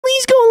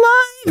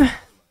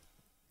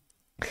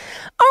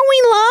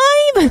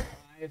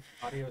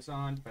audio's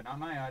on, but not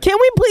my audio. Can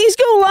we please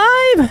go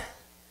live?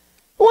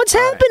 What's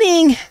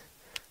happening?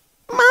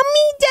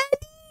 Mommy,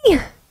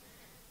 Daddy,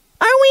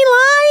 are we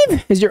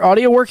live? Is your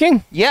audio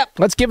working? Yep.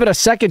 Let's give it a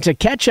second to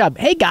catch up.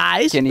 Hey,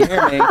 guys. Can you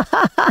hear me?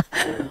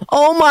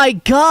 Oh, my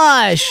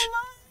gosh.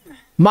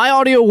 My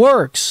audio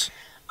works.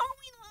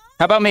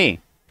 How about me?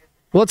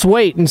 Let's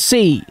wait and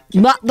see.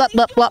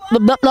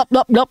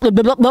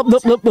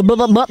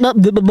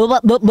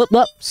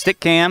 Stick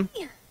cam.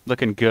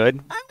 Looking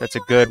good. That's a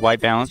good white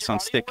balance on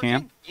stick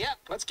cam.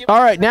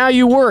 All right, now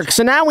you work.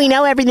 So now we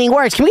know everything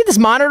works. Can we get this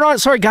monitor on?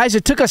 Sorry, guys,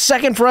 it took a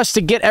second for us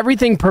to get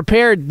everything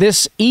prepared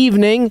this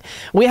evening.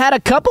 We had a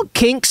couple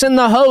kinks in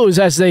the hose,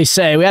 as they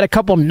say. We had a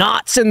couple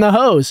knots in the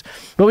hose.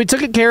 But we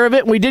took care of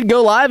it, and we did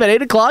go live at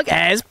 8 o'clock,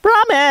 as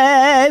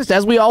promised.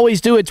 As we always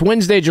do, it's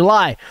Wednesday,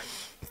 July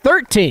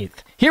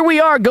 13th. Here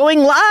we are going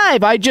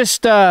live. I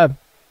just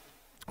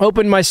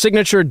opened my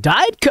signature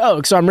Diet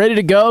Coke, so I'm ready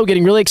to go,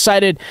 getting really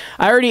excited.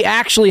 I already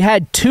actually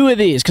had 2 of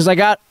these because I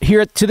got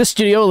here to the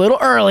studio a little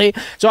early,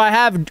 so I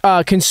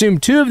have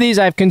consumed 2 of these.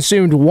 I've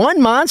consumed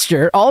 1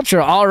 Monster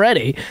Ultra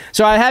already,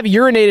 so I have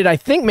urinated, I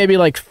think, maybe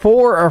like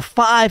 4 or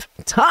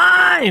 5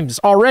 times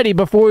already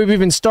before we've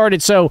even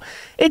started, so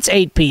it's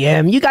 8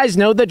 p.m. You guys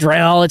know the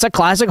drill. It's a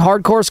classic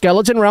hardcore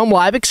Skeleton Realm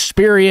live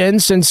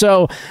experience, and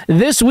so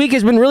this week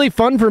has been really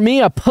fun for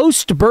me, a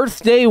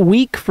post-birthday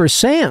week for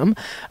Sam.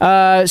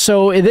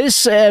 So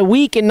this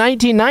week in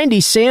 1990,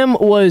 Sam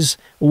was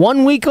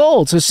 1 week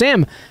old. So,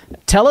 Sam,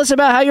 tell us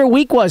about how your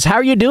week was. How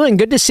are you doing?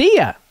 Good to see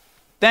you.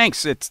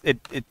 Thanks.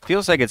 It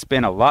feels like it's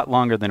been a lot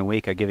longer than a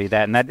week. I give you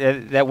that, and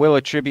that will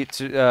attribute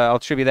to. I'll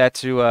attribute that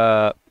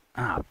to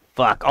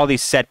all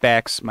these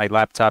setbacks. My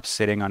laptop's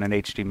sitting on an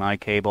HDMI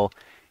cable,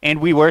 and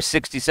we were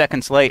 60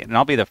 seconds late, and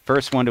I'll be the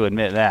first one to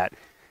admit that.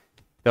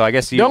 So I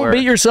guess you don't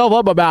beat yourself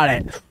up about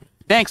it.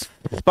 Thanks,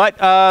 but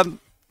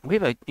we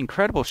have an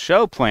incredible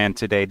show planned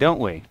today, don't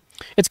we?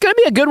 It's going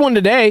to be a good one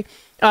today.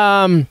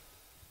 Yeah,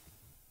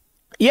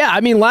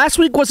 I mean, last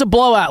week was a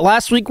blowout.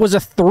 Last week was a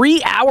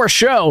 3-hour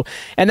show,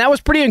 and that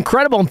was pretty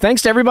incredible. And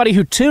thanks to everybody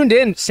who tuned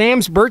in.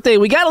 Sam's birthday,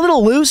 we got a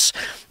little loose.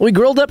 We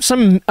grilled up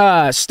some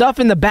stuff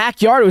in the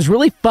backyard. It was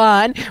really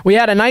fun. We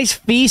had a nice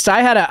feast.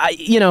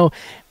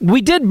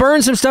 We did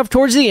burn some stuff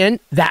towards the end.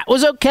 That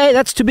was okay.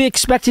 That's to be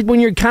expected when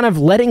you're kind of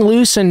letting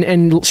loose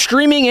and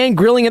streaming and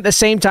grilling at the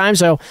same time.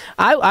 So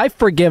I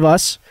forgive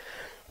us.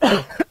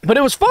 But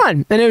it was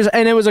fun, and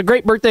it was a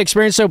great birthday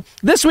experience. So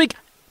this week,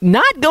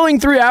 not going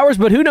 3 hours,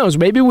 but who knows?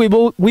 Maybe we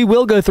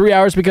will go 3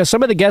 hours because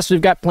some of the guests we've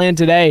got planned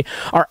today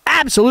are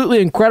absolutely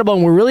incredible,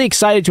 and we're really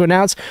excited to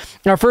announce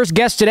our first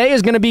guest today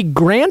is going to be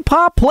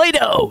Grandpa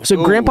Plato.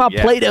 So Grandpa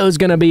Plato is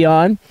going to be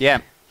on. Yeah,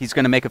 he's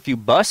going to make a few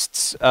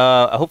busts,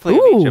 hopefully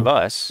of each of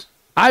us.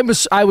 I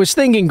was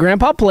thinking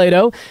Grandpa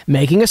Plato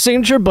making a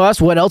signature bust.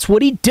 What else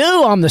would he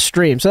do on the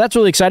stream? So that's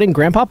really exciting,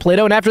 Grandpa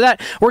Plato. And after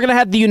that, we're going to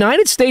have the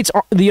United States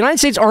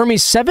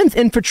Army's 7th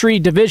Infantry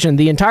Division.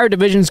 The entire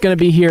division is going to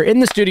be here in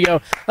the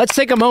studio. Let's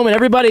take a moment.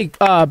 Everybody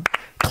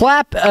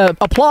clap,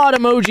 applaud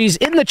emojis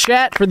in the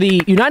chat for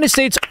the United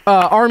States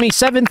Army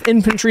 7th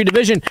Infantry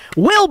Division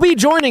will be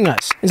joining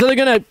us. And so they're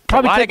going to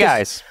probably a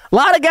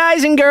lot of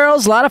guys and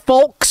girls, a lot of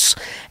folks,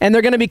 and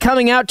they're going to be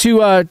coming out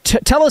to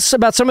tell us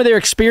about some of their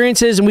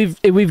experiences, and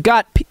we've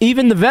got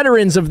even the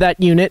veterans of that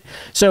unit,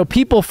 so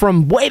people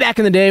from way back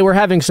in the day. We're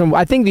having some,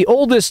 I think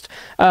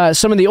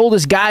some of the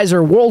oldest guys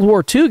are World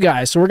War II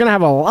guys, so we're going to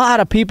have a lot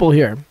of people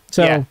here.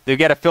 So yeah, they've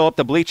got to fill up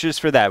the bleachers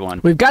for that one.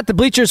 We've got the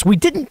bleachers. We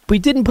didn't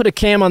put a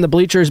cam on the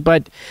bleachers,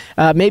 but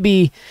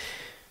maybe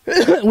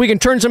we can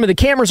turn some of the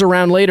cameras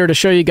around later to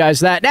show you guys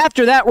that. And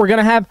after that, we're going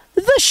to have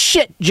the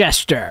Shit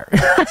Jester.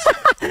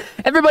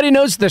 Everybody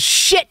knows the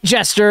Shit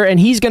Jester, and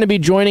he's going to be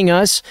joining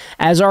us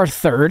as our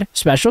 3rd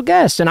special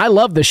guest. And I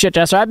love the Shit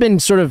Jester. I've been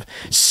sort of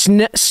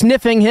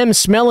sniffing him,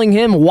 smelling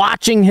him,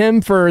 watching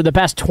him for the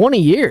past 20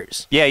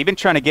 years. Yeah, you've been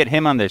trying to get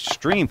him on the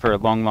stream for a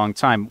long, long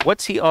time.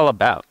 What's he all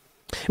about?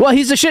 Well,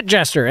 he's a shit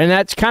jester, and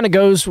that kind of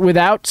goes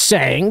without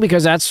saying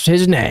because that's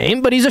his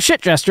name, but he's a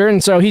shit jester,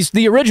 and so he's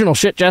the original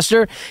shit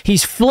jester.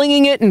 He's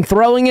flinging it and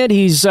throwing it.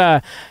 He's,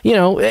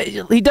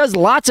 he does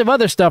lots of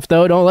other stuff,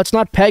 though. No, let's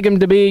not peg him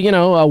to be,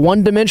 a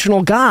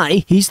one-dimensional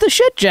guy. He's the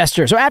shit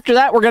jester. So after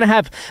that, we're going to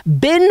have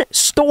Ben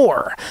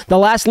Storr, the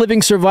last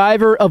living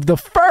survivor of the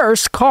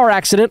first car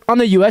accident on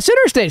the U.S.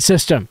 interstate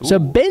system. Ooh. So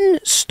Ben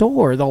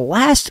Storr, the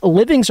last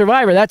living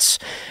survivor.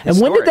 And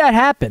when did that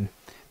happen?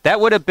 That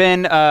would have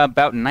been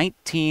about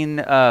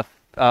 19... I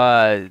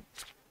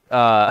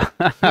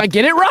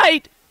get it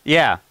right.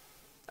 Yeah.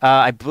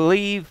 I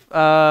believe...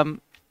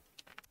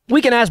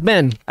 we can ask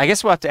Ben. I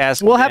guess we'll have to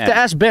ask Ben. Have to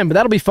ask Ben, but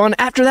that'll be fun.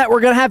 After that, we're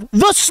going to have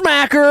the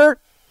Smacker.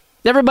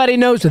 Everybody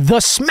knows the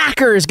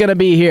Smacker is going to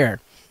be here.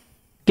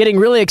 Getting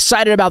really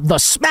excited about the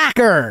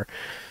Smacker.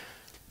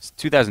 It's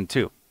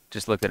 2002.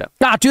 Just looked it up.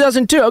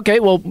 2002. Okay,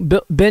 well,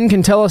 Ben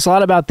can tell us a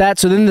lot about that.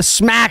 So then the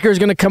Smacker is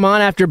going to come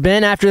on after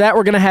Ben. After that,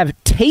 we're going to have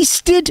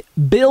Tasted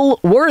Bill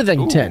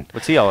Worthington. Ooh,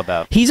 what's he all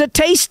about? He's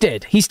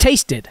tasted.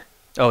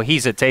 Oh,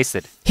 he's a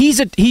tasted. He's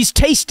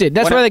tasted.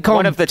 That's why they call him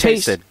one of the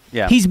tasted.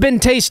 Yeah. He's been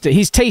tasted.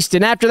 He's tasted.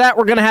 And after that,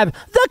 we're going to have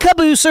the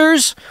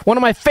Caboosers, one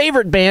of my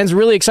favorite bands.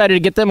 Really excited to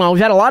get them on.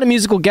 We've had a lot of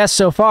musical guests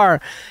so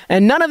far,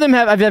 and none of them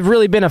I've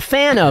really been a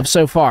fan of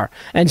so far.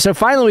 And so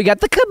finally, we got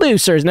the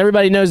Caboosers, and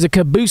everybody knows the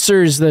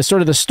Caboosers, the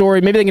sort of the story.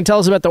 Maybe they can tell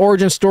us about the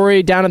origin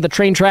story down at the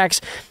train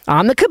tracks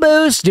on the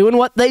caboose, doing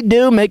what they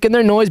do, making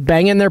their noise,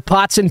 banging their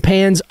pots and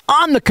pans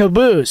on the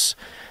caboose.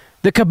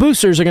 The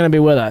Caboosers are going to be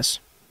with us.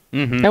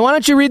 Mm-hmm. And why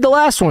don't you read the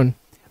last one?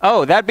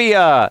 Oh, that'd be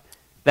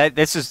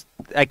this is.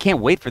 I can't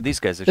wait for these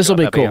guys to show up. This will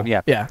be cool.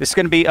 Yeah. Yeah. This is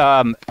going to be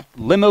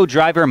limo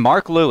driver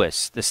Mark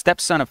Lewis, the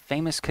stepson of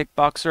famous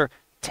kickboxer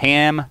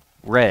Tam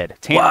Red.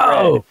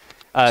 Whoa.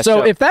 Red.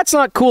 So if that's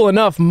not cool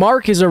enough,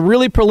 Mark is a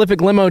really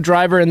prolific limo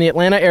driver in the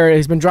Atlanta area.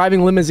 He's been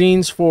driving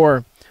limousines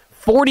for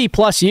 40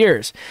 plus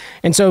years.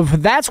 And so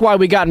that's why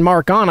we got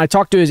Mark on. I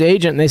talked to his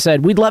agent and they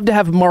said, we'd love to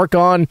have Mark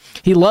on.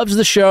 He loves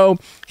the show.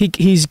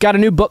 He's got a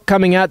new book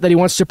coming out that he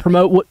wants to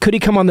promote. Could he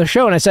come on the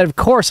show? And I said, of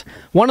course,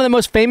 one of the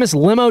most famous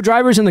limo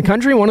drivers in the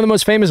country, one of the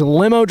most famous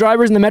limo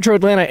drivers in the metro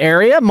Atlanta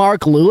area,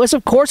 Mark Lewis.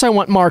 Of course I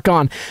want Mark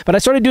on. But I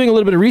started doing a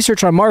little bit of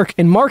research on Mark,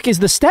 and Mark is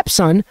the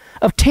stepson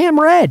of Tam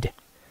Red.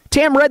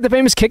 Tam Red, the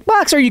famous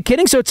kickboxer? Are you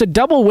kidding? So it's a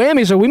double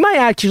whammy. So we might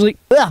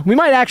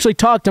actually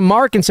talk to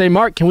Mark and say,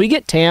 Mark, can we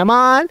get Tam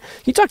on? Can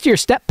you talk to your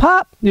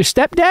your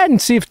stepdad,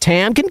 and see if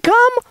Tam can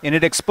come? And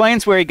it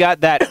explains where he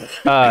got that.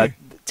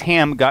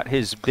 Tam got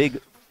his big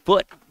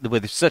foot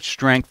with such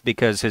strength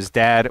because his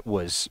dad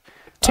was.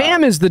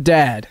 Tam is the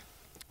dad.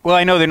 Well,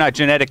 I know they're not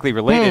genetically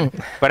related,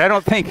 but I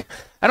don't think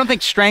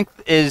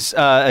strength is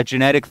a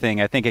genetic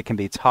thing. I think it can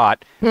be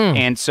taught.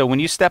 And so when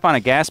you step on a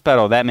gas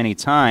pedal that many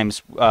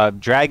times,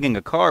 dragging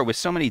a car with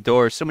so many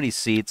doors, so many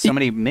seats, so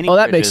many mini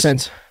that makes bridges,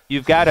 sense.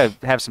 You've got to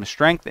have some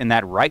strength in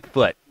that right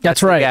foot.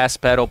 That's right. The gas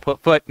pedal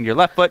foot, and your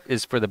left foot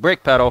is for the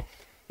brake pedal.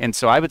 And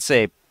so I would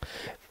say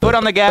foot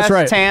on the gas,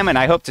 right. Tam, and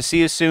I hope to see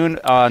you soon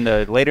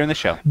later in the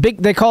show.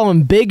 They call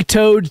him Big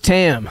Toed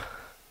Tam.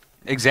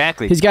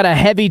 Exactly. He's got a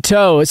heavy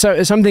toe. It's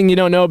something you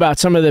don't know about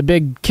some of the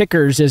big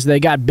kickers is they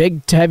got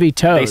big, heavy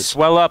toes. They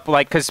swell up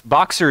because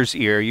boxer's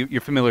ear,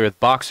 you're familiar with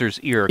boxer's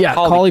ear. Yeah,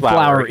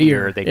 cauliflower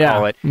ear. They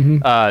call it.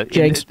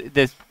 Mm-hmm.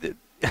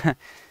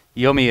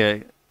 You owe me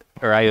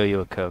or I owe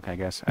you a Coke, I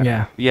guess.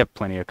 Yeah. You have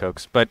plenty of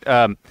Cokes. But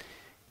the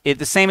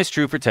same is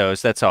true for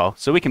toes, that's all.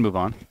 So we can move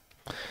on.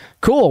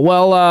 Cool.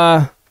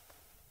 Well,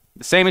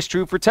 the same is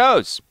true for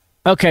toes.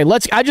 Okay,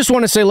 I just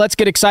want to say let's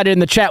get excited in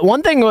the chat.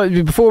 One thing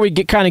before we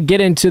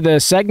get into the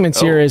segments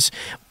here is,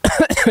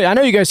 I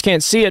know you guys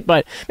can't see it,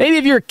 but maybe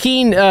if you're a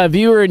keen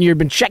viewer and you've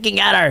been checking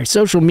out our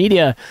social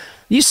media,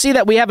 you see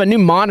that we have a new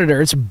monitor.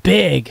 It's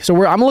big,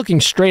 so I'm looking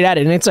straight at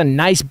it, and it's a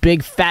nice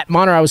big fat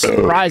monitor. I was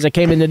surprised. I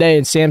came in today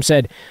and Sam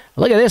said,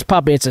 "Look at this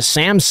puppy. It's a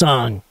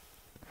Samsung.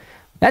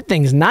 That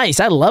thing's nice.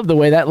 I love the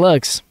way that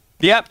looks."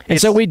 Yep. And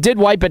so we did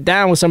wipe it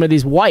down with some of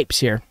these wipes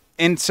here.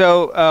 And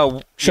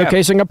so,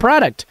 showcasing a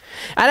product.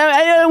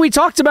 I know we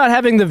talked about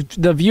having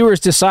the viewers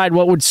decide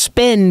what would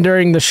spin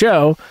during the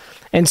show.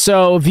 And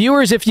so,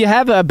 viewers, if you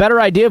have a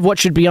better idea of what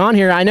should be on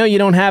here, I know you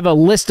don't have a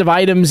list of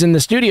items in the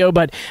studio,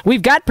 but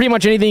we've got pretty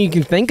much anything you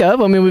can think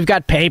of. I mean, we've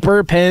got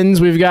paper, pens,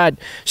 we've got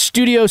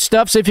studio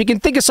stuff. So if you can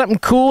think of something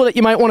cool that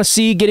you might want to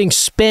see getting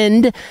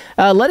spinned,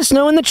 let us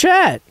know in the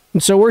chat.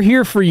 And so we're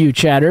here for you,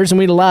 chatters, and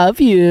we love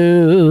you.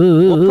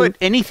 We'll put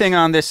anything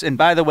on this. And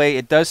by the way,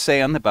 it does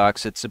say on the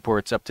box it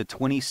supports up to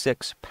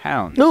 26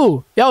 pounds.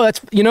 Ooh,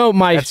 that's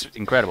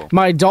incredible.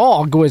 My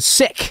dog was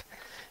sick,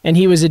 and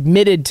he was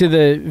admitted to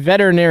the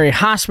veterinary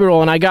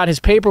hospital, and I got his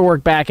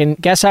paperwork back, and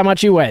guess how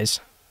much he weighs?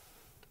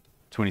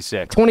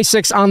 26.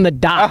 26 on the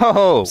dot.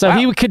 Oh, so wow.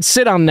 He could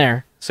sit on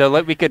there. So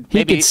we could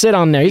He could sit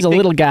on there. He's a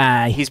little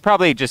guy. He's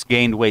probably just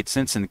gained weight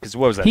since then, because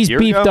what was that, He's a year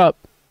beefed ago? up.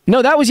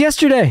 No, that was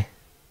yesterday.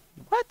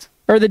 What?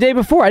 Or the day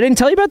before. I didn't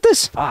tell you about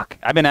this? Fuck.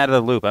 I've been out of the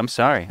loop. I'm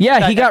sorry.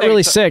 Yeah, he got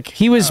really sick.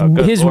 He was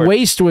his Lord.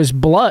 waist was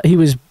blood. He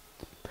was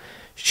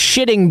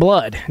shitting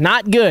blood.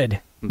 Not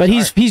good. But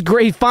he's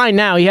great, fine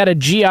now. He had a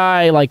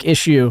GI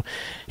issue.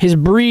 His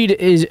breed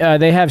is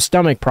they have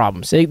stomach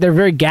problems. They're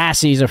very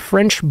gassy. He's a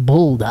French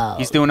bulldog.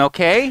 He's doing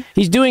okay?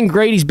 He's doing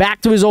great. He's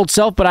back to his old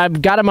self, but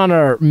I've got him on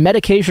a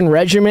medication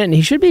regimen, and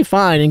he should be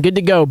fine and good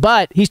to go.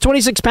 But he's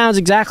 26 pounds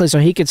exactly, so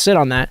he could sit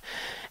on that.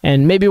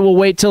 And maybe we'll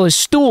wait till his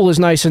stool is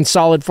nice and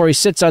solid before he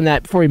sits on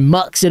that, before he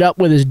mucks it up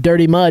with his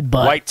dirty mud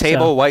butt. White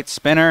table, white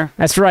spinner.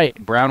 That's right.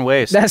 Brown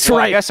waist. That's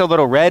right. I guess a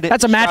little red.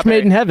 That's a match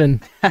made in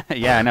heaven.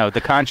 Yeah, I know.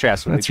 The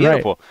contrast would be That's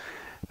beautiful.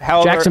 right.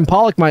 However, Jackson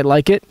Pollock might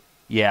like it.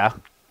 Yeah.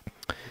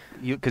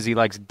 Because he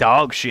likes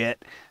dog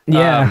shit.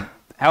 Yeah.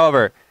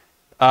 However,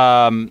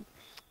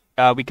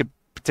 we could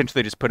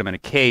potentially just put him in a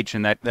cage,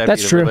 and that'd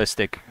That's be the true.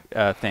 realistic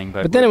thing.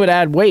 But then it would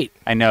add weight.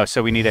 I know,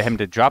 so we need him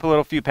to drop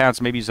a few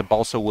pounds, maybe use a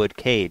balsa wood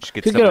cage.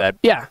 Get some of that.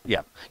 Yeah.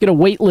 Yeah. Get a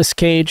weightless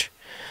cage.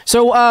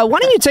 So why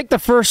don't you take the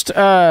first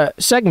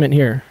segment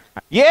here?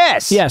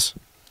 Yes. Yes.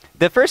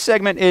 The first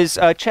segment is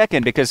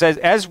check-in, because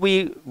as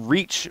we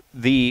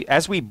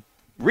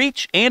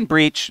reach and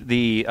breach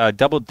the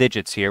double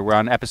digits here. We're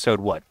on episode,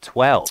 what,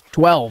 12?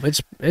 12.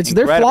 It's they're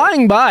Incredible.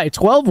 flying by.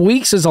 12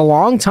 weeks is a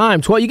long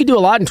time. 12. You could do a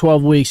lot in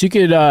 12 weeks. You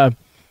could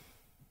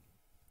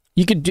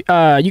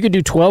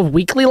do 12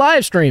 weekly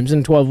live streams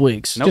in 12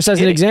 weeks. No just as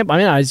an kidding. example. I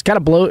mean,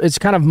 it's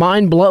kind of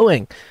mind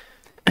blowing.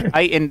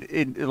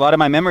 And a lot of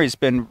my memory's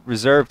been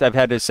reserved. I've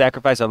had to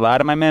sacrifice a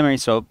lot of my memory.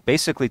 So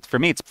basically, for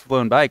me, it's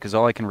flown by because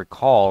all I can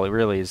recall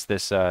really is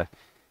this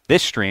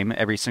stream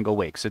every single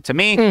week. So to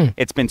me,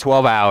 it's been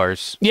 12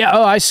 hours. Yeah.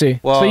 Oh, I see.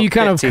 Well, so you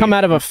kind 15. of come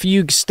out of a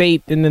fugue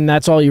state, and then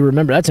that's all you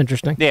remember. That's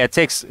interesting. Yeah, it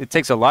takes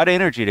a lot of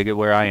energy to get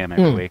where I am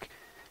every week.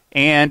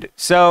 And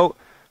so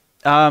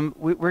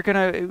we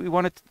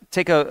want to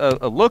take a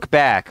look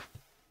back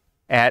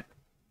at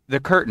the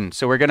curtain.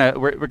 So we're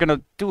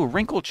gonna do a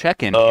wrinkle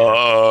check-in.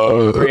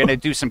 We're gonna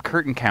do some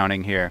curtain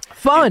counting here.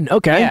 Fun.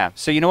 Okay. Yeah.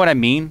 So you know what I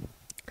mean?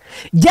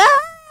 Yeah.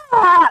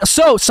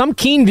 So some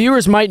keen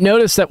viewers might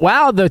notice that,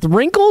 wow, the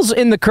wrinkles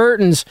in the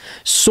curtains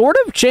sort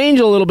of change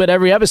a little bit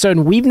every episode,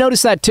 and we've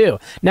noticed that too.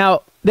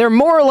 Now, they're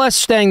more or less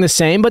staying the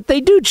same, but they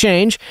do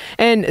change.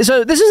 And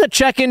so this is a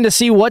check-in to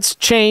see what's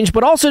changed,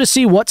 but also to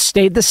see what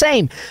stayed the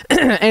same.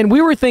 And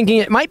we were thinking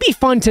it might be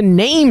fun to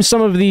name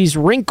some of these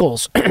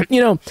wrinkles.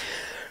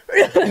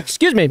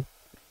 Excuse me.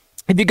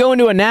 If you go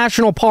into a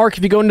national park,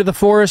 if you go into the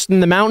forest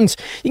and the mountains,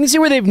 you can see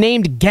where they've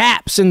named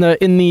gaps in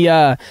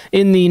the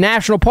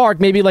national park.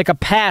 Maybe like a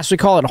pass, we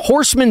call it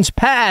Horseman's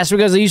Pass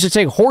because they used to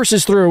take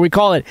horses through. We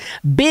call it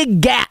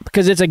Big Gap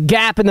because it's a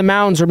gap in the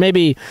mountains, or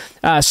maybe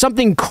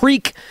something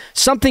Creek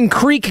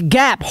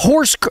Gap,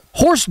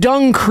 Horse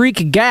Dung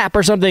Creek Gap,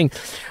 or something.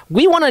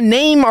 We want to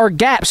name our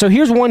gap. So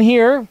here's one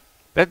here.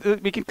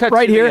 We can cut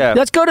Right to here.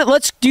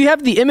 Do you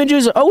have the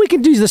images? Oh, we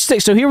can do the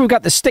stick. So here we've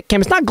got the stick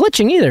cam. It's not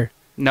glitching either.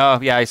 No,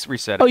 yeah, I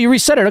reset it. Oh, you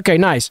reset it. Okay,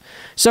 nice.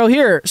 So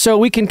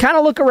we can kind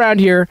of look around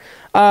here.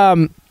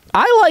 I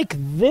like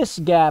this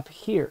gap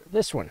here.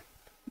 This one.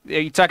 Are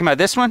you talking about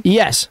this one?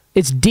 Yes,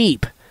 it's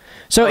deep.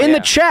 So in yeah.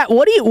 the chat,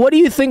 what do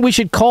you think we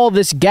should call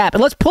this gap?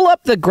 And let's pull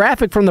up the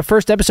graphic from the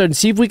first episode and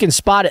see if we can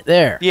spot it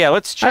there. Yeah,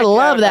 let's check. I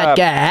love out, that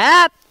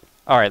gap.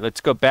 All right,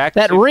 let's go back.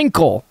 That to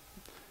wrinkle.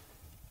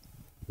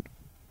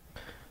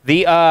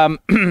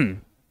 the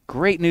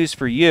great news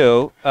for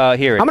you.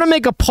 Here, I'm gonna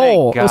make a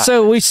poll. God.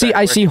 So I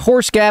see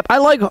horse gap. I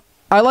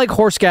like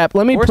horse gap.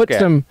 Let me Horse put gap.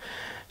 some.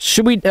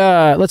 Should we?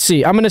 Let's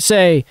see. I'm gonna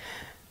say,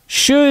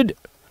 should.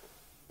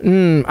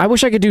 I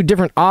wish I could do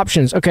different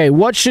options. Okay,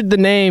 what should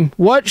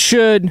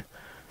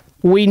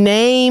we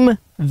name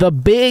the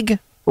big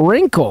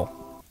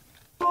wrinkle?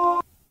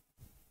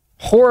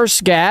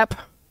 Horse gap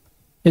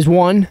is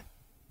one.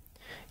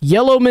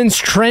 Yellowman's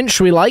Trench.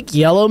 We like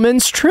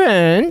Yellowman's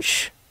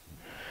Trench.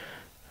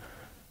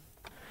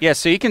 Yeah,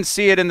 so you can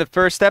see it in the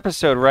first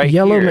episode right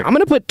Yellowman. here. I'm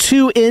going to put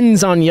two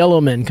N's on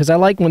Yellowman because I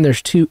like when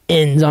there's two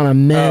N's on a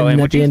men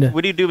and at the end.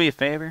 would you do me a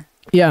favor?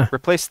 Yeah.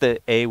 Replace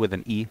the A with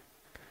an E.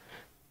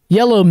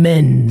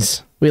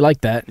 Yellowmen's. We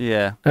like that.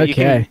 Yeah.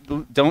 Okay.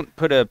 Don't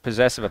put a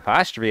possessive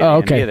apostrophe at Oh, the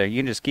end okay. either. You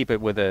can just keep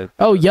it with a...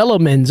 Oh,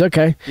 Yellowman's.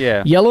 Okay.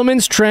 Yeah.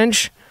 Yellowman's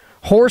Trench,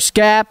 Horse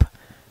Gap.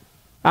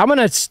 I'm going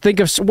to think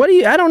of...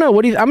 I don't know.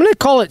 I'm going to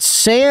call it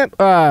Sam...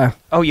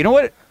 Oh, you know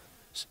what?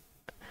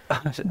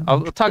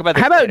 I'll talk about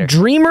this how about later.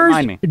 Dreamer's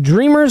Remind me.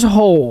 Dreamer's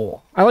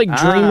Hole? I like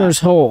Dreamer's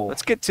Hole.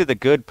 Let's get to the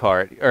good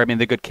part. Or, I mean,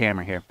 the good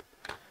camera here.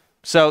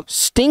 So,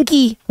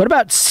 Stinky. What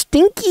about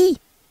Stinky?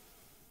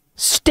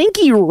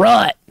 Stinky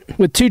Rut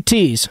with two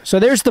T's. So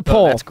there's the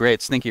poll. that's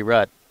great. Stinky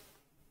Rut.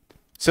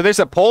 So there's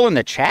a poll in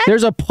the chat?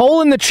 There's a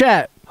poll in the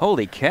chat.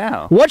 Holy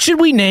cow. What should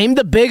we name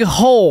the big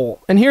hole?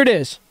 And here it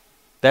is.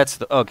 That's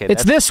the... Okay.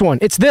 It's this one.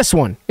 It's this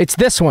one. It's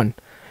this one.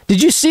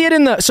 Did you see it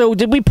in the... So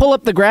did we pull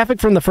up the graphic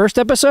from the first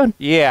episode?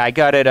 Yeah, I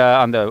got it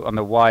on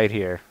the wide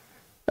here.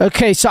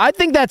 Okay, so I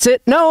think that's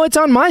it. No, it's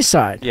on my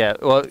side. Yeah,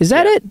 well... Is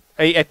that yeah.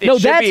 it? It No,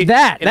 should that's be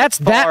that. in the That's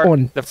far- that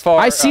one. The far,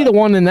 I see the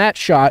one in that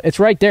shot. It's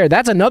right there.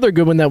 That's another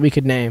good one that we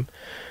could name.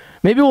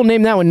 Maybe we'll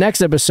name that one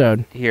next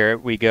episode. Here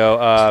we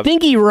go.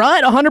 Stinky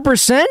Rut,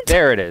 100%?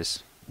 There it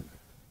is.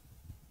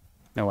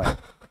 No way.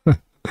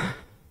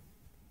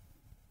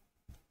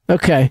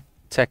 Okay.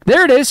 Tech.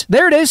 There it is.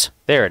 There it is.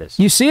 There it is.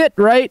 You see it,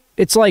 right?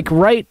 It's like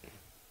right...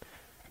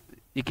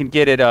 You can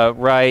get it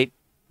right.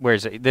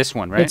 Where's it? This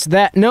one, right? It's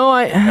that. No,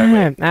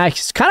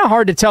 it's kind of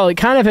hard to tell. It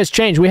kind of has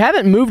changed. We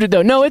haven't moved it,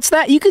 though. No, it's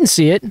that. You can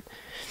see it.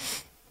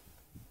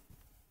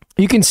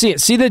 You can see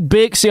it. See the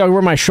big... See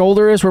where my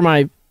shoulder is?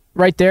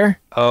 Right there?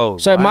 Oh,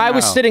 So wow. I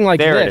was sitting like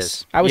there this. It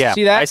is. I was yeah,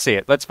 see that? I see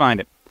it. Let's find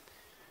it.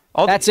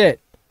 That's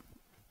it.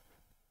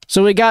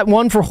 So we got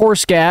one for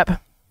Horse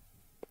Gap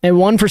and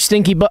one for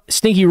Stinky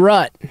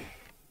Rut.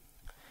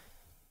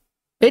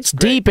 It's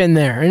deep in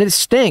there, and it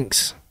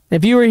stinks.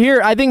 If you were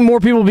here, I think more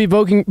people would be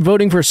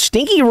voting for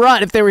Stinky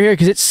Rut if they were here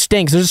because it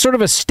stinks. There's sort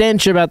of a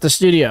stench about the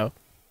studio.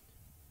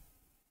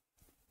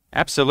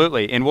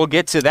 Absolutely, and we'll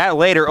get to that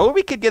later. Or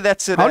we could get that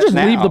to that I'll just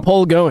now. leave the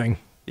poll going.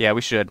 Yeah,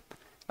 we should.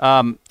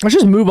 Let's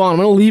just move on. I'm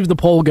going to leave the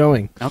poll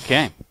going.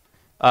 Okay.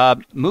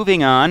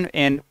 Moving on,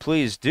 and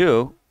please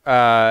do.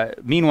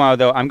 Meanwhile,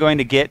 though, I'm going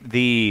to get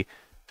the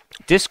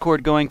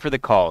Discord going for the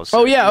calls.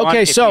 Oh, yeah,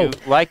 okay, so-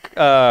 if you like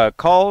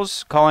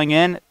calling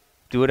in,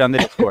 do it on the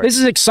Discord. This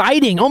is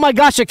exciting. Oh my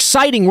gosh,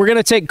 exciting. We're going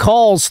to take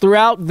calls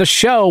throughout the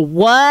show.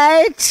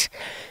 What?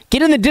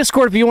 Get in the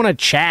Discord if you want to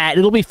chat.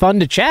 It'll be fun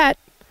to chat.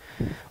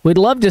 We'd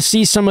love to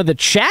see some of the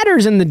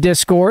chatters in the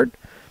Discord.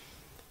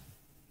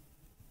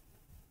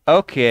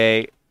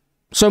 Okay.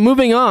 So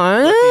moving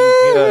on.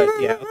 Good.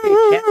 Yeah.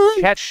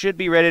 Okay. Chat should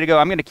be ready to go.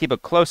 I'm going to keep a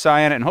close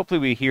eye on it, and hopefully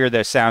we hear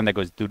the sound that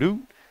goes doo-doo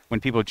when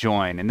people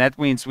join, and that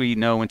means we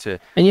know when to.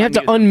 And you have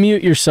to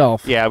unmute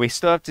yourself. Yeah, we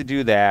still have to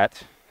do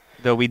that,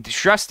 though we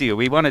trust you.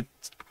 We want to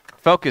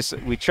focus.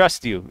 We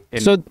trust you.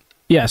 So,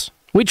 yes.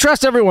 We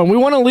trust everyone. We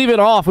want to leave it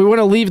off. We want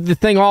to leave the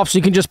thing off so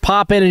you can just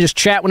pop in and just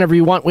chat whenever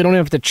you want. We don't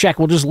have to check.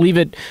 We'll just leave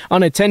it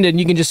unattended, and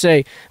you can just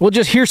say, we'll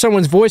just hear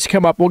someone's voice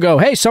come up. We'll go,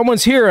 hey,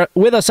 someone's here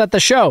with us at the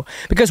show.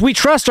 Because we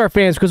trust our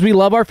fans, because we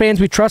love our fans,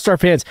 we trust our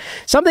fans.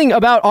 Something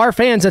about our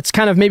fans that's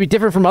kind of maybe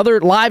different from other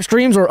live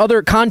streams or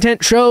other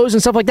content shows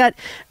and stuff like that.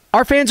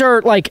 Our fans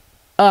are, like,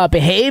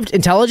 behaved,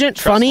 intelligent,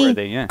 funny,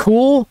 yeah.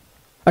 Cool,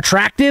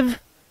 attractive.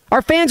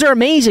 Our fans are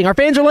amazing. Our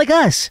fans are like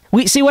us.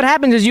 We see what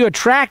happens is you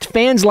attract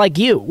fans like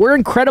you. We're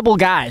incredible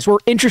guys. We're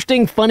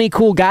interesting, funny,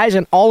 cool guys,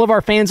 and all of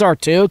our fans are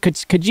too.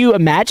 Could you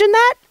imagine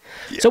that?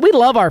 Yeah. So we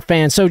love our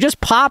fans. So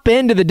just pop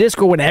into the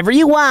Discord whenever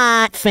you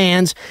want,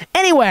 fans.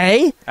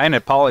 Anyway. I had an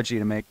apology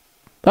to make.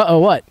 Uh-oh,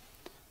 what?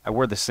 I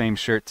wore the same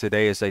shirt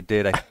today as I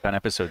did on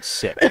episode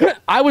 6.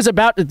 I was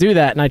about to do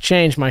that, and I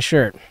changed my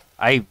shirt.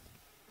 I'm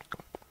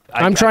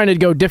trying to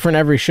go different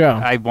every show.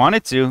 I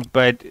wanted to,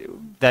 but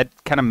that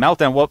kind of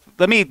meltdown. Well,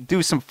 let me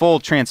do some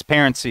full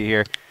transparency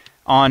here.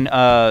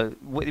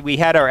 We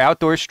had our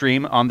outdoor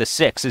stream on the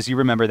 6th, as you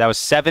remember. That was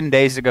 7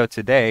 days ago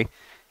today.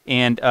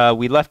 And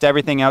we left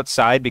everything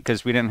outside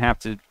because we didn't have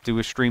to do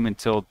a stream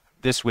until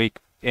this week.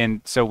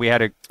 And so we had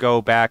to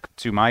go back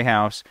to my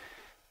house,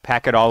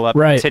 pack it all up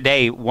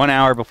today, 1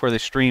 hour before the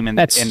stream. And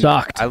that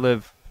sucked. I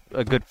live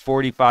a good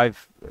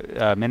 45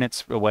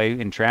 minutes away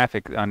in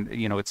traffic.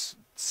 It's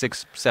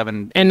 6,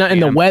 7 And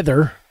the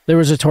weather. There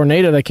was a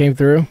tornado that came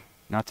through.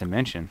 Not to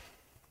mention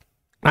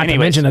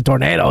a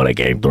tornado that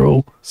came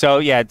through. So,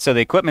 yeah, so the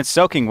equipment's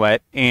soaking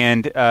wet,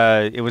 and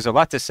it was a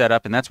lot to set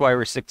up, and that's why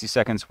we're 60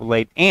 seconds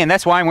late. And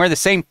that's why I'm wearing the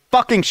same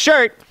fucking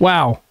shirt.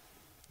 Wow.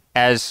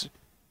 As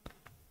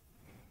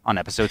on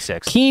episode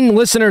 6. Keen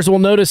listeners will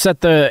notice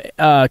that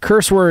the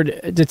curse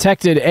word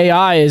detected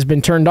AI has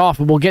been turned off,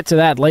 but we'll get to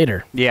that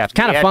later. Yeah. It's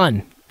kind of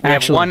fun. We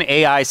actually. have one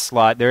AI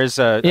slot. There's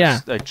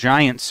a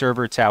giant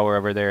server tower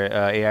over there,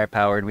 AI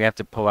powered, and we have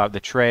to pull out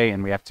the tray,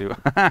 and we have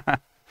to...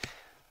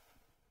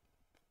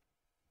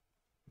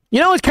 You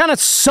know, it kind of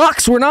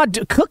sucks. We're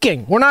not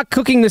cooking. We're not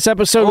cooking this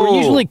episode. We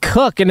usually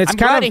cook, and it's I'm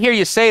glad to hear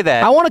you say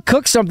that. I want to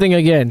cook something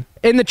again.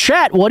 In the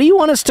chat, what do you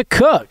want us to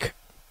cook?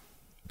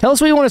 Tell us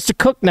what you want us to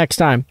cook next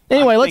time.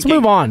 Anyway, let's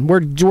move on.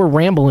 We're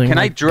rambling. Can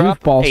I drop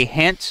goofballs. a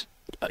hint?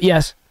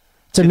 Yes.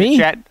 To me?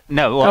 Chat?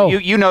 No,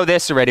 well, you know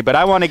this already, but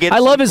I want to get. I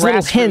love his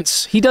little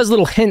hints. He does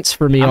little hints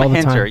for me all the time.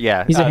 I'm a hinter,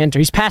 yeah. He's a hinter.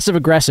 He's passive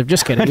aggressive.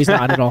 Just kidding. He's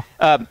not at all.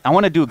 I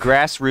want to do a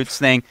grassroots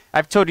thing.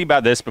 I've told you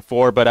about this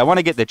before, but I want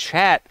to get the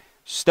chat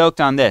stoked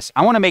on this.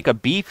 I want to make a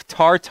beef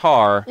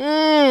tartare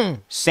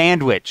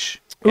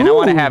sandwich. And I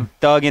want to have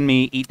Doug and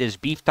me eat this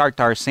beef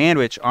tartare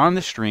sandwich on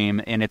the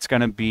stream, and it's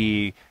going to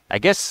be, I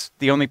guess,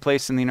 the only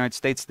place in the United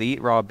States to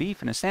eat raw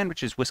beef in a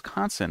sandwich is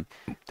Wisconsin.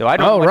 Though I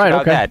don't know much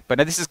about that. But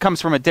this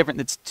comes from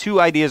it's two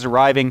ideas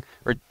arriving,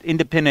 or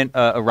independent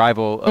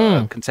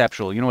arrival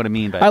conceptual. You know what I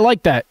mean by that? I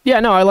like that. Yeah,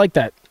 no, I like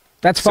that.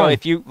 That's fun. So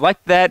if you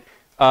like that,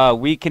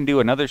 we can do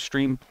another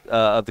stream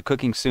of the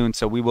cooking soon,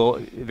 so we will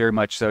very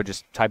much so.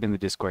 Just type in the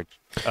Discord.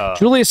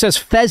 Julia says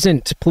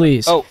pheasant,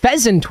 please. Oh.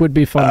 Pheasant would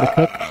be fun to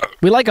cook.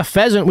 We like a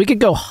pheasant. We could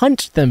go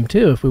hunt them,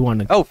 too, if we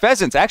wanted. Oh,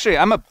 pheasants. Actually,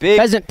 I'm a big...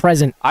 Pheasant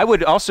present. I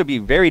would also be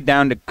very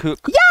down to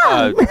cook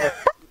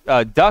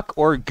duck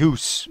or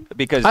goose,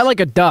 because... I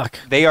like a duck.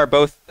 They are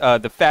both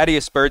the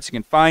fattiest birds you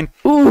can find.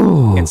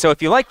 Ooh. And so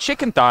if you like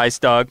chicken thighs,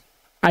 Doug...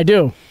 I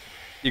do.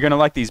 You're going to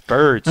like these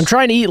birds. I'm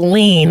trying to eat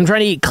lean. I'm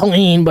trying to eat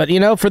clean, but,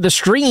 for the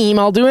stream,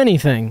 I'll do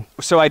anything.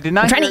 So I did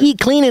not... I'm trying to eat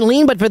clean and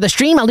lean, but for the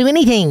stream, I'll do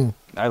anything.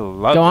 I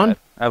love Go that. on.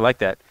 I like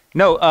that.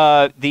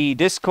 No, the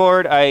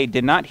Discord, I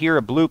did not hear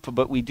a bloop,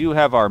 but we do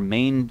have our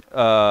main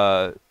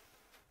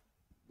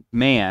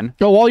man.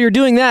 So while you're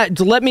doing that,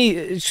 let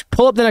me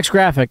pull up the next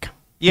graphic.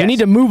 Yes. We need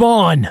to move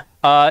on.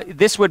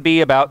 This would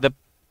be about the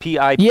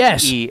PIPE.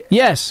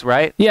 Yes.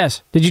 Right?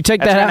 Yes. Did you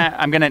take that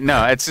out?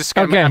 No, it's just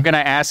I'm going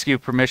to ask you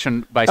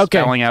permission by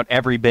spelling out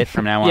every bit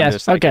from now on. Yes.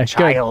 Just like a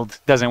child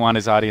doesn't want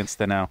his audience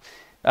to know.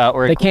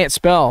 They can't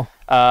spell.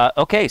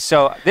 Okay,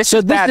 so this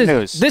is bad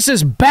news. This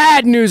is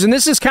bad news, and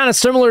this is kind of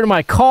similar to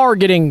my car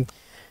getting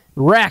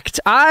wrecked.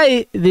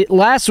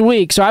 Last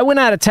week, so I went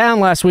out of town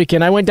last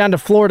weekend. I went down to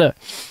Florida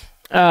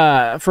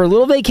for a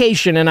little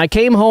vacation, and I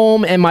came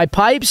home, and my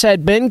pipes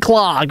had been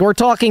clogged. We're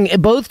talking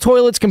both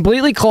toilets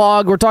completely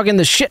clogged. We're talking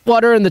the shit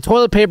water and the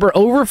toilet paper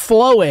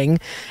overflowing,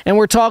 and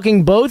we're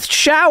talking both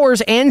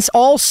showers and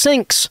all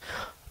sinks.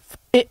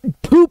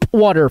 Poop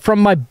water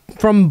from my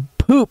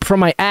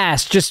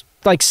ass just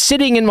like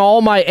sitting in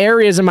all my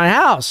areas in my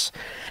house.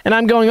 And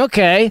I'm going,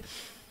 okay,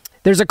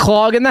 there's a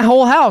clog in the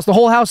whole house. The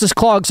whole house is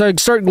clogged. So I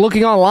start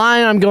looking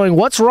online. I'm going,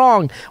 what's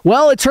wrong?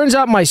 Well, it turns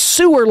out my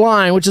sewer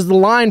line, which is the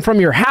line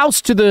from your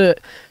house to the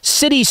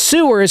city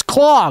sewer, is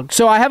clogged.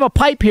 So I have a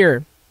pipe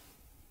here.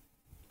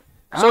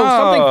 So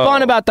something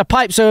fun about the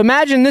pipe. So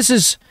imagine this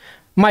is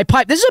my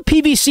pipe. This is a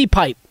PVC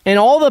pipe. And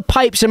all the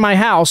pipes in my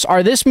house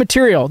are this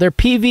material. They're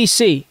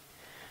PVC.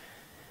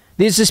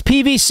 This is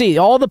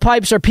PVC. All the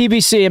pipes are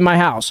PVC in my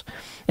house.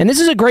 And this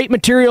is a great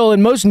material,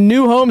 and most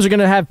new homes are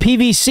going to have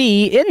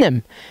PVC in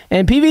them.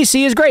 And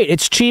PVC is great.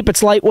 It's cheap,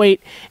 it's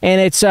lightweight,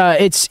 and it's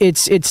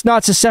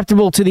not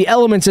susceptible to the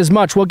elements as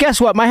much. Well, guess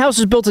what? My house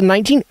was built in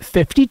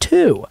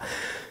 1952.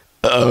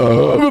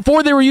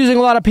 Before they were using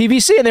a lot of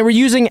PVC, and they were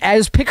using,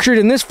 as pictured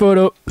in this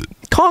photo,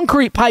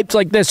 concrete pipes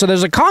like this. So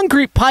there's a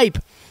concrete pipe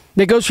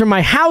that goes from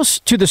my house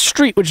to the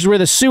street, which is where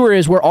the sewer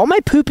is, where all my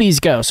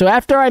poopies go. So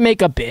after I make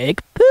a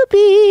big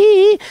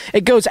poopy,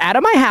 it goes out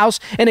of my house,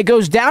 and it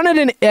goes down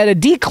at a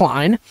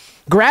decline.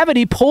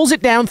 Gravity pulls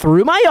it down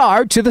through my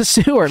yard to the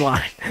sewer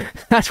line.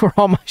 That's where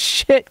all my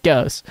shit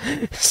goes.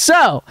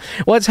 So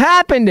what's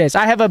happened is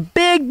I have a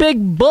big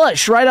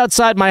bush right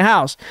outside my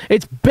house.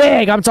 It's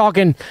big. I'm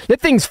talking, that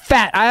thing's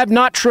fat. I have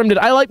not trimmed it.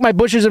 I like my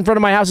bushes in front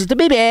of my houses to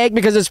be big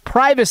because it's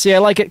privacy. I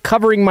like it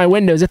covering my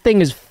windows. The thing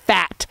is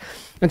fat.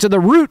 And so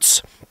the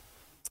roots,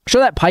 show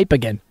that pipe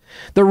again.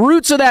 The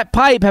roots of that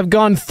pipe have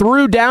gone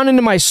through down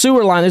into my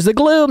sewer line. There's the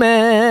glue,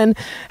 man.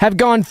 Have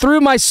gone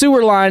through my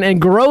sewer line and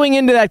growing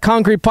into that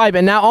concrete pipe.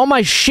 And now all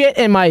my shit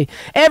and my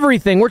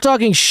everything, we're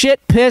talking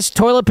shit, piss,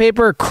 toilet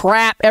paper,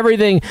 crap,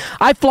 everything.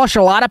 I flush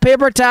a lot of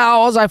paper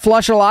towels. I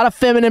flush a lot of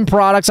feminine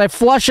products. I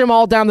flush them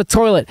all down the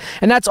toilet.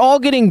 And that's all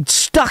getting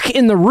stuck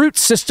in the root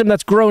system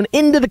that's grown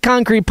into the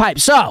concrete pipe.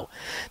 So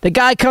the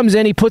guy comes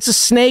in, he puts a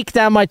snake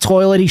down my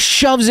toilet. He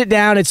shoves it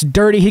down. It's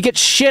dirty. He gets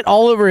shit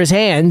all over his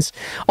hands,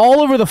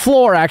 all over the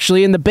floor,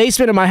 actually. In the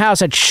basement of my house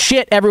had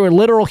shit everywhere,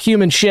 literal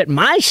human shit.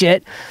 My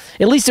shit,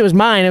 at least it was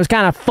mine. It was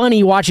kind of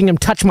funny watching him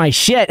touch my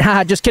shit.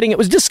 Just kidding. It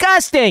was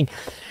disgusting.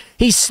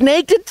 He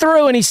snaked it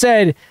through and he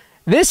said,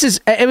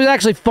 it was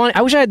actually funny.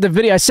 I wish I had the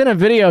video. I sent a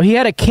video. He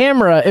had a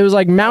camera. It was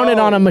like mounted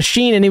on a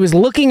machine, and he was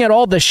looking at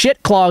all the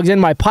shit clogs in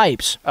my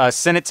pipes.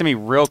 Send it to me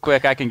real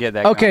quick. I can get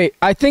that Okay, going.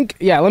 I think,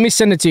 let me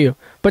send it to you.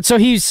 But so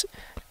he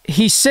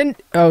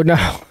sent, oh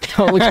no,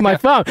 don't look at my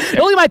phone. Don't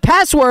look at my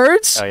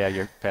passwords. Oh yeah,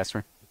 your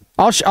password.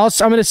 I'm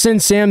going to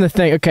send Sam the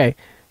thing. Okay.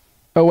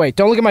 Oh, wait.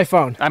 Don't look at my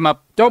phone. I'm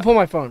up. Don't pull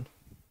my phone.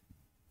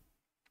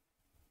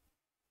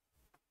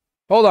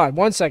 Hold on.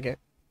 1 second.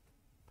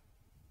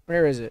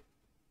 Where is it?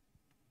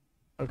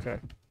 Okay.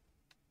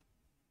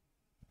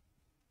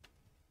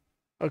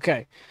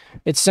 Okay.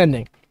 It's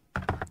sending.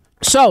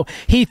 So,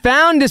 he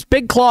found this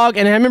big clog,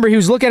 and I remember he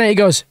was looking at it. He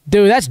goes,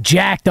 dude, that's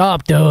jacked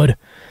up, dude.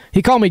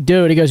 He called me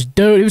dude. He goes,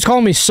 dude. He was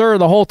calling me sir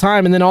the whole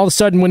time, and then all of a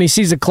sudden, when he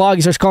sees the clog,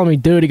 he starts calling me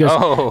dude. He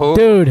goes,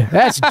 dude,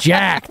 that's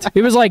jacked.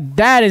 He was like,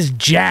 that is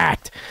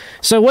jacked.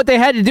 So what they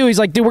had to do, he's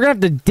like, dude, we're going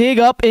to have to dig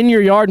up in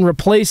your yard and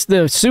replace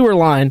the sewer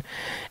line.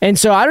 And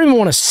so I don't even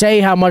want to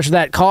say how much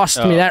that cost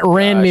me. That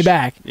ran me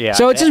back. Yeah,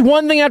 so it's just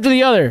one thing after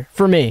the other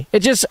for me.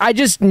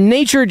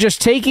 Nature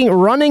just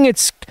running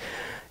its...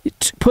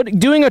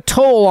 doing a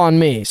toll on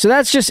me. So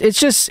that's just it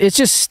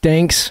just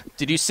stinks.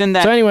 Did you send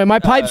that? So anyway, my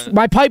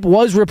pipe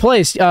was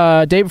replaced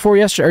day before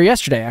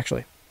yesterday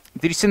actually.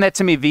 Did you send that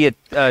to me via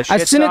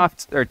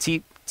Shitsoft or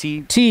T?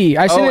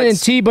 I sent it in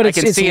T, but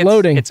it's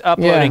loading. It's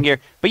uploading here.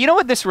 But you know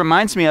what this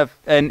reminds me of,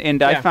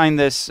 and I find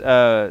this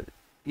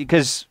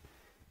because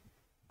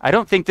I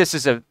don't think this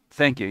is a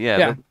thank you.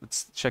 Yeah.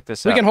 Let's check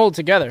this out. We can hold it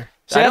together.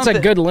 So that's a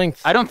good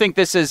length. I don't think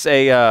this is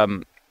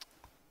a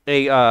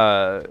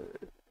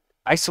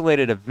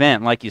isolated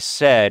event, like you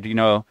said. You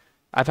know,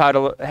 I've heard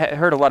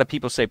a lot of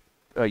people say,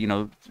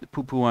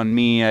 poo poo on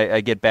me. I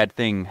get bad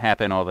thing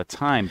happen all the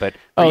time. But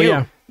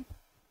I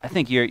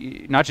think you're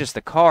not just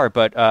the car,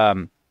 but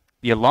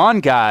your lawn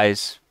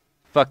guys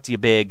fucked you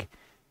big.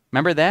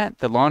 Remember that?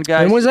 The lawn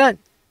guys. When was that?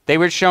 They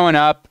were showing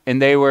up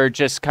and they were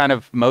just kind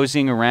of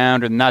moseying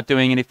around or not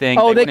doing anything.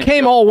 Oh, they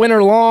came all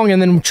winter long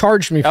and then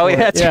charged me for it. Oh, yeah,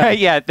 that's right.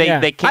 Yeah,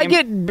 they came. I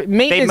get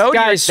maintenance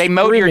guys. They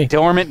mowed your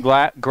dormant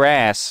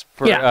grass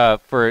for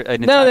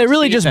an No, they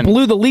really season. just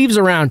blew the leaves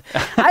around.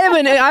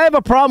 I have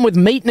a problem with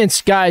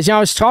maintenance guys. I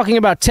was talking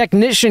about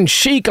Technician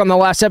Chic on the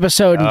last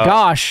episode, and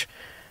gosh,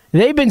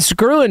 they've been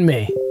screwing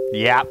me.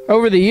 Yeah.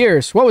 Over the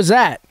years. What was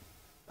that?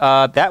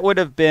 That would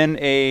have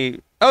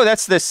been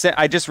that's the.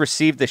 I just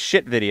received the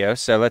shit video,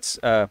 so let's.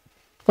 Oh,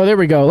 there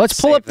we go. Let's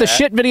pull up the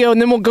shit video,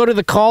 and then we'll go to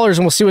the callers,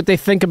 and we'll see what they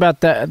think about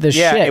the shit.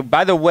 Yeah.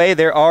 By the way,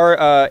 there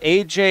are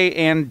AJ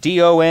and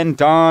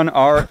Don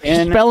are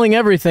in. Spelling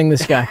everything.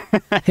 This guy,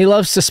 he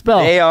loves to spell.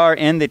 They are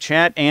in the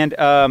chat, and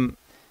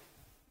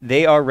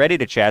they are ready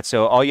to chat.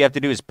 So all you have to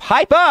do is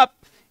pipe up,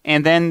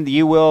 and then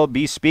you will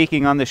be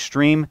speaking on the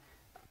stream,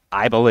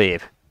 I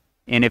believe.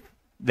 And if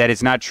that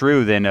is not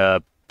true,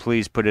 then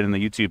please put it in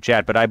the YouTube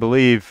chat. But I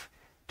believe,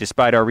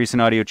 despite our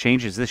recent audio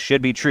changes, this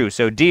should be true.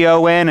 So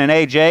DON and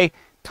AJ,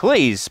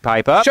 Please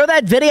pipe up. Show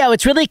that video.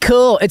 It's really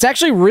cool. It's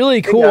actually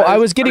really cool. guys, I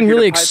was getting I'm here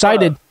really to pipe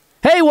excited. up.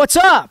 Hey, what's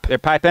up? They're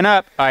piping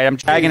up. All right, I'm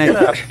dragging it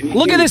up.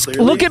 Look at this.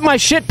 Look at my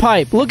shit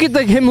pipe. Look at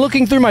him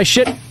looking through my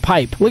shit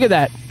pipe. Look at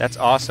that. That's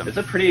awesome. It's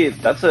a pretty.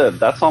 That's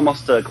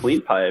almost a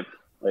clean pipe.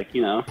 Like,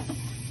 you know.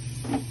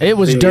 It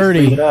was Clean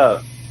dirty. it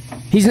up.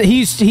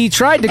 He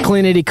tried to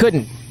clean it. He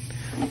couldn't.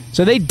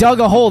 So they dug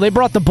a hole. They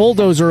brought the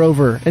bulldozer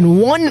over.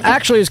 And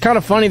actually, it's kind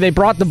of funny. They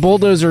brought the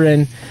bulldozer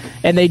in,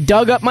 and they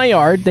dug up my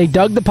yard. They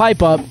dug the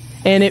pipe up,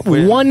 and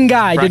one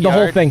guy did the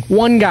whole yard? thing.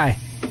 One guy.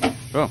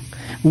 Oh.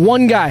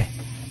 One guy.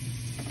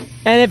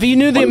 And if you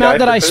knew the One amount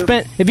guy that I for poop?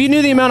 spent, if you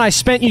knew the amount I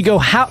spent, you'd go,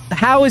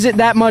 how is it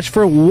that much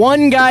for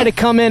one guy to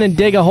come in and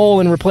dig a hole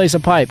and replace a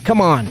pipe?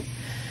 Come on.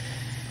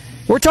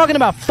 We're talking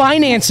about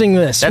financing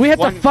this. That's We have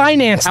to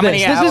finance how this. many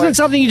This hours? isn't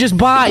something you just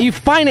buy. You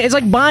finance. It's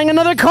like buying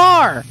another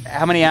car.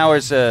 How many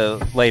hours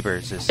labor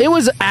is this? It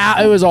was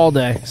all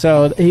day.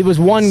 So he was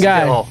one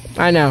guy. Still.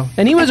 I know.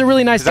 And he was a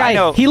really nice 'Cause I guy.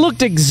 know- He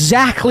looked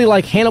exactly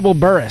like Hannibal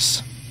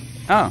Buress.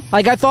 Oh.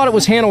 Like I thought it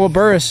was Hannibal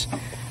Buress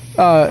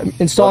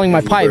installing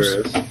my pipes.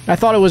 Buress. I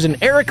thought it was an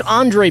Eric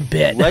Andre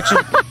bit.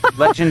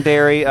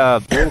 Legendary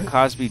Bill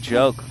Cosby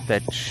joke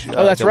that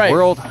Oh, that's the right.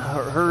 world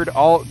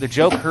the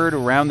joke heard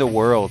around the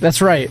world,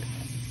 That's right.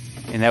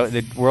 and that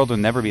the world will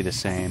never be the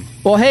same.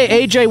 Well, hey,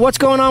 AJ, what's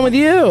going on with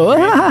you?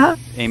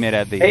 Aim it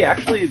at the. Hey,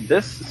 actually,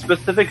 this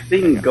specific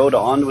thing going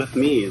on with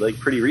me like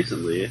pretty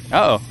recently.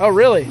 Oh, Oh,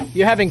 really?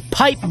 You're having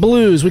pipe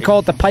blues. We call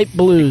it the pipe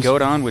blues. go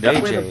on with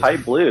Definitely AJ. the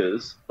pipe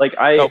blues. Like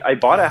I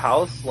bought a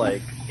house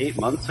like 8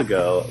 months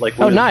ago, like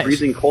when Oh, it was nice.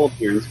 freezing cold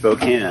here in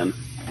Spokane,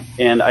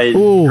 and I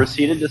Ooh.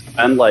 proceeded to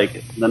spend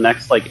like the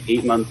next like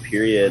 8-month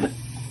period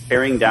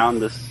tearing down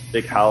this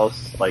big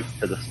house like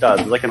to the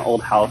studs. It was like an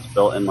old house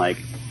built in like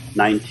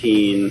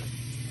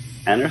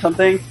 1910 or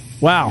something.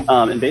 Wow.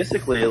 And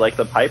basically, like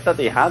the pipe that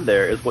they had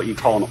there is what you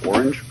call an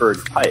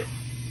Orangeburg pipe.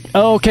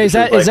 Oh, okay. Is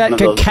that Which is like one of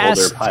those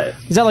cast? older pipes.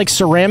 Is that like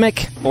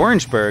ceramic?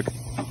 Orangeburg.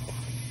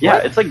 Yeah,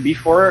 it's like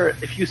before.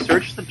 If you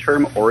search the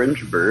term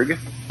Orangeburg,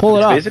 Pull it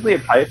it's up. basically a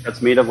pipe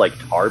that's made of like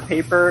tar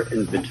paper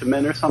and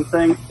bitumen or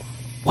something.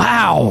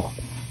 Wow.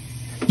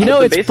 You know,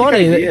 the it's basic funny.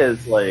 idea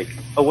is like,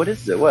 oh, what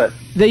is it? What?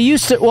 They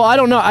used to. Well, I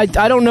don't know. I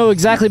don't know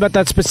exactly about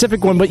that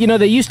specific one, but you know,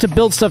 they used to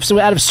build stuff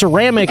out of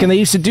ceramic, and they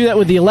used to do that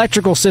with the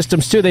electrical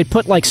systems too. They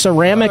put like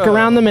ceramic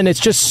around them, and it's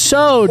just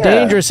so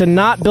dangerous and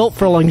not built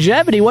for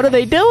longevity. What are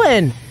they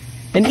doing?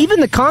 And even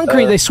the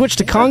concrete, they switched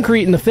to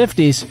concrete in the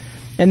 50s,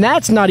 and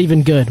that's not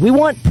even good. We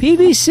want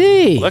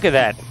PVC. Look at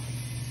that.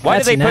 Why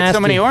That's did they put nasty. so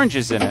many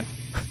oranges in it?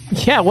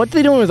 Yeah, what are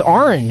they doing with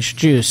orange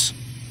juice?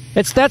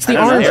 That's the I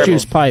don't orange know.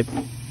 juice pipe.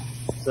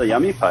 It's a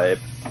yummy pipe.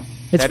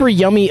 It's That- for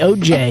yummy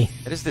OJ.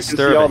 That is You can see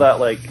disturbing. all that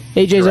like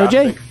AJ's OJ?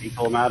 Jurassic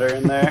fecal matter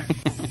in there.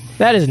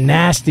 That is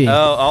nasty. Oh,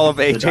 all of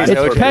AJ's It's it's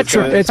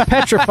OJ. it's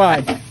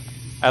petrified.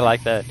 I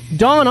like that.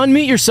 Dawn,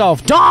 unmute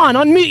yourself. Dawn,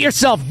 unmute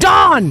yourself.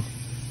 Dawn.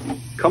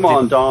 Come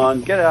on,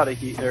 Don, get out of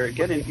here.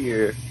 Get in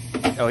here.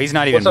 Oh, he's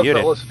not even What's up,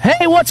 muted. fellas?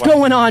 Hey, what's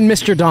going on,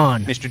 Mr.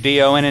 Dawn? Mr.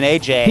 D.O.N. and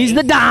AJ. He's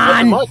the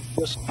Nothing Don.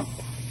 much.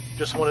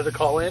 Just wanted to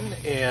call in,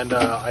 and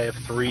I have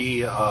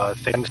 3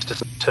 things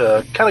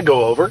to kind of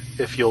go over,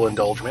 if you'll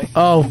indulge me.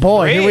 Oh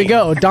boy, here we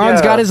go. Don's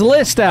Yeah. got his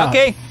list out.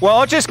 Okay, well,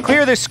 I'll just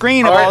clear the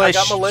screen All of right, all I this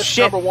got my list.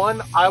 shit. Number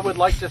 1, I would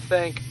like to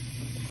thank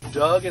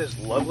Doug and his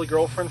lovely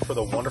girlfriend for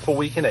the wonderful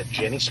weekend at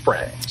Jenny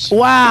Springs.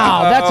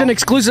 Wow, that's Uh-oh. an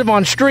exclusive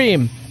on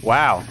stream.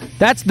 Wow.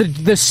 That's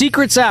the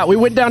secret's out. We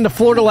went down to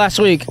Florida last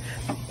week.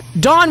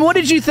 Don, what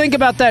did you think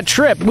about that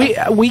trip?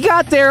 We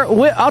got there.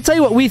 I'll tell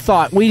you what we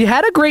thought. We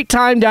had a great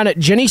time down at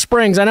Jenny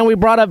Springs. I know we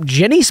brought up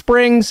Jenny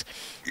Springs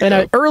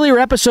in earlier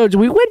episodes.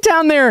 We went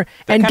down there,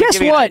 and kinda guess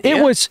give you an what?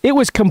 idea? It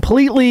was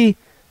completely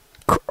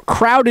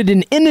crowded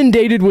and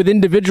inundated with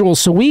individuals.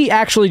 So we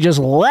actually just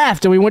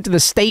left and we went to the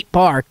state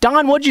park.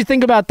 Don, what did you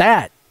think about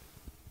that?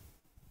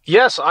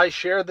 Yes, I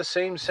share the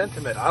same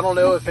sentiment. I don't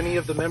know if any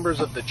of the members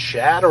of the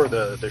chat or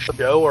the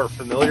show are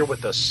familiar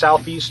with the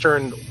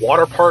Southeastern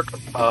Water Park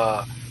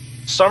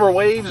summer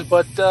waves,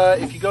 but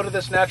if you go to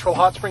this natural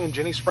hot spring in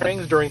Jenny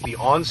Springs during the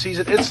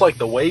on-season, it's like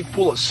the wave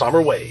pool of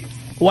summer waves.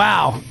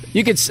 Wow,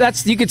 you could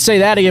say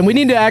that again. We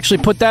need to actually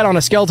put that on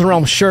a Skeleton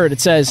Realm shirt. It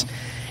says,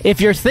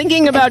 if you're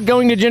thinking about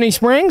going to Jenny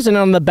Springs, and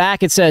on the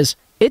back it says,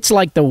 it's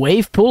like the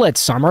wave pool at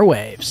Summer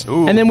Waves.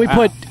 Ooh, and then we wow.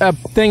 put a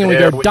thing and we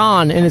There go, we-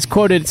 Don, and it's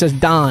quoted, it says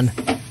Don.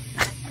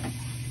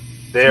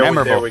 There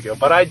Memorable. we go.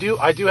 But I do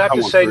have I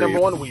to won't say, agree. number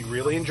 1, we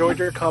really enjoyed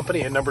your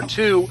company, and number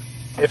 2,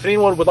 if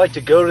anyone would like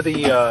to go to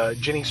the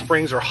Jenny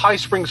Springs or High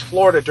Springs,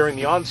 Florida during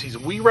the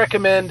on-season, we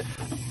recommend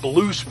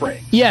Blue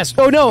Spring. Yes.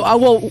 Oh, no.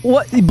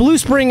 What? Blue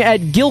Spring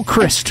at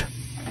Gilchrist.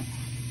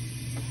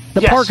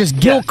 The Yes, park is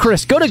yes.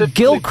 Gilchrist. Go to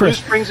Specifically,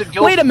 Gilchrist. Blue Springs at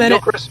Wait a minute.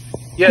 Gilchrist.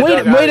 Yeah,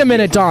 Wait- Doug, wait a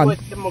minute, Don.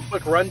 Give them a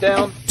quick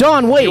rundown.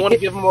 Don, wait. You want to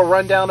give them a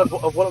rundown of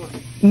what?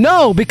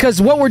 No,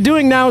 because what we're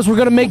doing now is we're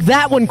going to make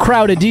that one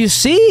crowded. Do you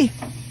see?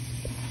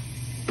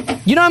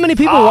 You know how many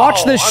people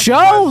watch this I'm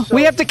show? so-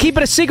 We have to keep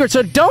it a secret,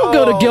 so don't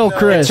go to Oh, no.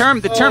 Gilchrist.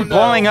 The term Oh, no.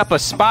 blowing up a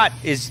spot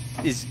is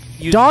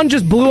used Don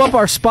just blew up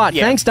our spot.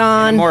 Yeah, Thanks, in a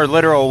Don. more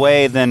literal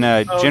way than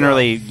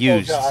generally no. Oh,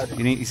 used. God.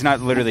 He's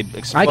not literally I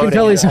exploding. can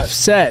tell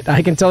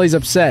he's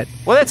upset.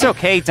 Well, that's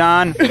okay,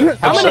 Don.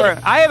 I'm sure.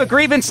 I have a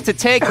grievance to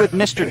take with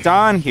Mr.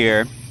 Don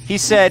here. He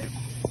said,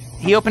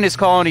 he opened his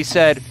call and he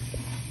said,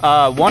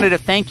 wanted to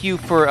thank you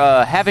for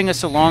having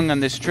us along on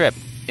this trip.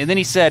 And then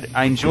he said,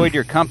 I enjoyed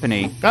your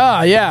company.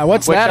 Oh, yeah.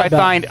 What's Which that I about?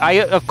 find,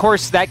 of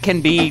course, that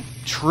can be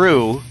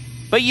true.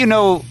 But you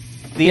know,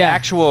 the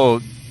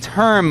actual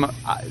term,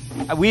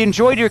 we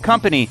enjoyed your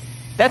company.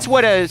 That's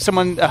what a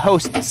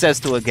host says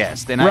to a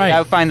guest, and Right.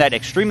 I find that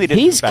extremely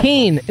He's disrespectful.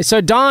 keen.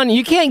 So, Don,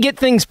 you can't get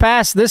things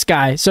past this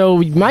guy. So,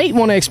 you might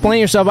want to explain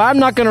yourself. I'm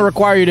not going to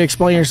require you to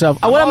explain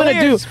yourself. What I'm all going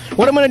to ears. do is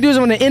I'm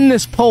going to end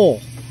this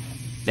poll.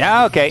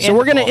 Yeah, okay. So,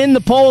 we're going to end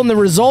the poll, and the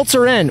results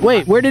are in.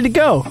 Wait, where did it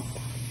go?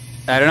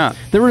 I don't know.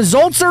 The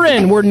results are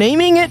in. We're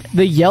naming it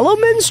the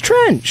Yellowman's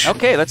Trench.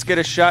 Okay, let's get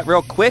a shot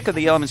real quick of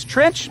the Yellowman's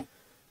Trench.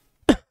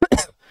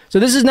 So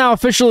this is now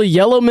officially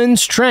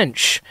Yellowman's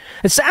Trench.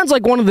 It sounds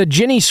like one of the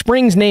Jenny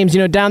Springs names.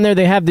 You know, down there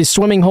they have these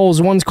swimming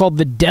holes. One's called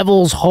the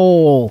Devil's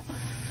Hole,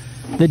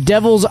 the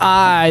Devil's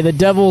Eye, the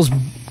Devil's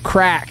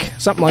Crack,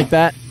 something like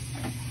that.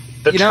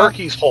 The You know-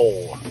 turkey's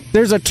hole.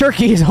 There's a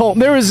turkey's hole.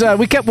 There was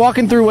we kept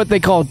walking through what they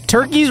called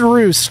Turkey's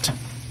Roost,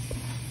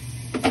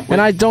 and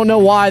I don't know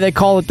why they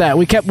call it that.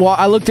 We kept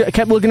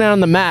kept looking at it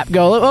on the map.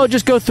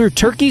 Just go through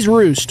Turkey's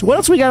Roost. What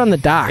else we got on the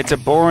dock? It's a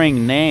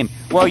boring name.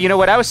 Well, you know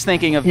what I was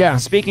thinking of? Yeah.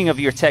 Speaking of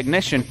your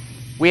technician,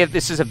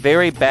 this is a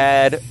very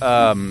bad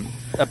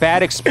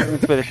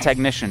experience with a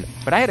technician.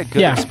 But I had a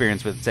good Yeah.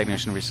 experience with a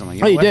technician recently.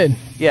 Oh, you what? did?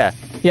 Yeah.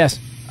 Yes.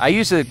 I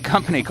use a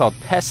company called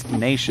Pest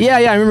Nation. Yeah.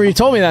 I remember you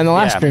told me that in the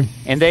last Yeah. stream.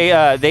 And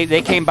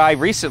they came by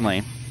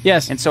recently.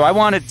 Yes. And so I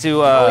wanted to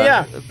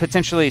yeah.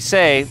 potentially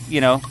say,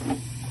 you know,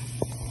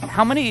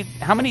 how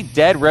many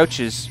dead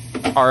roaches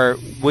are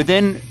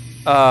within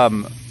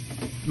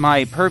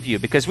my purview?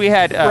 Because we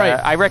had Right.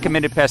 I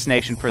recommended Pest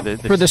Nation for the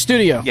For the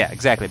studio. yeah,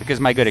 exactly, because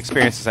of my good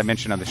experiences I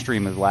mentioned on the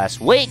stream of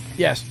last week.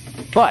 Yes.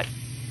 But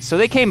so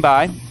they came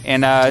by,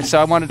 and so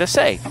I wanted to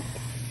say,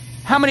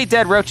 how many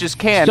dead roaches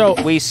can So-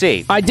 we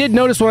see? I did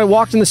notice when I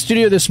walked in the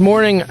studio this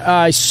morning,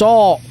 I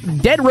saw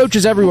dead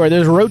roaches everywhere.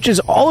 There's roaches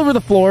all over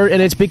the floor,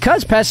 and it's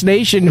because Pest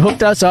Nation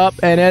hooked us up,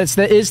 and it's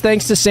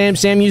thanks to Sam.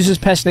 Sam uses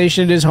Pest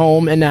Nation at his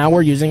home, and now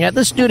we're using it at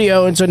the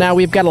studio, and so now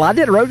we've got a lot of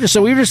dead roaches.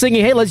 So we were just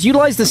thinking, hey, let's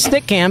utilize the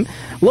stick cam,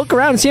 look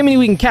around, and see how many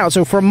we can count.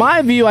 So from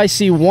my view, I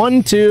see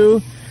 1,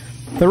 2,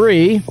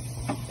 3.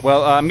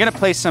 Well, I'm gonna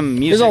play some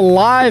music. There's a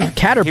live Here's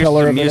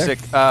caterpillar some over music.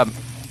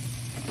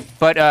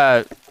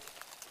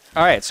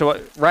 All right, so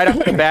right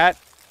off the bat,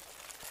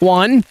 there.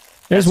 One.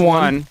 There's that's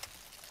one.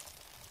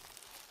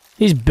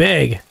 He's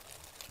big.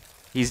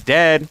 He's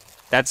dead.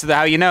 That's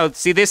how you know.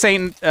 See, this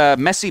ain't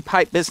messy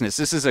pipe business.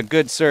 This is a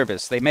good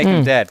service. They make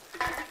him dead.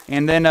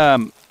 And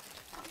then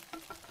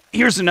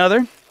here's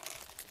another.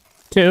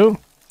 2.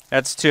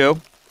 That's 2.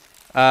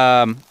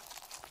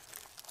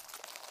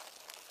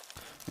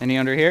 Any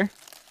under here?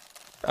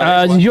 Oh,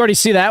 there's one. Did you already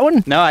see that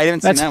one? No, I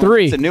didn't see That's that 3. one.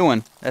 It's a new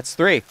one. That's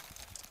 3.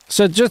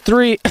 So just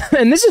 3,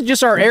 and this is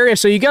just our area,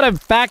 so you got to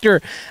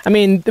factor, I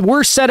mean,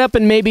 we're set up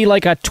in maybe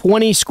like a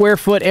 20 square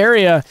foot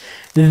area.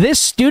 This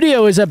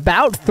studio is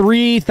about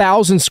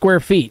 3,000 square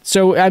feet.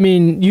 So, I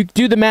mean, you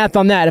do the math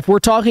on that. If we're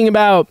talking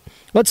about,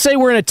 let's say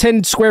we're in a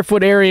 10 square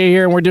foot area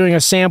here and we're doing a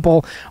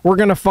sample, we're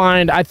going to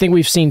find, I think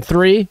we've seen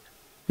 3.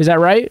 Is that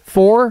right?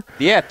 4?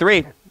 Yeah,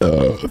 3.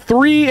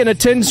 3 in a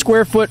 10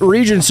 square foot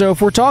region. So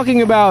if we're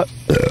talking about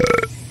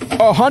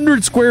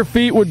 100 square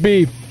feet would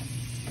be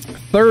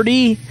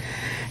 30.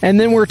 And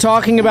then we're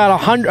talking about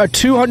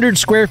 200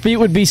 square feet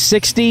would be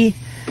 60.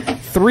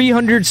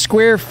 300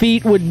 square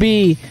feet would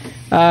be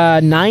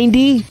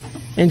 90.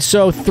 And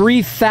so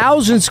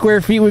 3,000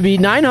 square feet would be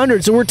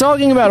 900. So we're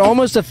talking about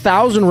almost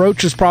 1,000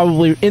 roaches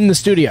probably in the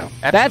studio.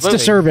 That's Absolutely.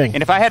 disturbing.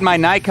 And if I had my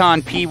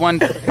Nikon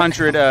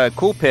P100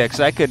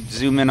 Coolpix, I could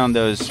zoom in on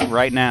those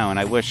right now, and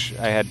I wish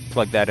I had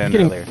plugged that in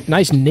earlier. Getting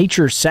nice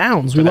nature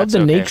sounds. We But love the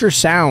that's okay. nature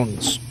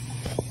sounds.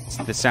 It's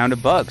the sound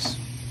of bugs.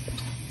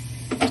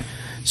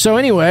 So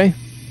anyway,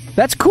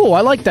 that's cool.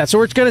 I like that. So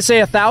we're going to say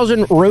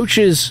 1,000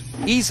 roaches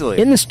Easily.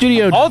 in the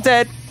studio, All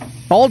dead.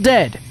 all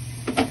dead.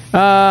 We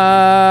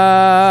got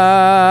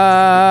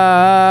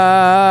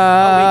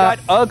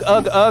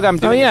Ugg. I'm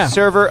doing yeah. a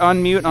server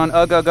unmute on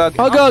Ugg.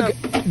 Ugg,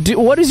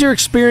 what is your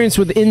experience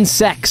with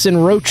insects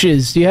and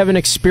roaches? Do you have an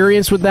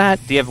experience with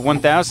that? Do you have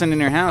 1,000 in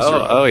your house?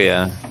 Oh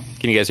yeah.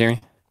 Can you guys hear me?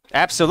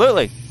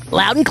 Absolutely.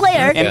 Loud and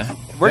clear. And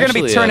we're going to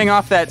be Actually, turning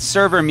off that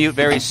server mute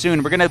very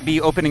soon. We're going to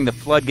be opening the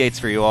floodgates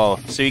for you all,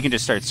 so you can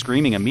just start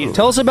screaming immediately.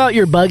 Tell us about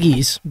your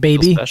buggies,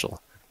 baby. Special.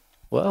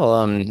 Well,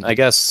 I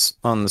guess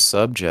on the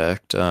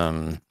subject,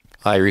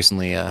 I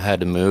recently had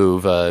to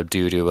move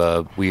due to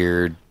a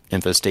weird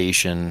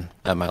infestation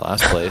at my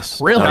last place.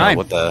 Really? I don't Fine. know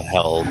what the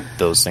hell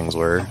those things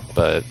were,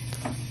 but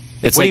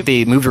it's What like do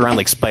they moved around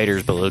like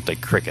spiders, but looked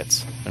like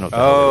crickets. I don't know.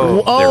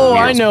 Oh. Oh,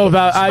 I know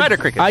about Spider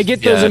crickets. I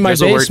get those Yeah, in my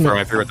there's a word for them.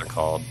 I basement. forget what they're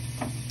called.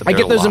 But I they're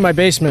get those in long. my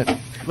basement.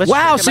 Let's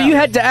Wow, check so them you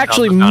out. had to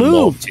actually On move.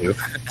 Wolf, too.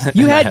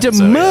 You had to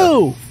So, yeah.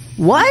 move.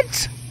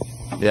 What?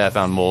 Yeah, I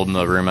found mold in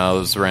the room I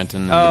was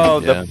renting. And,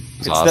 Oh, yeah, it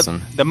was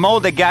awesome. the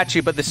mold that got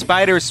you, but the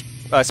spiders,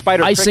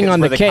 spider Icing crickets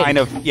on were the the cake. kind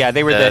of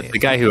they were The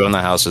guy who owned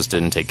the house just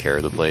didn't take care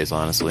of the place,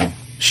 honestly.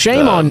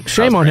 Shame on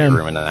him.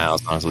 Room in the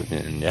house, honestly.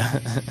 And, yeah.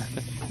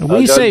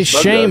 We say Uggug's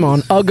shame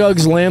on Uggug's.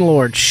 Uggug's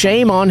landlord.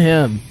 Shame on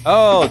him.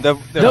 the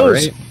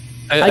Those. Right?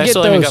 I get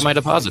still haven't those. got my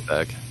deposit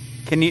back.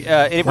 Can you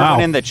everyone Wow.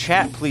 in the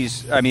chat,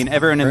 please? I mean,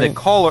 everyone in the Right.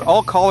 caller,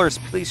 all callers,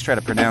 please try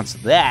to pronounce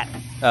that.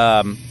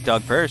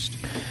 Doug first.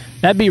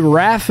 That'd be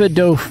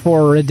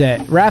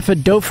Rhaphidophoridae.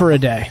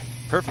 Rhaphidophoridae.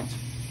 Perfect.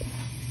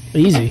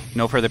 Easy.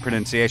 No further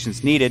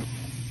pronunciations needed.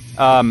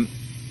 That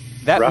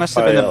must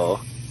have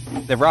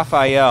been the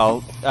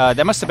Raphael.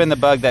 That must have been the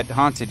bug that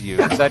haunted you.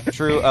 Is that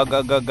true?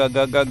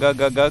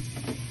 Ugg.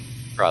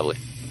 Probably.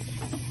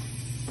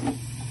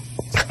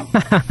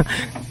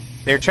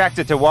 They're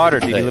attracted to water.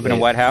 Did you live in a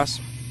Wait. wet house?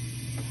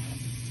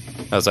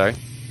 Oh, sorry.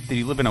 Did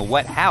you live in a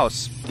wet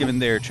house, given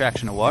their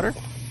attraction to water?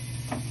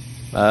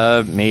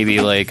 Maybe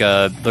like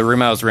the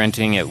room I was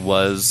renting. It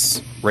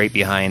was right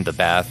behind the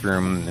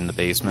bathroom in the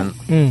basement.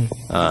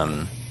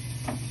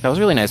 That was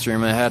a really nice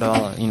room. It had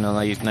all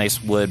like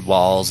nice wood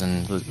walls,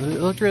 and it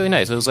looked really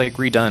nice. It was like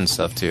redone and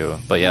stuff too.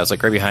 But yeah, it was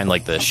like right behind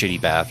like the shitty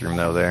bathroom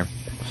though there.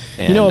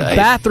 And You know, I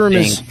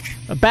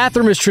a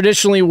bathroom is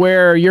traditionally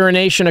where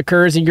urination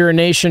occurs, and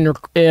urination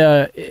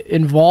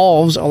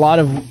involves a lot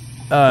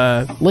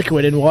of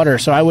liquid in water.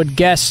 So I would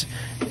guess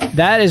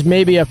that is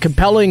maybe a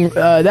compelling.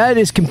 That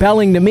is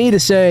compelling to me to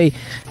say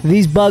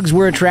these bugs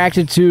were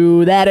attracted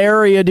to that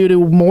area due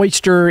to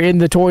moisture in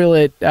the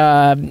toilet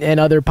and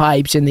other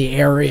pipes in the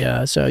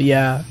area. So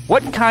yeah,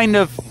 What kind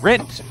of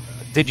rent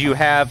did you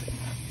have?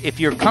 If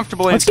you're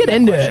comfortable, let's get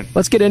answering into that it. question.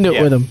 Let's get into it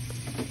Yeah. with them.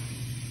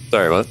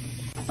 Sorry, what?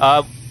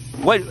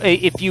 What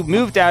if you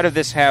moved out of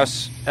this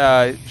house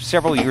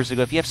several years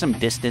ago? If you have some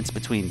distance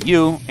between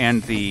you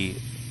and the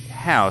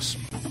house,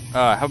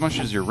 how much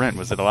was your rent?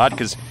 Was it a lot?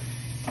 Because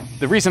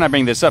the reason I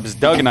bring this up is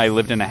Doug and I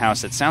lived in a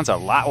house that sounds a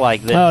lot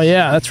like this. Oh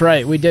yeah, that's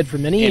right. We did for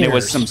many years. And it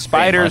was some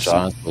spiders. Pretty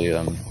much, honestly,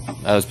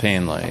 I was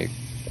paying like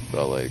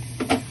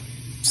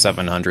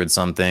 700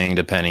 something,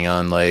 depending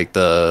on like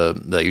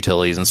the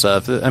utilities and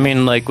stuff. I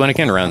mean, like when it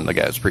came to rent, the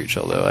guy was pretty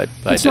chill though.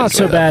 It's not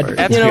so bad.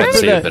 That's You know, good. for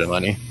Save a the- bit of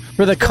money.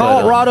 For the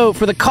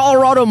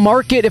Colorado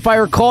market, if I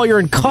recall, you're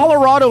in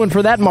Colorado, and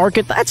for that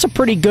market, that's a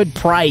pretty good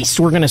price.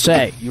 We're gonna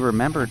say. You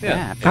remembered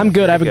that. I'm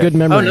good. I have a good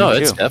memory. Oh no,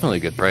 it's too. definitely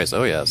a good price.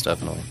 Oh yeah, it's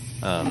definitely.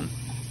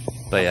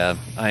 But yeah,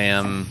 I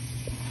am,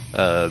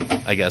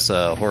 I guess,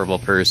 a horrible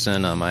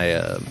person. I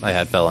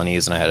had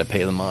felonies and I had to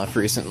pay them off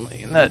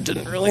recently, and that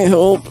didn't really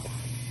help.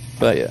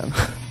 But yeah,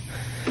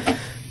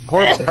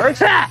 Horrible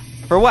person?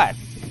 For what?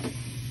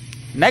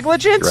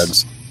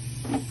 Negligence?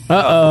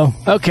 drugs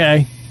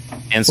Okay.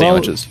 and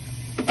sandwiches.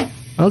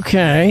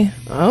 Okay.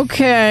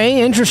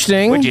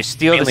 Interesting. Would you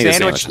steal the Mainly the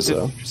sandwich? sandwiches,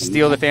 though.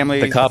 Steal the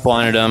family? The cop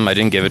wanted them. I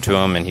didn't give it to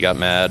him, and he got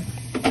mad.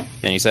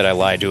 And he said I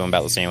lied to him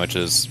about the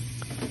sandwiches.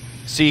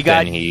 So you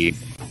got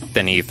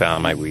Then he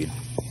found my weed.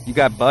 you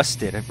got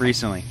busted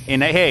recently.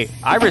 And hey,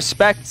 I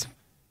respect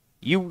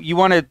you. You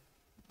want to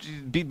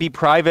be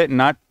private and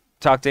not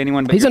talk to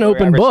anyone. But He's an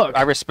open book.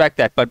 I respect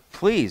that, but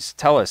please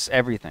tell us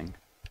everything.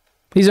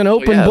 He's an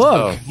open Yeah,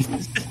 book.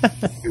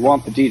 We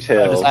want the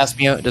details.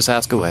 Just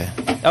ask away.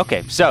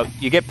 Okay, so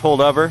you get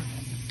pulled over.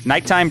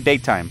 Nighttime,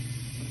 daytime.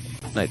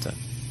 Nighttime.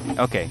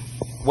 Okay.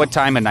 What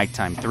time at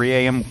nighttime? 3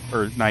 a.m.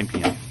 or 9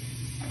 p.m.?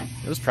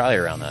 It was probably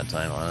around that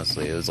time,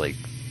 honestly. It was like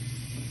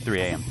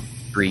 3 a.m.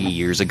 4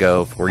 years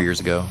ago.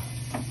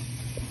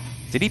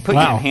 Did he put you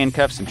Wow. in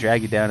handcuffs and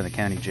drag you down to the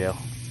county jail?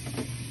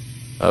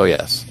 Oh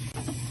yes.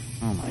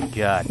 Oh my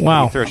God!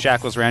 Wow. Did he throw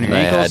shackles around your I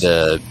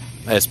ankles?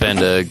 I spent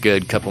a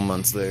good couple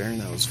months there,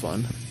 and that was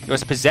fun. It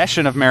was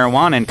possession of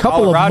marijuana in Couple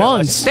of Colorado, a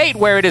months. state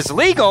where it is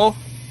legal.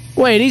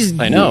 Wait, he's.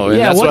 I know, and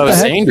Yeah, that's what I the was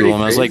heck? saying to him.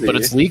 I was like, Crazy.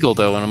 "But it's legal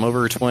though, and I'm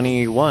over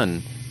 21."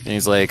 And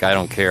he's like, "I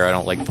don't care. I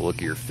don't like the look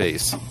of your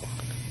face." And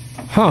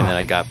then Huh.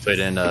 I got put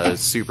in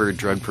super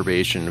drug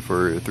probation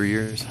for 3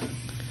 years.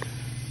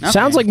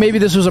 Sounds like maybe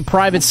this was a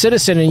private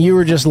citizen, and you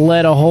were just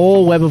led a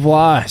whole web of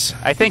lies.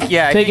 I think,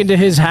 yeah. I Taken think,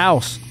 to his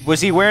house. was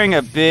he wearing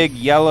a big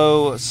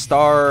yellow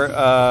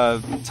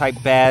star type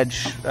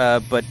badge?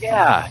 But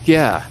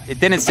Yeah. it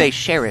didn't say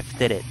sheriff,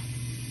 did it?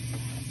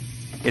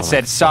 It Oh,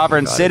 said I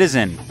sovereign forgot it.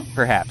 citizen,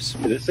 perhaps.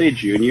 Did it say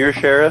junior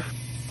sheriff?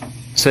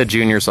 Said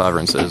junior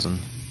sovereign citizen.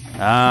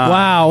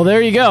 Wow,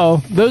 there you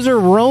go. Those are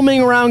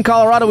roaming around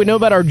Colorado. We know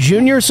about our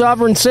junior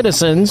sovereign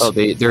citizens. Oh,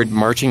 they're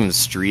marching the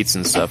streets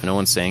and stuff. No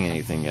one's saying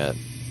anything yet.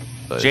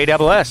 But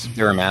JSS.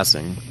 they're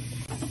amassing.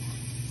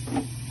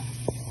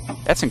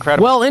 That's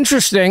incredible. Well,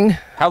 interesting.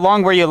 How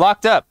long were you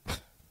locked up?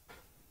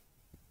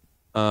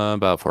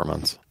 About 4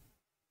 months.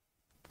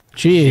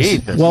 Jeez.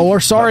 Jesus. Well, we're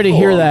sorry to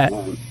hear that.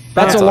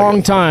 That's a all long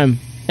good. time.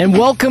 And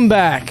welcome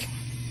back.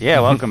 Yeah,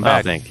 welcome Oh,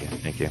 back. thank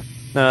you.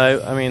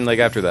 No, I mean, like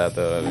after that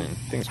though, I mean,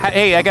 things. were-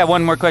 Hey, I got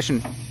one more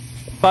question.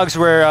 Bugs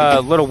were a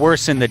little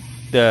worse in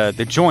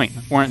the joint,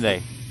 weren't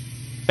they?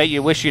 Bet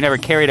you wish you never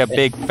carried a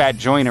big fat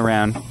joint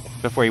around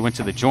before you went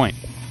to the joint.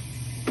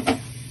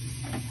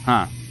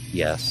 Huh.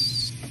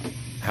 Yes.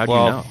 How do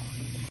Well, you know?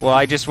 Well,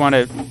 I just want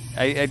to.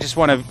 I just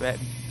want to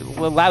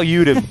allow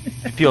you to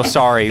feel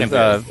sorry, and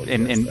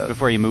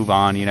before you move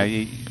on. You know,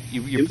 you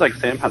Seems like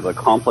Sam has a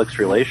complex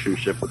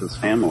relationship with his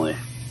family.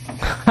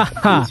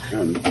 His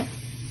friends.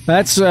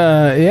 That's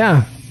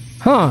yeah,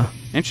 huh?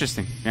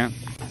 Interesting. Yeah,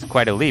 it's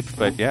quite a leap,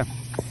 but yeah.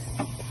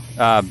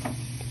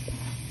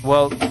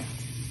 Well,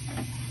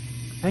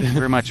 thank you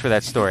very much for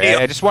that story.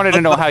 I just wanted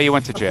to know how you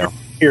went to jail.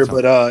 Here,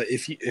 but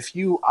if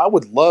you, I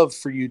would love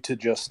for you to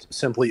just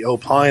simply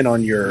opine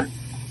on your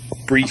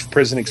brief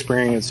prison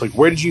experience. Like,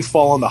 where did you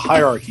fall on the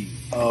hierarchy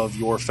of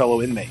your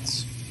fellow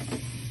inmates?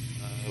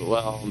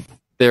 Well,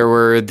 there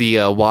were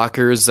the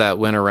walkers that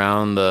went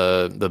around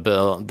the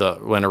little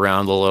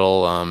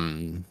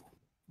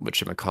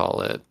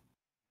whatchamacallit,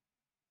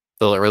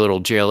 the little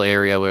jail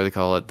area, where they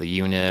call it the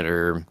unit,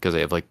 or because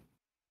they have like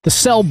the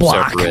cell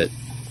block. Separate.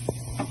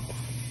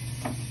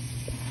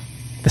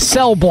 The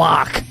cell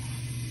block.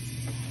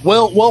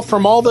 Well,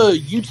 from all the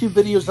YouTube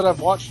videos that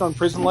I've watched on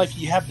prison life,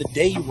 you have the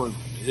day room.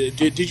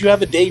 Did you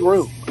have a day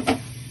room?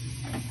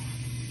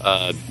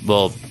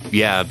 Well,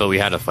 yeah, but we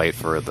had to fight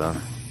for it though.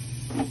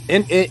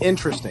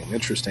 Interesting.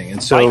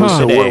 And so,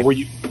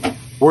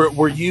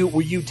 were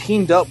you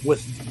teamed up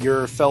with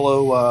your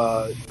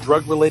fellow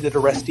drug-related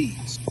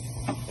arrestees?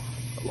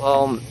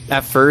 Well,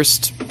 at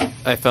first,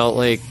 I felt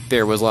like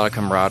there was a lot of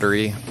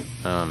camaraderie,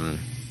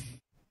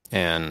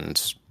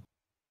 and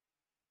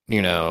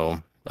you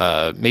know,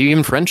 maybe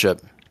even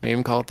friendship. Maybe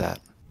even call it that.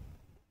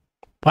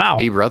 Wow.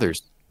 Be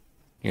brothers.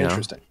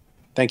 Interesting.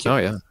 Thank you. Oh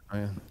yeah.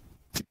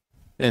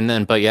 And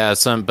then,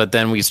 but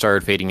then we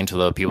started fading into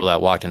the people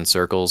that walked in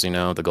circles,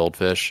 the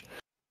goldfish,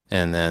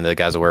 and then the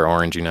guys that wear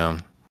orange,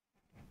 and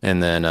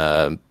then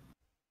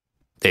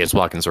they just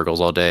walk in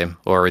circles all day.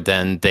 Or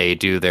then they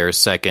do their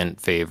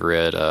second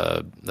favorite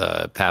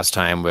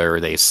pastime, where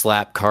they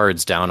slap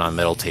cards down on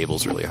metal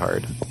tables really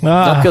hard.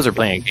 Not because they're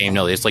playing a game.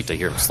 No, they just like to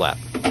hear them slap.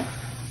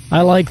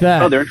 I like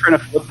that. Oh, they're trying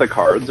to flip the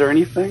cards or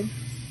anything?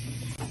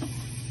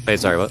 Wait,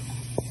 sorry, what?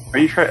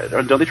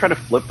 Don't they try to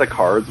flip the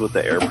cards with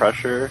the air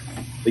pressure?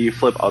 But you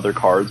flip other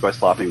cards by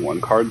slapping one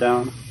card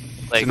down?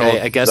 Like,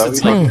 I guess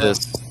it's like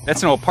this.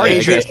 That's an old party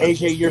trick.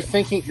 AJ, you're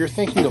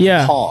thinking of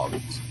Yeah.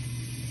 Pogs.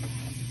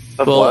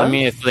 Well, I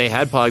mean, if they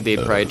had Pog, they'd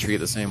probably treat it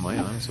the same way,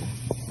 honestly.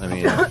 I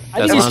mean, that's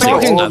he's honestly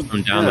talking- stuff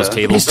from down those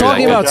tables. He's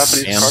talking about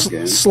Japanese card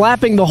game.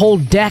 slapping the whole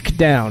deck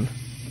down.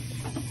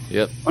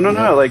 Yep. Oh,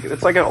 no, like,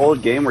 it's like an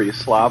old game where you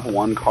slap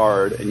one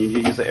card, and you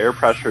use the air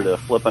pressure to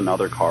flip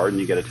another card,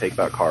 and you get to take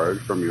that card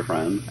from your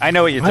friend. I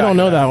know what you're I talking don't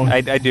know about.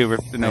 that one. I do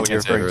know what you're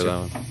referring to. That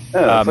one.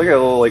 Yeah, it's like a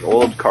little, like,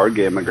 old card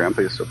game my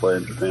grandpa used to play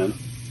in Japan.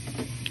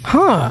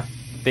 Huh.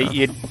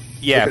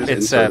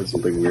 It's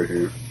something weird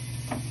here.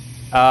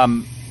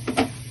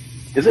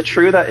 Is it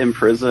true that in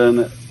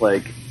prison,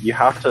 like, you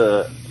have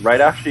to,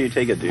 right after you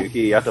take a dookie,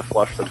 you have to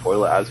flush the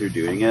toilet as you're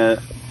doing it,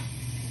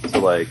 so,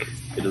 like,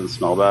 it doesn't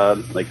smell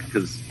bad, like,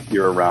 because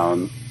you're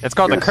around. It's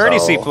called the your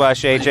courtesy cell.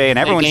 flush, AJ, and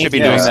everyone should be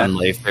doing that.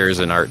 If there's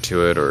an art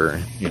to it,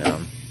 or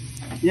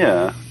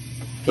Yeah.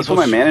 That's what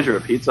my manager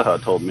at Pizza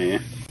Hut told me.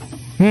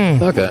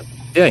 Okay.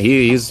 Yeah,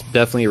 he's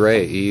definitely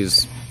right.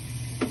 He's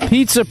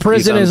Pizza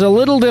prison is a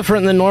little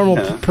different than normal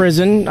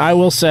prison, I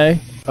will say.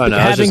 Oh, no,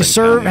 having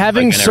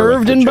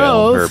served in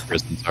both.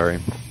 Prison, sorry.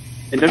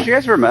 And don't you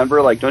guys remember,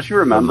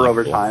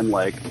 over time,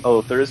 like,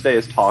 oh, Thursday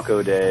is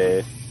taco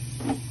day,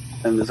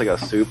 and there's like a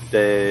soup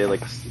day,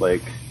 like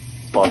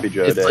Sloppy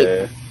Joe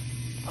day.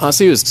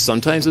 Honestly,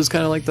 sometimes it's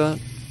kind of like that.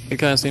 It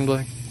kind of seemed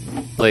like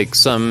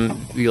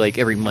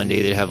every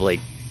Monday they'd have like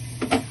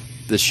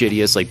the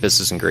shittiest like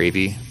biscuits and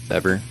gravy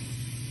ever.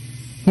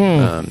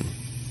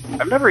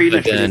 I've never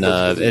eaten. And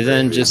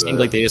then just seemed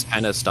like they just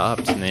kind of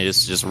stopped and they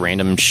just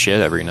random shit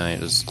every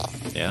night.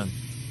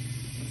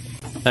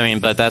 I mean,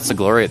 but that's the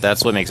glory.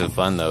 That's what makes it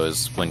fun, though,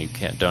 is when you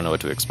don't know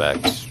what to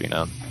expect.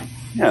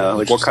 Yeah,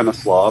 like what kind of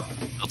slop?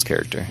 Builds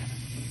character.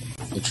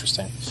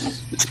 Interesting.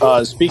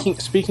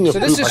 Speaking of So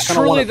this poop, is I kinda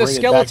truly wanna the bring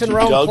it back Skeleton to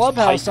Realm Doug's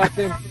Clubhouse. pipe.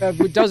 I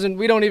think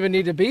we don't even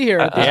need to be here.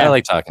 I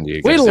like talking to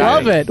you guys. We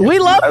love it. We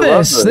love I love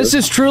this. this. This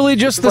is truly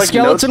just It's the like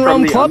Skeleton Notes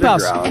Realm from the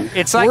Clubhouse. Underground.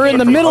 It's like We're in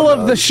the middle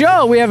of the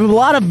show. We have a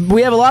lot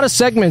of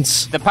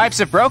segments, the pipes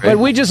have broken. but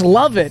we just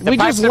love it. We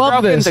pipes just have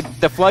love broken. this.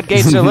 The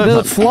floodgates are The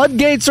loose.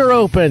 floodgates are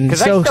open.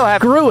 'Cause I So still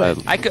have- screw it.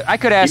 I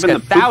could ask Even a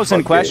the poop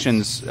 1,000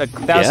 floodgates.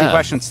 questions.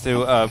 Questions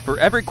to for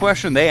every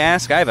question they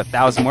ask. I have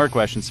 1,000 more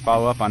questions to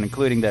follow up on,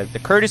 including the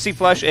courtesy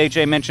flush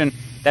AJ mentioned.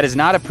 That is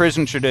not a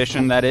prison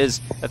tradition. That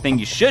is a thing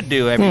you should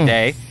do every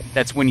day.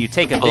 That's when you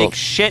take a big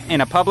shit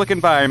in a public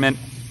environment.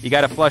 You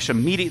got to flush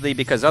immediately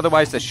because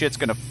otherwise the shit's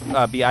going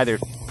to be either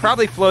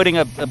probably floating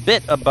a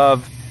bit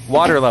above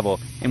water level.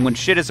 And when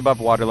shit is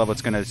above water level,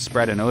 it's going to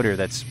spread an odor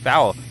that's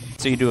foul.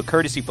 So you do a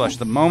courtesy flush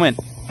the moment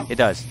it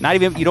does. Not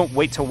even, you don't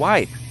wait till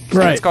why. So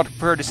Right. it's called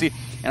courtesy.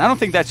 And I don't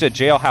think that's a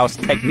jailhouse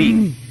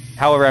technique.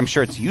 However, I'm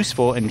sure it's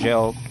useful in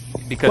jail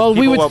because Well,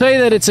 we people would will say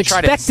that it's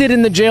try to- expected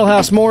in the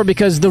jailhouse more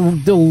because the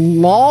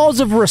laws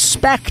of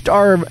respect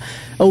are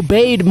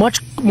obeyed much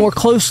more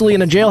closely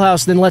in a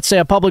jailhouse than, let's say,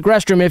 a public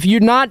restroom. If you're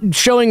not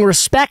showing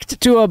respect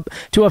to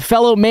a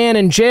fellow man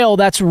in jail,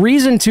 that's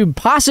reason to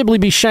possibly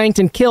be shanked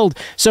and killed.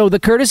 So the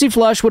courtesy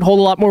flush would hold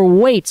a lot more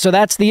weight. So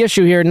that's the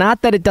issue here.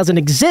 Not that it doesn't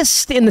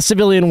exist in the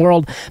civilian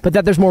world, but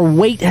that there's more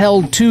weight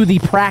held to the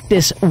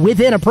practice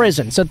within a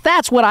prison. So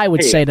that's what I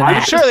would say to I'm that.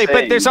 just Surely, but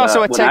saying there's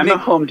also that a when I'm technique-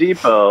 at Home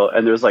Depot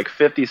and there's like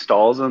 50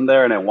 stalls in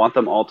there and I want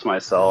them all to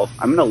myself,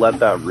 I'm going to let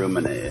that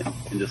ruminate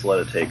and just let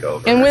it take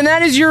over. And when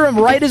that is your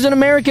right as an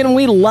American,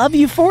 we love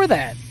you for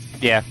that.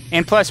 Yeah,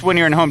 and plus, when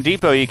you're in Home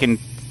Depot, you can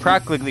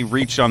practically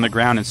reach on the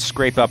ground and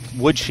scrape up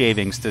wood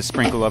shavings to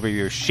sprinkle over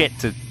your shit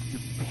to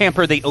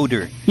hamper the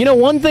odor. You know,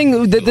 one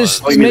thing that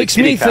this Oh, you mean makes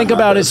the kitty me cat think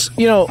about method. is,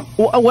 you know,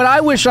 what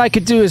I wish I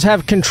could do is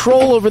have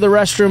control over the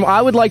restroom.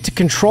 I would like to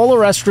control a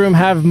restroom,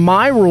 have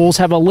my rules,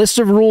 have a list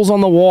of rules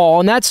on the wall,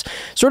 and that's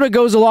sort of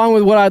goes along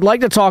with what I'd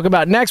like to talk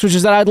about next, which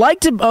is that I'd like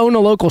to own a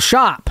local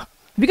shop. Have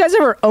you guys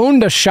ever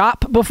owned a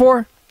shop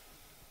before?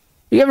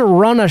 You ever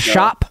run a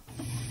shop?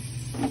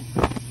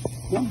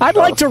 I'd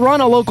like to run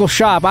a local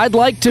shop. I'd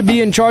like to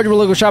be in charge of a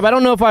local shop. I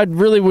don't know if I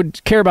really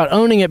would care about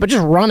owning it, but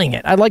just running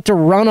it. I'd like to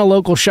run a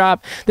local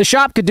shop. The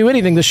shop could do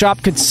anything. The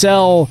shop could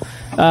sell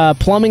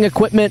plumbing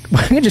equipment.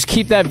 I could just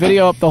keep that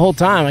video up the whole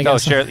time, I Oh,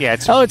 guess. sure. Yeah,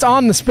 it's It's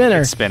on the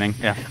spinner. spinning.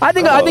 Yeah. I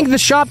think the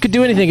shop could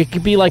do anything. It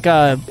could be like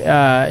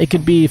it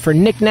could be for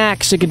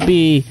knickknacks. It could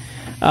be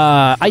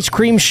ice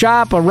cream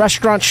shop, a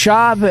restaurant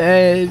shop.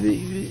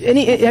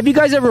 Have you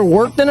guys ever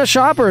worked in a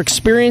shop or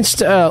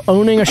experienced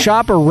owning a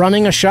shop or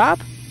running a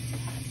shop?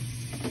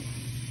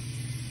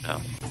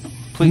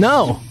 Please.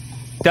 No.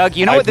 Doug,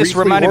 you know I what this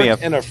briefly reminded me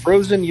worked of? in a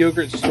frozen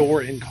yogurt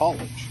store in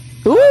college.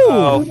 Ooh,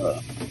 Oh,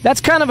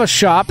 that's kind of a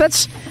shop.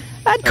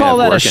 I'd call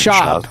that a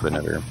shop. But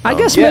never. I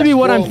guess Yeah, maybe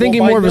what well, I'm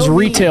thinking by more of is no means-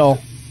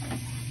 retail.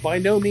 By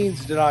no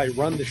means did I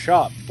run the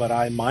shop, but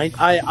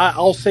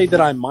I'll say that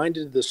I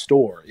minded the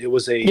store. It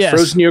was a Yes.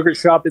 frozen yogurt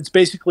shop. It's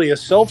basically a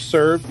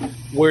self-serve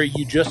where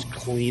you just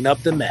clean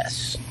up the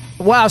mess.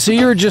 Wow, so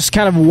you're just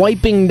kind of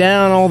wiping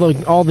down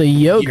all the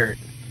yogurt.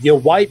 You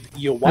wipe,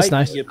 That's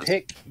nice. you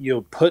pick,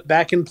 you put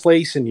back in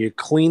place, and you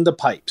clean the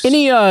pipes.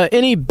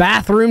 Any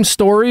bathroom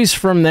stories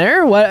from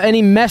there?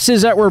 Any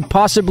messes that were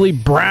possibly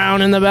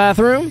brown in the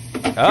bathroom? I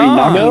mean,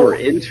 not No. because we're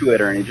into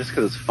it or anything, just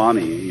because it's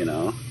funny, you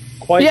know?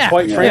 Quite Yeah.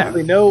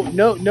 frankly,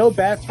 no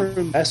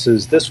bathroom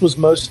messes. This was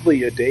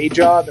mostly a day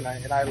job, and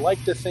I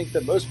like to think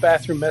that most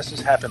bathroom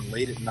messes happen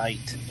late at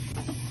night.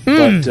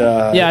 But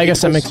Yeah, I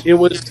guess that makes- it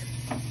was.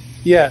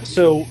 Yeah,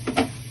 so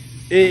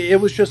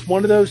it was just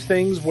one of those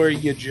things where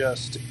you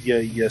just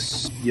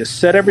you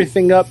set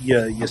everything up.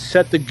 You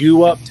set the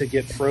goo up to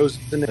get frozen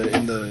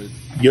in the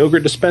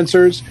yogurt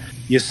dispensers.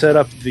 You set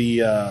up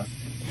the I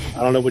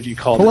don't know what you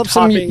call Pull the up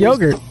some toppings,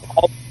 yogurt.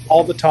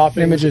 all the toppings,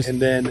 Images.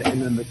 and then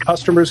the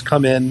customers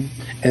come in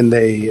and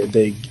they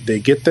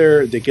get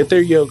their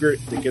yogurt,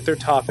 they get their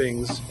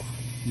toppings,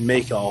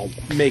 make a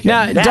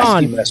Now,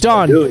 nasty mess by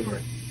Don, doing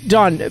it.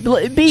 Don,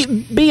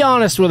 be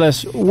honest with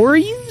us. Were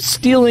you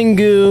stealing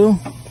goo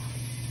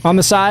on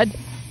the side?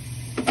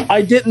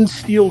 I didn't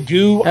steal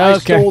goo. I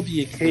Okay. stole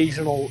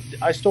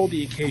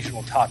the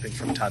occasional topping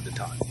from time to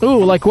time.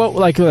 Ooh, like what?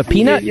 Like a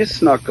peanut? You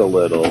snuck a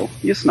little.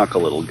 You snuck a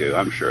little goo,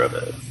 I'm sure of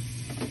it.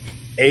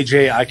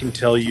 AJ, I can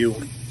tell you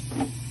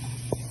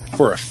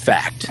for a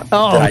fact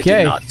Oh, that I okay.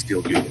 did not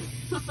steal goo.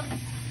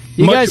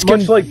 You guys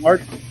can.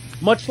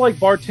 Much like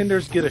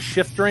bartenders get a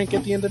shift drink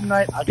at the end of the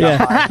night, I got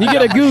Yeah, my- you I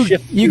get a got my goo.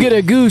 shift You get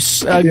a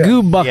goose. A goo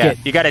yeah. bucket.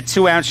 You got a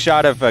 2-ounce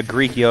shot of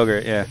Greek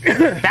yogurt. Yeah.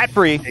 Fat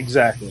free.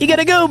 exactly. You get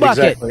a goo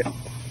bucket. Exactly.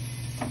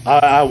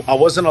 I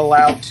wasn't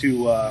allowed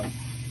to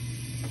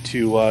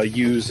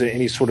use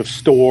any sort of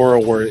store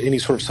or any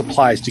sort of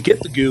supplies to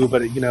get the goo,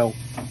 but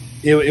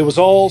it was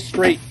all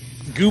straight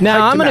goo. Now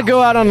pipe I'm to going to mouth.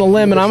 go out on a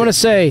limb, and I'm going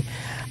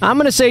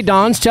to say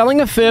Don's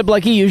telling a fib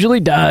like he usually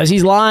does.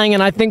 He's lying,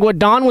 and I think what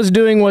Don was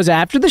doing was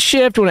after the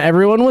shift, when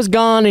everyone was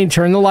gone, and he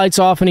turned the lights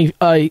off, and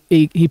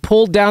he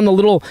pulled down the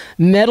little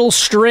metal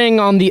string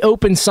on the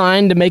open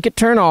sign to make it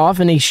turn off,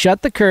 and he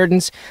shut the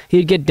curtains.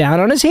 He'd get down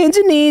on his hands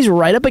and knees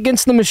right up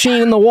against the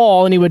machine in the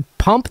wall, and he would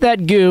pump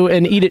that goo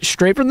and eat it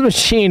straight from the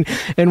machine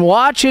and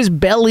watch his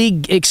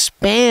belly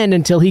expand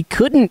until he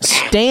couldn't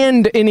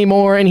stand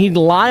anymore, and he'd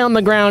lie on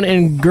the ground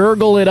and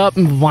gurgle it up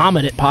and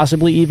vomit it,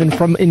 possibly even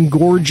from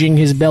engorging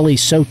his belly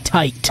so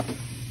tight.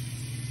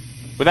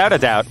 Without a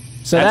doubt.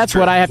 So that's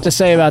what I have to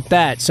say about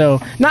that.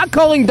 So, not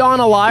calling Don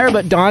a liar,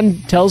 but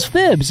Don tells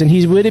fibs, and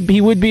he would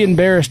be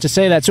embarrassed to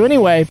say that. So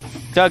anyway,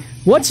 Doug,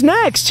 what's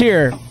next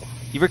here?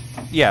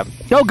 yeah.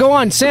 Oh, go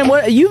on, Sam.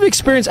 What you've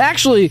experienced?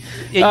 Actually,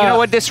 You know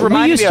what this we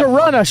reminded used me to of?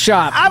 run a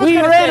shop. I was We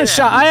gonna ran say a that.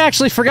 shop. I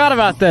actually forgot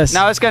about this.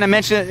 Now I was going to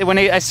mention it when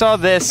I saw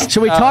this.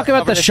 Should we talk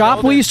about over the shop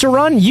shoulder. we used to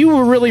run? You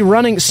were really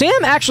running. Sam,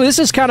 actually, this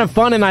is kind of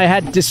fun, and I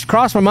had this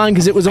cross my mind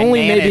because it was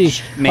only maybe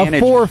a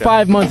managed 4 or the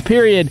 5 month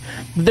period.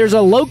 There's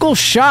a local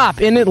shop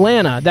in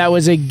Atlanta that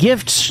was a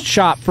gift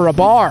shop for a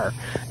bar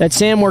that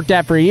Sam worked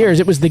at for years.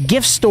 It was the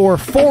gift store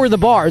for the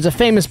bar. It's a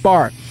famous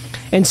bar.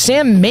 and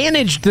Sam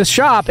managed the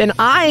shop, and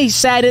I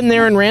sat in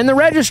there and ran the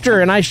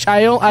register, and I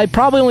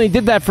probably only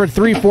did that for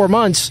 3-4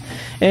 months,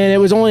 and it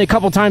was only a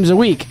couple times a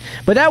week.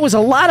 But that was a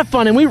lot of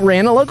fun, and we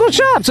ran a local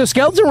shop. So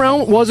Skeleton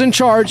Realm was in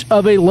charge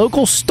of a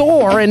local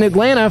store in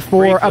Atlanta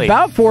for Briefly.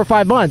 about 4 or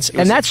 5 months,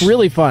 and that's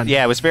really fun.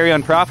 Yeah, it was very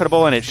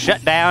unprofitable, and it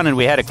shut down, and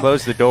we had to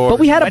close the door. But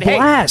we had a hey,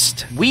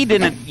 blast. we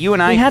didn't. You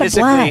and We I had a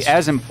physically, blast.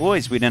 as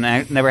employees, we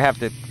didn't never have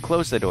to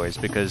close the doors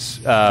because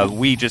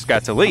we just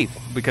got to leave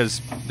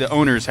because the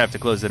owners have to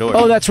close the doors.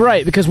 Oh, that's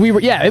right, because we were,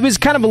 it was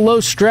kind of a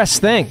low-stress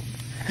thing.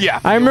 yeah.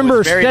 I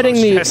remember studying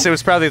It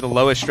was probably the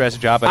lowest stress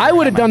job I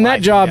would have done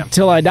that job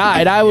till I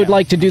died. I would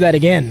like to do that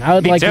again. I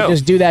would Me like to too.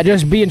 just do that,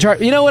 just be in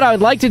charge. You know what I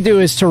would like to do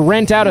is to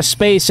rent out a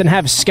space and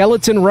have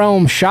Skeleton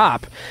Realm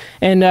shop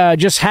and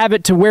just have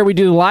it to where we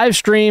do the live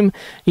stream,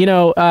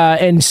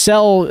 and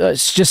sell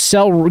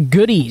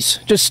goodies,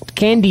 just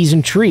candies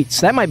and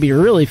treats. That might be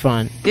really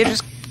fun. Yeah,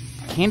 just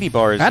candy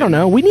bars. I don't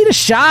know. We need a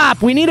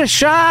shop.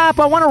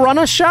 I want to run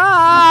a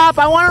shop.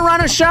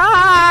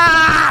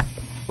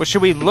 Well,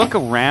 should we look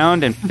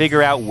around and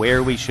figure out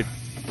where we should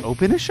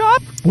open a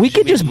shop? We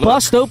could just look?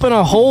 bust open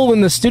a hole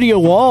in the studio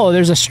wall.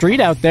 There's a street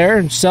out there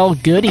and sell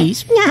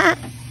goodies.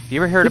 You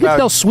ever heard We could about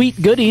sell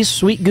sweet goodies,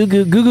 sweet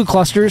goo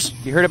clusters.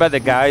 You heard about the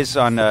guys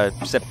on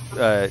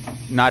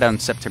not on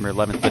September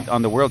 11th, but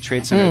on the World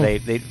Trade Center?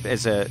 They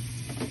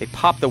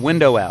popped the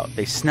window out.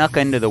 They snuck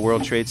into the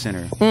World Trade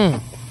Center,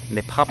 and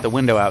they popped the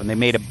window out, and they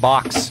made a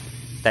box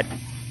that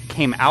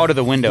came out of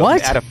the window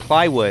What? out of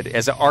plywood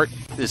as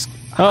this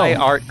high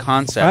art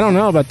concept. I don't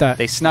know about that.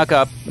 They snuck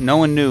up. No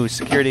one knew.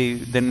 Security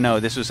didn't know.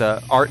 This was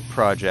an art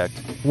project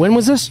When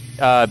was this?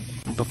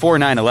 before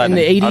 9/11. In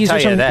the 80s I'll or tell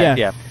you something? that.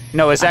 Yeah.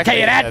 No, it was I'll actually tell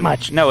you that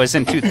much. No, it was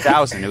in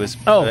 2000. It was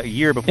a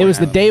year before. It was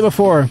the 9/11. day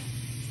before.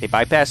 They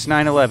bypassed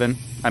 9/11.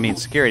 I mean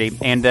security,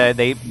 and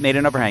they made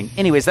an overhang.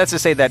 Anyways, that's to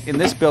say that in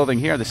this building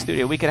here, the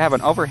studio, we could have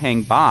an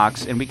overhang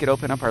box, and we could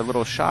open up our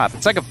little shop.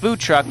 It's like a food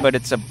truck, but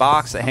it's a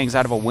box that hangs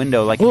out of a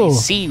window, like Ooh, an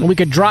AC, and we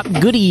could drop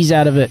goodies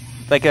out of it.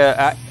 like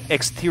a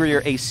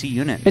exterior AC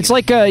unit. It's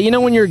like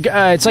when you're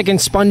it's like in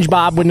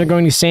SpongeBob when they're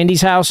going to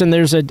Sandy's house and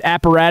there's an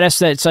apparatus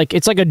that's like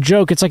it's like a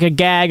joke, it's like a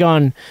gag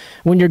on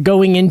when you're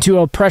going into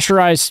a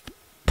pressurized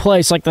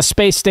place like the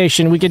space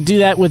station. We could do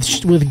that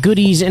with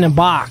goodies in a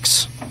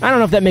box. I don't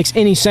know if that makes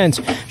any sense.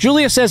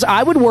 Julia says,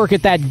 I would work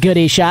at that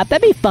goodie shop.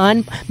 That'd be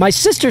fun. My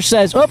sister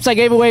says, oops, I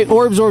gave away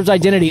Orb's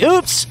identity.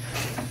 Oops,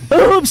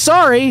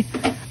 sorry.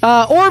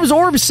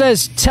 Orbs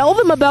says, tell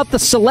them about the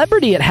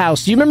celebrity at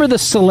House. Do you remember the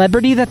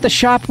celebrity that the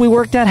shop we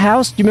worked at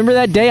House? Do you remember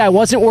that day? I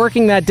wasn't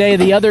working that day.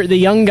 The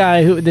young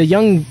guy, the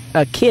young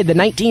kid, the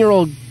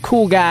 19-year-old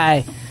cool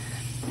guy.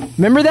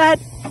 Remember that?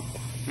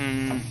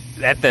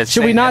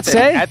 Should we not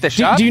say? At the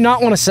shop? Do you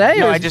not want to say?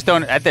 No, or- I just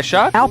don't. At the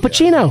shop? Al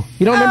Pacino.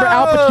 You don't remember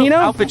Al Pacino?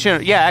 Al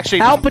Pacino. Yeah, actually.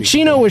 Al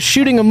Pacino was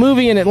shooting a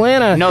movie in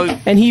Atlanta. No.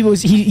 And he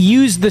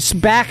used this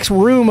back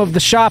room of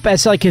the shop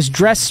as like his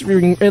dress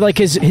room, like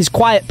his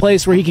quiet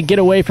place where he could get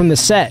away from the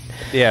set.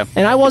 Yeah.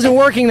 And I wasn't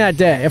working that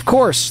day. Of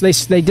course, they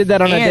did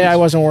that on a day I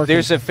wasn't working.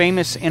 There's a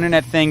famous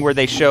internet thing where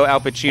they show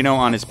Al Pacino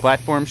on his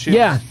platform shoes.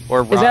 Yeah.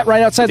 Or Is that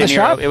right outside De the Niro.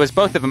 shop? It was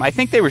both of them. I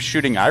think they were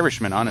shooting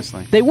Irishman,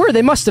 honestly. They were.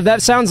 They must have.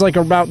 That sounds like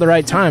about the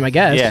right time, I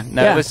guess. Yeah.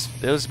 No, it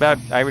was about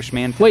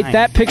Irishman. Wait, Tonight.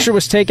 that picture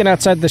was taken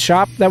outside the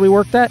shop that we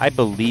worked at? I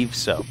believe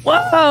so.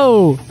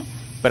 Whoa!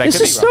 But This I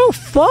could is be wrong. so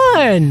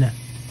fun.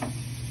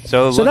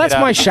 So look that's it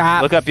up. my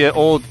shop. Look up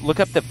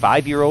the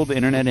 5-year-old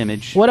internet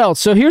image. What else?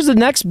 So here's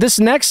this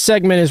next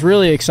segment is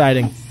really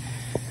exciting.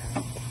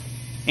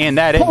 And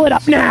that Pull it is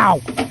up now.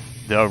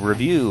 the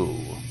review.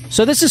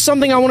 So this is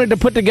something I wanted to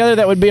put together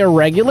that would be a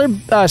regular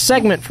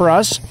segment for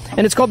us,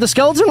 and it's called the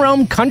Skeleton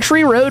Realm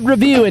Country Road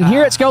Review. And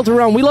here at Skeleton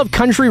Realm, we love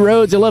country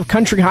roads, I love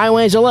country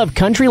highways, I love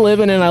country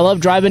living, and I love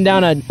driving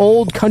down an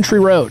old country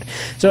road.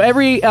 So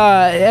every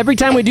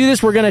time we do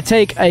this, we're going to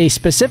take a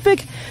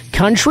specific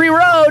country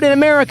road in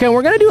America, and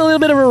we're going to do a little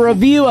bit of a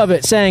review of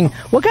it, saying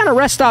what kind of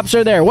rest stops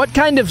are there, what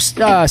kind of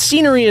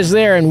scenery is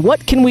there, and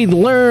what can we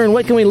learn,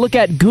 what can we look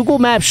at Google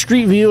Maps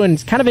Street View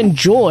and kind of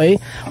enjoy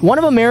one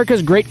of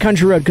America's great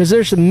country roads, because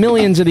there's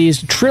millions of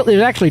these,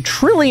 there's actually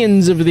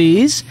trillions of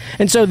these.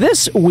 And so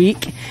this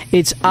week,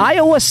 it's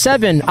Iowa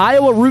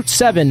Route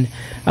 7,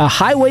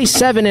 Highway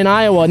 7 in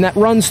Iowa, and that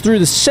runs through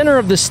the center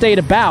of the state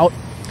about.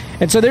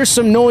 And so there's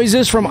some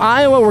noises from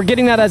Iowa. We're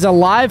getting that as a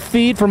live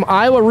feed from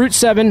Iowa Route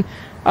 7.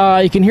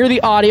 You can hear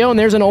the audio, and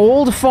there's an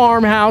old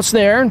farmhouse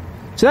there.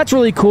 So that's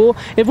really cool.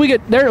 If we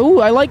get there, ooh,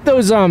 I like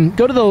those,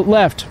 go to the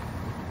left.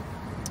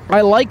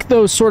 I like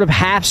those sort of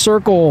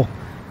half-circle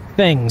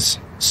things.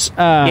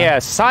 Yeah,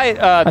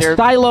 A they're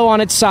stylo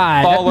on its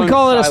side. Fallen We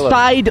call it a stylo.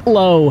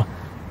 side-low.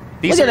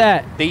 These Look at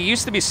are- that. They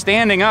used to be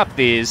standing up,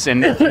 these,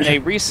 and they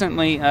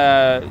recently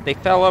they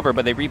fell over,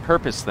 but they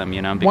repurposed them.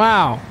 Because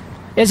Wow.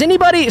 Is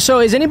anybody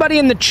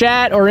in the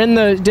chat or in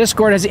the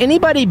Discord, has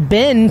anybody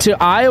been to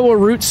Iowa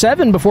Route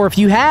 7 before? If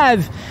you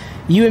have,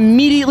 you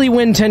immediately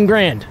win 10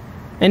 grand.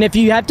 And if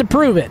you have to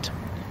prove it.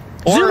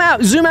 Zoom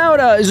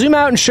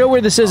out and show where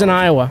this is in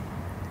Iowa.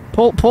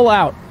 Pull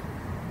out.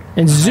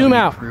 And zoom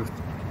out.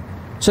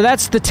 So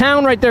that's the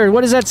town right there.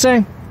 What does that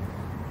say?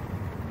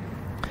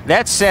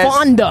 That says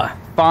Fonda.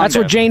 That's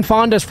where Jane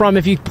Fonda's from.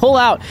 If you pull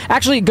out,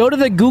 actually go to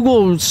the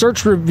Google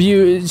search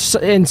review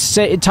and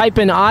type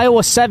in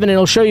Iowa 7, and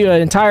it'll show you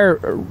an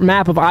entire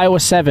map of Iowa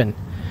 7.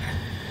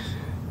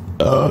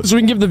 So we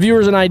can give the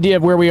viewers an idea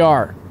of where we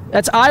are.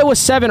 That's Iowa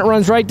 7. It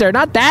runs right there.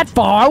 Not that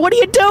far. What are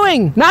you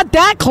doing? Not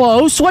that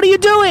close. What are you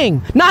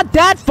doing? Not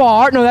that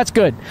far. No, that's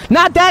good.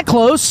 Not that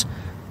close.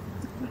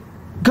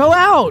 Go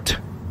out.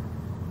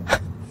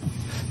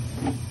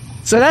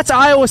 So that's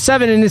Iowa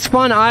 7, and it's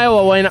fun,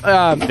 Iowa, when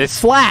it's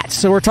flat.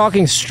 So we're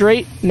talking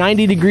straight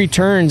 90-degree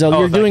turns.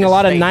 You're doing a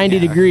lot of 90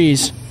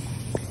 degrees.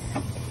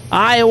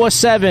 Iowa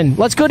 7.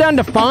 Let's go down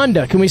to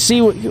Fonda. Can we see?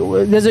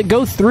 Does it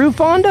go through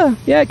Fonda?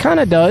 Yeah, it kind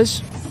of does.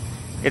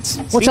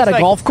 What's that, a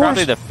golf course?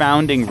 Probably the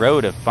founding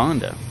road of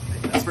Fonda.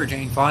 That's where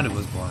Jane Fonda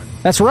was born.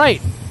 That's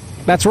right.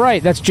 That's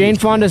right. That's Jane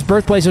Fonda's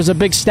birthplace. There's a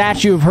big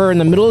statue of her in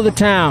the middle of the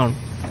town.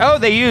 Oh,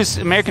 they use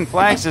American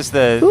flags as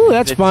the... Ooh,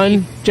 that's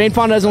fun. Jane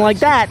Fonda doesn't like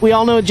that. We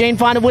all know Jane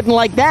Fonda wouldn't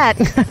like that.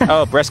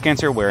 Oh, breast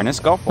cancer awareness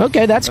golf ball.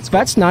 Okay,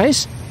 that's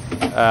nice.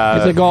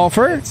 As a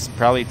golfer. It's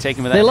probably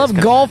taken with that. They love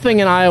golfing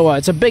in Iowa.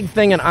 It's a big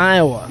thing in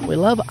Iowa. We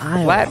love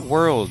Iowa. Flat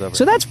world over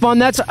So that's fun.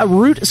 That's a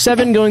Route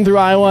 7 going through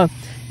Iowa.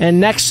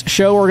 And next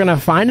show, we're going to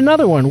find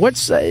another one.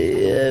 What's... Following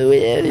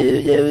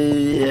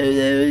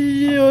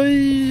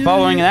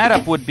that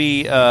up would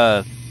be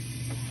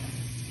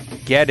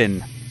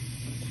Geddon.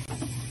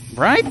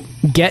 Right?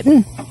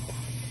 Getting?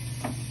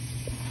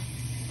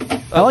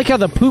 I like how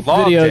the poop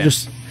video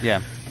just...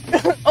 Yeah.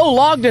 Oh,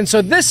 logged in.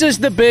 So this is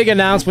the big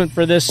announcement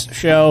for this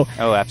show.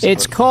 Oh, absolutely.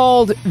 It's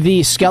called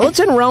the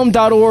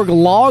SkeletonRealm.org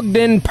Logged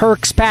In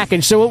Perks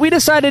Package. So what we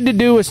decided to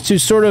do is to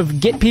sort of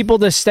get people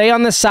to stay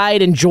on the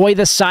site, enjoy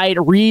the site,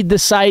 read the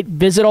site,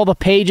 visit all the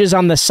pages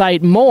on the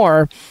site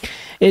more,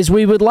 is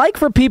we would like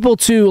for people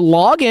to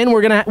log in.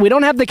 We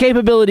don't have the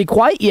capability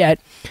quite yet,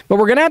 but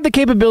we're going to have the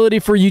capability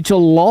for you to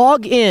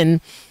log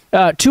in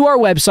to our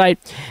website.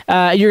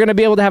 You're going to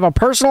be able to have a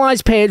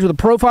personalized page with a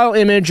profile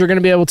image. You're going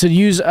to be able to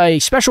use a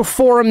special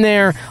forum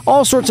there,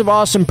 all sorts of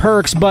awesome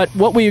perks. But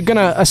what we're going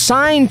to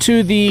assign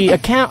to the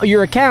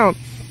your account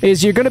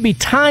is you're going to be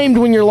timed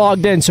when you're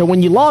logged in. So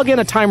when you log in,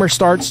 a timer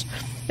starts,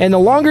 and the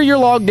longer you're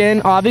logged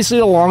in, obviously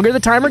the longer the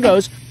timer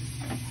goes.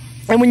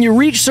 And when you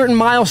reach certain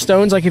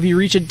milestones, like if you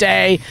reach a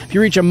day, if you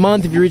reach a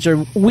month, if you reach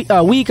a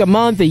week, a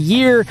month, a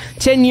year,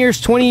 10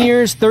 years, 20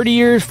 years, 30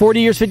 years,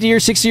 40 years, 50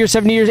 years, 60 years,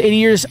 70 years, 80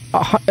 years,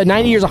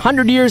 90 years,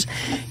 100 years,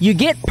 you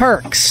get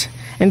perks.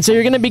 And so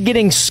you're going to be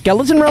getting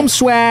Skeleton Realm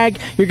swag.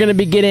 You're going to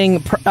be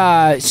getting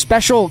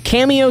special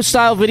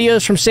cameo-style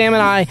videos from Sam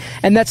and I.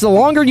 And that's the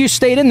longer you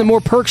stayed in, the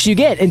more perks you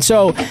get. And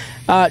so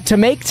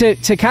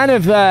to kind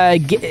of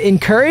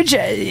encourage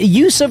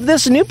use of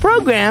this new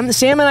program,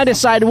 Sam and I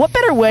decided what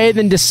better way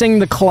than to sing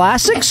the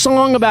classic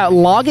song about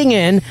logging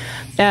in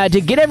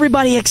to get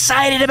everybody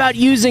excited about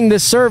using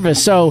this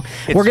service. So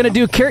we're going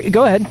to do...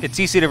 Go ahead. It's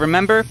easy to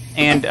remember,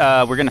 and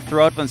we're going to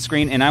throw it up on the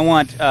screen, and I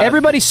want...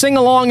 everybody sing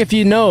along if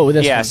you know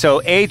this one.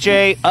 So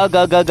AJ,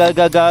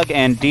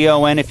 and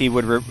DON, if you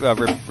would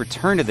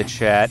return to the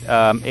chat.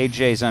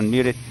 AJ's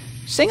unmuted.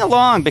 Sing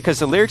along, because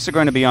the lyrics are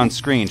going to be on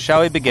screen. Shall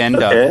we begin,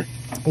 Doug? Okay.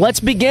 Let's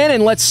begin,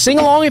 and let's sing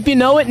along if you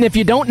know it, and if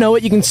you don't know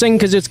it, you can sing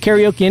because it's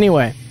karaoke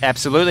anyway.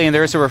 Absolutely, and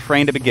there is a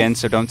refrain to begin,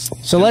 so don't...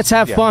 So let's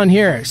have fun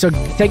here. So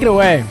take it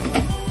away.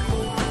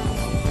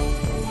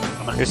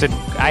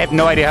 I have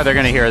no idea how they're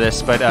going to hear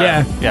this, but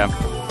yeah.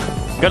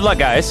 Good luck,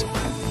 guys.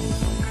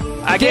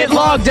 I get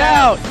logged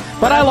out,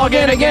 but I log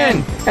in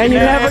again, and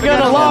you're never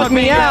going to log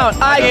me out.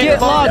 I get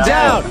logged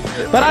out,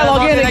 but I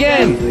log in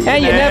again,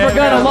 and you're never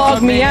going to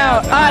log me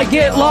out. I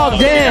get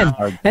logged in,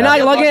 and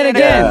I log in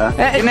again.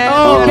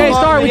 Oh, okay,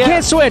 sorry, we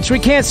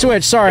can't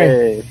switch.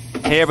 Sorry.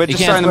 Here, but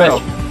just start in the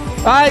middle.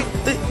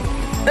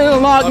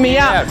 Log me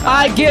out.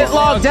 I get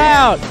logged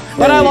out,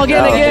 but I log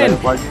in again.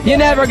 You're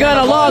never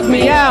gonna log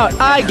me out.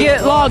 I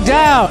get logged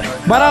out,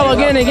 but I log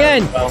in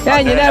again.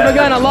 And you're never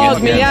gonna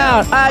log me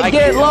out. I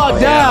get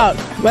logged out,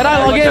 but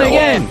I log in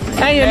again.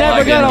 And you're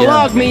never gonna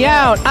log me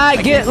out.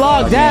 I get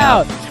logged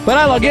out, but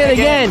I log in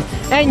again.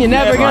 And you're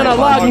never gonna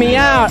log me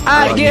out.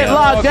 I get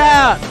logged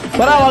out,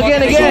 but I log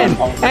in again.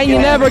 And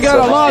you're never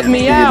gonna log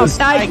me out.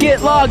 I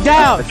get logged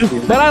out,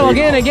 but I log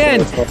in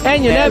again.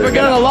 And you're never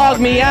gonna log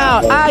me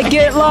out. I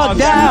get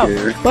logged out,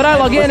 but I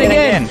log in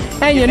again.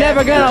 And you're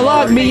never gonna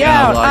log me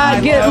out. I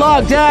get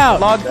logged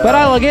out, but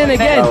I log in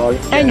again.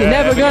 And you're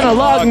never gonna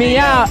log me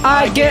out.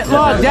 I get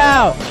logged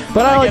out,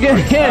 but I log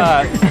in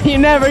again. You're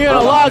never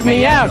gonna log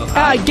me out.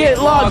 I get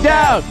logged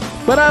out,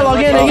 but I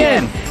log in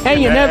again.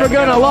 And you're never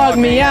gonna log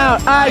me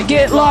out. I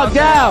get logged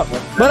out,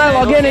 but I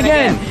log in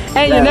again.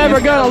 And you're never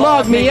gonna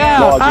log me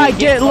out. I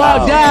get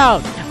logged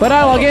out, but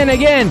I log in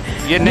again.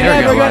 You're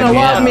never gonna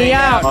log me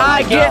out.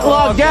 I get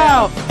logged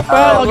out, but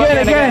I log in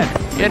again.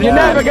 You're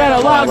never gonna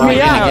log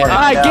me out.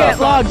 I get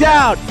logged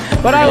out,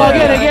 but I log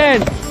in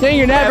again. Then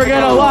you're never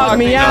gonna log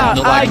me out.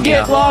 I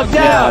get logged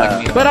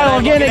out, but I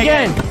log in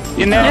again.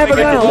 You're never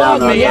gonna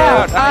log me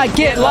out. I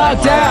get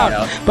logged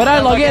out, but I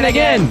log in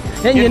again.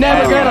 And you're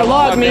never gonna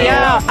log me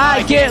out.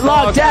 I get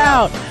logged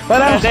out,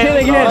 but I log in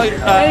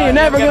again. And you're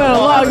never gonna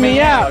log me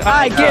out.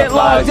 I get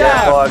logged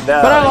out,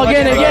 but I log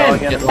in again.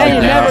 And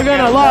you're never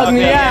gonna log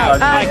me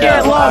out. I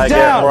get logged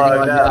out.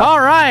 All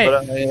right.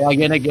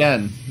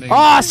 Again.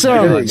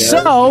 Awesome.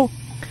 So,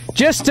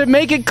 just to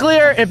make it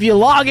clear, if you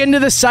log into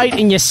the site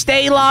and you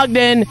stay logged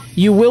in,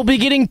 you will be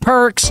getting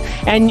perks.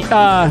 And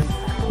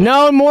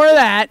no more of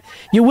that.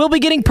 You will be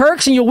getting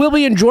perks, and you will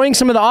be enjoying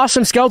some of the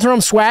awesome Skeleton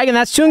Realm swag. And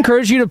that's to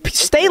encourage you to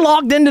stay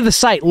logged into the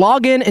site.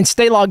 Log in and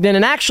stay logged in.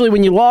 And actually,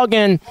 when you log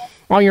in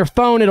on your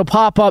phone, it'll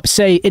pop up,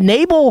 say,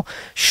 enable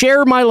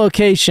share my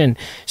location.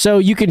 So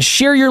you can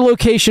share your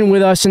location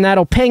with us, and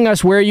that'll ping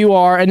us where you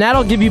are, and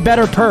that'll give you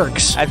better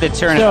perks. I have to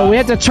turn it So off. we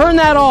have to turn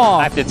that off.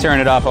 I have to turn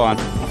it off on.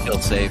 Feel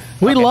safe.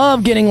 We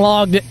love getting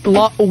logged.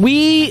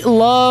 We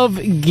love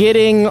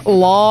getting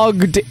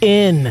logged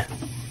in.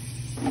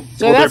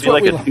 So Will there that's be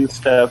what like we a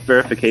two-step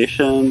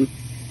verification?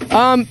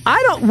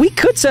 I don't. We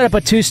could set up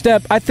a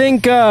two-step. I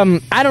think.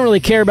 I don't really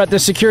care about the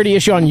security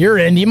issue on your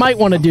end. You might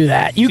want to do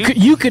that. You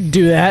could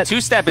do that.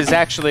 Two-step is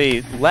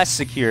actually less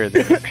secure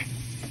than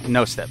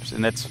no steps,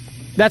 and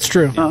That's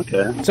true. Oh,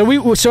 okay.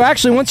 So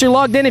actually, once you're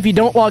logged in, if you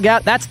don't log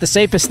out, that's the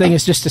safest thing,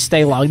 is just to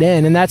stay logged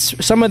in. And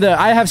that's some of the.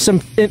 I have some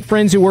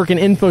friends who work in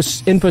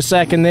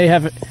infosec, and they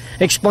have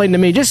explained to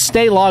me, just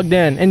stay logged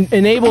in and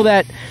enable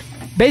that.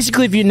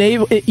 Basically,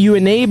 if you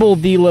enable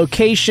the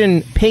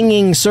location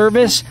pinging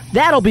service,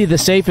 that'll be the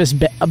safest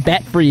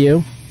bet for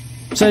you.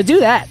 So do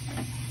that.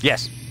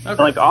 yes.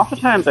 Like,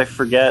 oftentimes I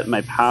forget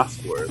my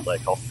password.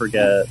 Like, I'll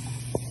forget.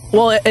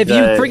 Well, if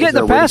you forget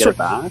the password,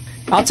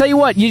 I'll tell you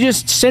what. You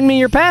just send me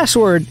your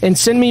password and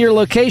send me your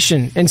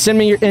location and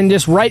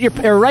just write your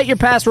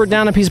password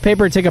down on a piece of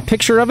paper and take a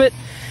picture of it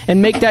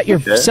and make that your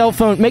cell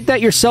phone. Make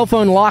that your cell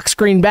phone lock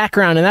screen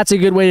background, and that's a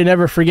good way to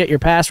never forget your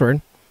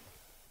password.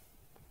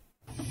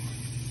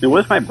 And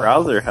what if my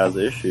browser has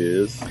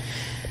issues?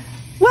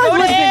 Well, Go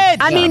to listen, Edge.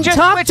 I mean, Just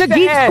talk switch to to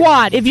Geek Edge.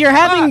 Squad. If you're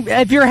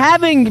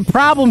having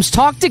problems,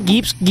 talk to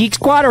Geek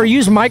Squad or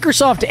use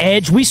Microsoft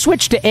Edge. We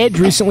switched to Edge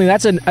recently.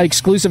 That's an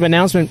exclusive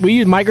announcement. We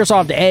use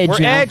Microsoft Edge. We're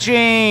now.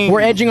 edging.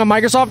 We're edging on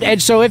Microsoft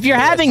Edge. So if you're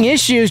having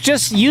issues,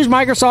 just use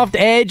Microsoft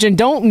Edge and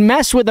don't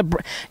mess with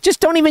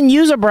just don't even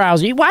use a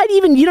browser. You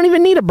don't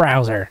even need a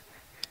browser.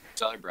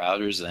 It's other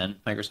browsers than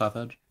Microsoft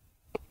Edge.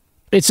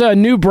 It's a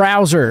new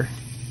browser.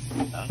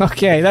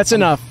 Okay, that's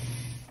enough.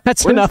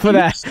 That's enough of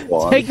that.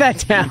 Take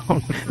that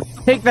down.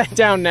 Take that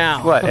down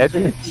now. What,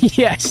 edging?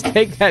 Yes,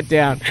 take that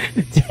down.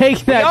 Take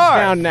that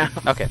down now.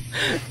 Okay.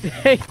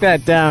 Take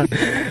that down.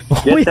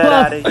 Get that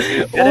out of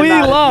here. Get him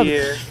out of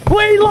here.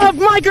 We love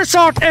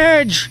Microsoft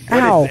Edge.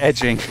 Ow.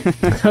 Edging.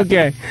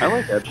 Okay. I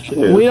like that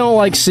too. We don't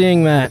like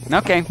seeing that.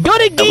 Okay. Go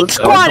to Geek was-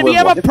 Squad. If you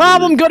have a what-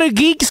 problem, go to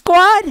Geek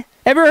Squad.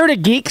 Ever heard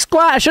of Geek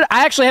Squad?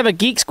 I actually have a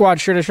Geek Squad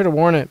shirt. I should have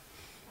worn it.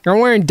 I'm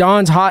wearing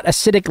Dawn's hot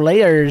acidic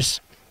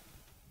layers.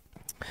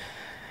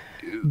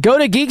 Go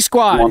to Geek I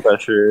Squad. want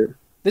that shirt.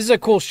 This is a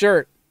cool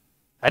shirt.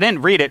 I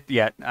didn't read it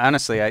yet.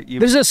 Honestly,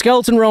 This is a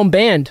Skeleton Realm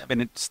band. I've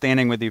been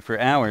standing with you for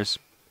hours.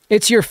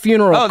 It's your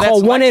funeral. Oh, that's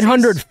Call 1-800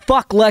 Lexi's.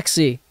 Fuck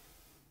Lexi.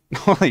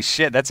 Holy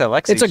shit, that's a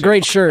Lexi. It's a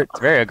great shirt. It's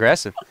very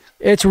aggressive.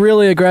 It's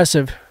really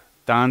aggressive.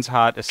 Don's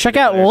hot. Check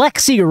out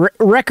Lexi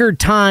Record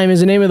Time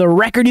is the name of the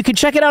record. You can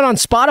check it out on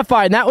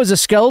Spotify, and that was a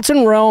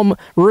Skeleton Realm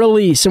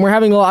release, and we're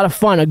having a lot of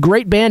fun. A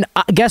great band.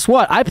 Guess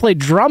what? I played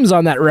drums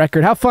on that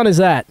record. How fun is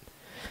that?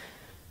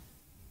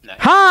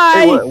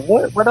 Hi! Hey,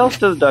 what else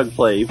does Doug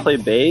play? You play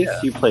bass,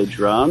 you play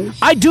drums.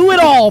 I do it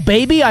all,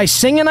 baby. I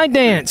sing and I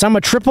dance. I'm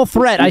a triple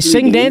threat. I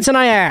sing, dance, and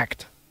I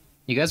act.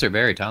 You guys are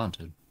very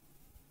talented.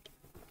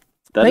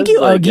 That Thank is,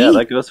 you, like, yeah, Oogie.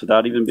 that goes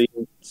without even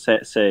being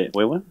say.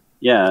 Wait, what?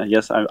 Yeah,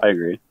 yes, I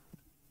agree.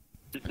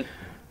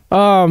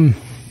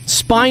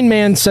 Spine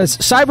Man says,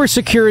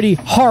 cybersecurity,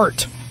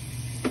 heart.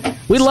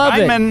 We love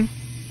it. Spineman.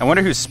 I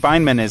wonder who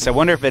Spineman is. I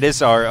wonder if it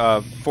is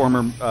our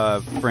former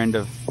friend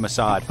of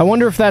Mossad. I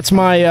wonder if that's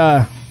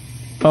my,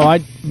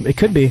 it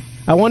could be.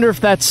 I wonder if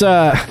that's,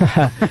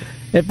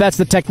 if that's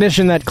the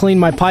technician that cleaned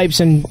my pipes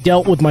and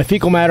dealt with my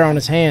fecal matter on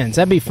his hands.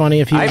 That'd be funny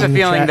if he I was have in a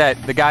the feeling chat.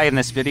 that the guy in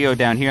this video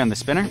down here on the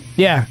spinner,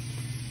 Yeah.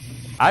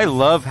 I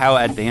love how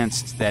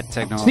advanced that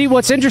technology See,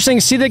 what's interesting,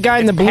 see the guy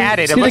in the blue,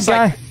 padded. see It the looks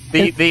guy,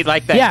 like the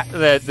like that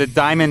Yeah. the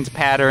diamond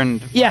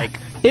patterned. yeah. Like,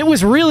 It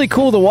was really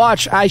cool to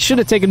watch. I should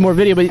have taken more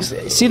video, but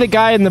see the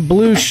guy in the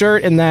blue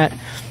shirt and that,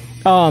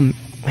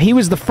 he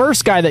was the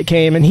first guy that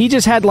came, and he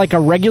just had like a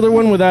regular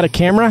one without a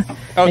camera.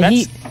 Oh, and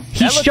he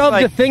that looks shoved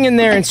like- the thing in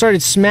there and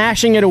started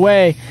smashing it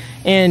away.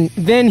 And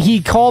then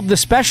he called the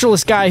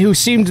specialist guy who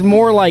seemed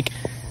more like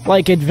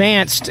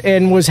advanced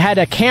and had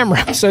a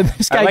camera. So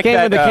this guy like came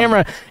that, with a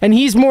camera, and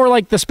he's more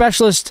like the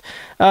specialist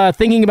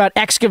thinking about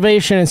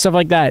excavation and stuff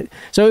like that.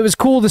 So it was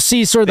cool to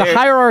see sort of the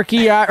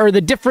hierarchy or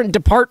the different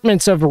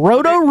departments of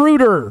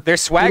Roto-Rooter. their We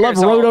swagger's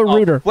love all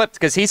Roto-Rooter. flipped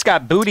because he's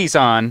got booties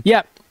on.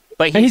 Yep.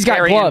 But he's, and he's got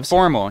very gloves.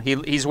 informal.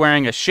 He's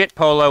wearing a shit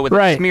polo with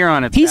a smear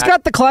on it. He's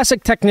got the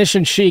classic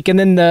technician chic, and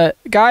then the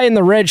guy in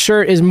the red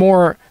shirt is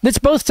more. It's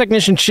both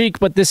technician chic,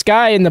 but this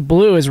guy in the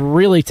blue is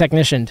really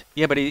technicianed.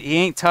 Yeah, but he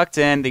ain't tucked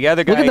in. The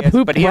other guy Look at the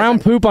poop, but he brown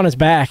poop on his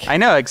back. I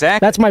know,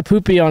 exactly. That's my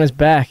poopy on his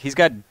back. He's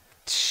got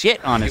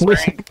shit on his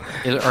back.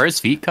 Are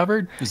his feet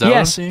covered? Is that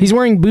Yes, he's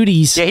wearing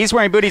booties. Yeah, he's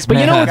wearing booties. But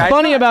you know what's Guys,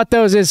 funny about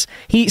those is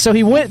he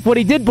went what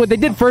they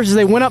did first is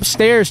they went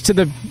upstairs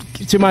to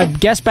my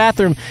guest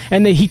bathroom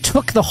and he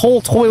took the whole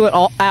toilet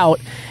all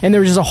out and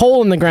there was just a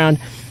hole in the ground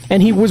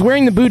and he was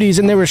wearing the booties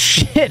and there was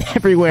shit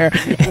everywhere.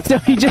 And so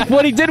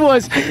what he did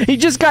was he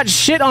just got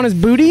shit on his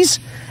booties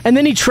and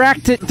then he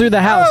tracked it through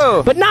the house.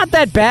 Oh. But not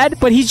that bad,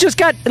 but he's just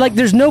got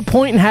there's no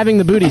point in having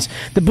the booties.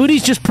 The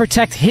booties just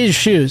protect his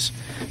shoes.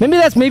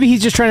 Maybe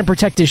he's just trying to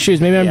protect his shoes.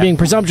 Maybe I'm being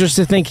presumptuous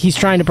to think he's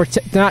trying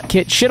to not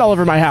get shit all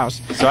over my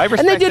house. So I respect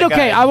and they did the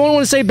okay. guy. I won't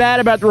want to say bad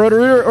about the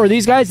Roto-Rooter or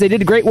these guys. They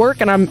did great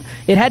work, and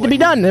it had to be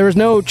done. There was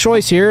no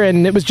choice here,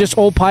 and it was just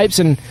old pipes.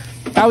 And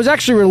I was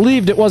actually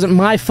relieved it wasn't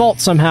my fault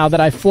somehow that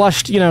I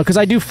flushed, because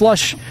I do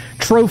flush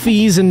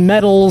trophies and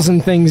medals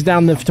and things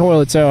down the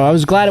toilet. So I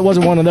was glad it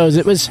wasn't one of those.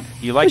 It was.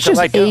 You like it's to just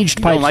like aged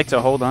you pipes. don't like to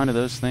hold on to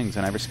those things,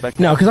 and I respect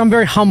that. No, because I'm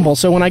very humble.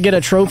 So when I get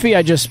a trophy,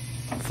 I just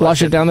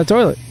flush it down the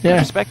toilet. I Yeah.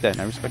 respect that.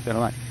 I respect that a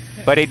lot.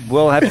 But it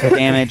will have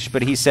damage.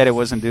 But he said it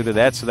wasn't due to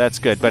that, so that's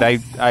good. But I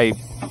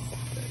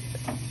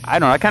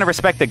don't know. I kind of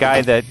respect the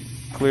guy that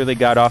clearly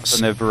got off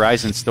from the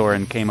Verizon store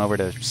and came over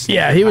to.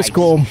 Yeah, he was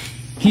cool.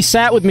 He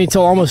sat with me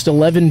till almost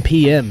 11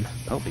 p.m.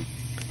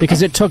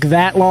 because it took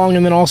that long,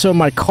 and then also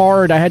my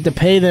card, I had to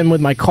pay them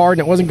with my card,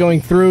 and it wasn't going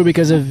through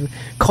because of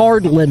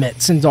card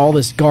limits and all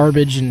this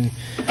garbage, and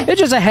it's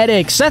just a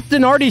headache. Seth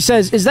Denardi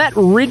says, is that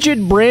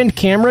Rigid brand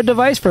camera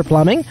device for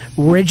plumbing?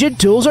 Rigid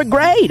tools are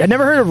great. I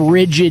never heard of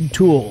Rigid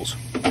tools.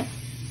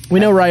 We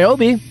know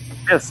Ryobi.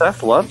 Yeah,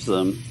 Seth loves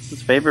them. It's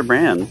his favorite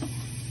brand.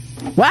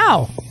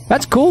 Wow,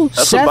 that's cool.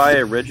 Seth Seth would buy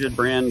a Rigid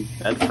brand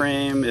bed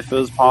frame if it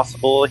was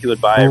possible. He would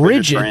buy a Rigid.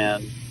 Rigid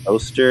brand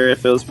toaster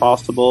if it was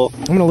possible.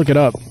 I'm gonna look it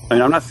up. I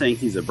mean, I'm not saying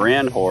he's a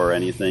brand whore or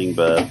anything,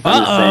 but I'm just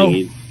Uh-oh.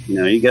 saying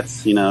he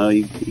gets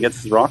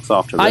his rocks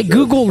off to. I Rigid,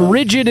 googled so.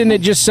 Rigid and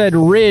it just said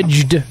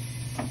Ridged.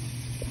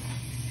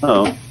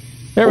 Oh,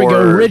 There we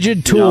go. Or,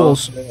 Rigid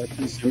tools.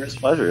 Consumer's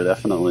pleasure,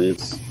 definitely.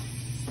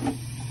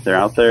 They're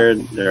out there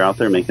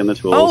making the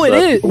tools. Oh, it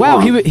that is. people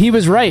Wow, want. he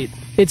was right.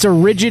 It's a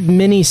Rigid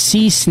mini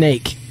sea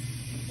snake.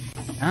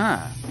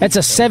 Ah. That's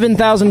a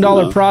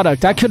 $7,000 Yeah.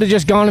 product. I could have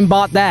just gone and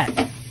bought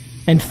that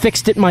and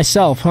fixed it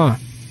myself, huh?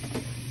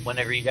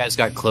 Whenever you guys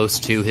got close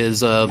to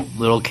his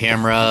little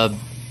camera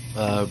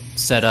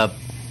setup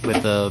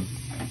with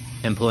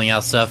him pulling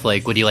out stuff,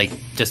 would he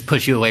just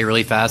push you away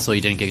really fast so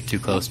you didn't get too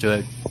close to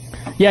it?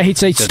 Yeah, he'd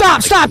say,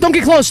 "Stop! Stop! Don't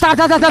get close! Stop!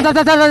 Stop! Stop! Stop!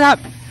 Stop! Stop! Stop!"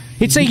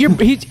 He'd say,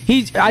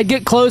 I'd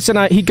get close and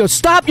he'd go,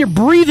 "Stop! You're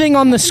breathing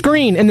on the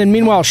screen." And then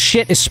meanwhile,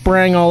 shit is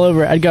spraying all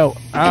over it. I'd go,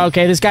 "Oh,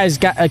 okay, this guy's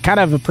got a kind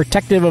of a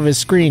protective of his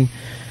screen."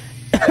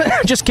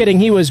 Just kidding.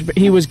 He was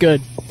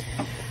good.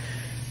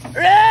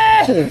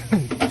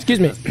 Excuse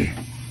me.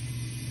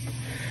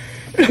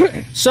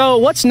 So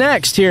what's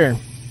next here?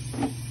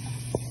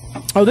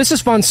 Oh, this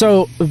is fun.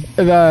 So,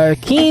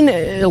 keen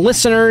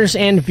listeners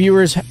and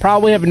viewers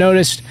probably have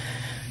noticed.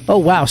 Oh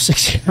wow,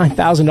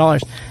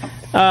 $69,000.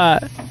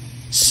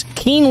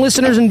 Keen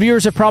listeners and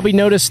viewers have probably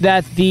noticed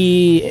that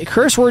the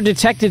curse word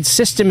detected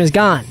system is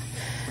gone.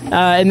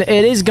 And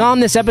it is gone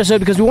this episode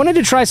because we wanted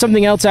to try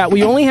something else out.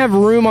 We only have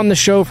room on the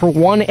show for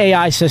one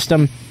AI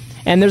system,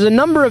 and there's a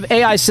number of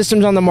AI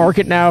systems on the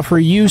market now for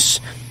use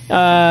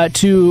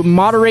to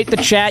moderate the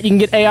chat. You can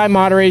get AI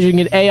moderators, you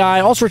can get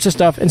AI, all sorts of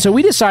stuff. And so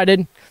we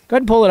decided, go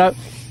ahead and pull it up,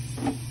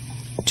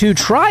 to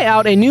try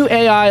out a new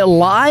AI,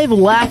 Live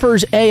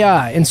Laughers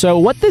AI. And so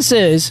what this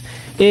is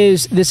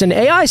this an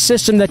AI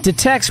system that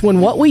detects when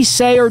what we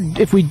say, or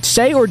if we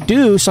say or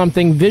do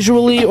something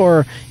visually,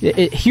 or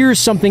it hears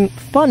something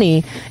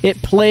funny,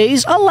 it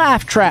plays a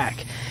laugh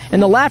track.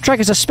 And the laugh track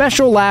is a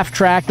special laugh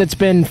track that's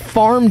been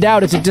farmed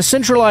out. It's a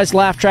decentralized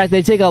laugh track.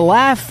 They take a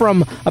laugh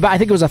from about, I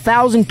think it was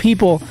 1,000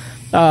 people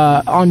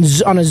on a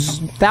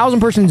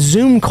 1,000-person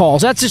Zoom call.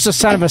 So that's just a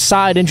kind of a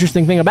side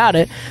interesting thing about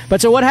it. But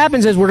so what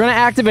happens is we're going to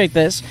activate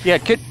this. Yeah,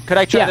 could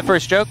I try the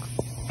first joke?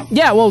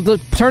 Yeah, well,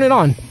 turn it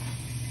on.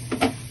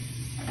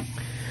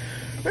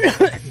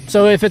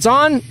 So if it's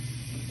on...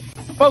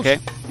 Oh. Okay.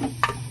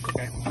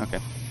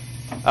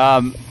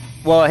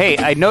 Well, hey,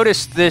 I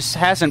noticed this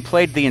hasn't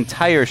played the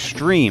entire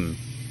stream.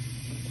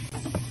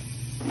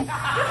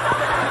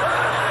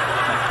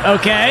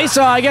 Okay,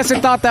 so I guess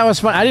it thought that was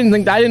fun. I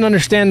didn't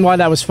understand why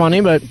that was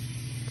funny, but...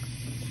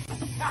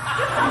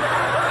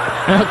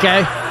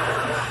 Okay.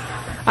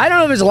 I don't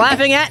know if it's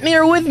laughing at me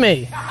or with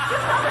me.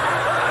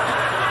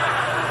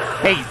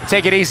 Hey,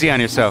 take it easy on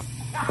yourself.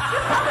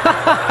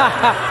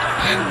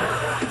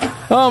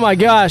 Oh my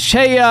gosh.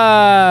 Hey,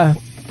 Yeah,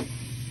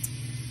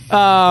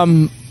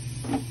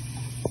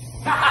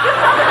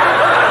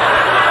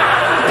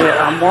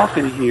 I'm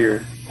walking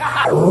here.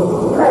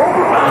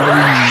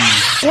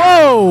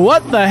 whoa,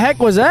 what the heck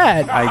was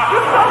that?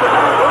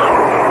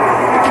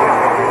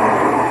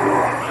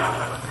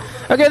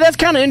 Okay, that's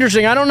kind of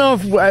interesting. I don't know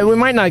if we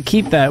might not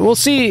keep that. We'll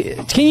see.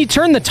 Can you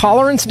turn the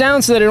tolerance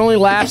down so that it only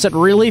laughs at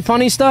really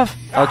funny stuff?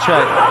 I'll try.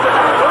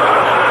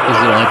 Is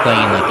it only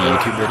playing like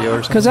the YouTube video or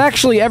something? Because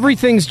actually,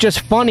 everything's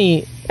just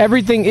funny.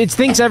 It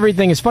thinks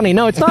everything is funny.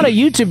 No, it's not a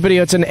YouTube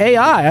video. It's an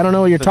AI. I don't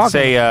know what you're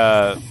talking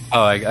about.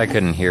 I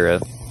couldn't hear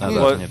it. I was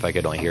asking if I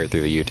could only hear it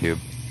through the YouTube.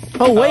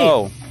 Oh,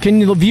 wait. Can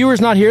the viewers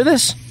not hear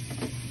this?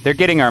 They're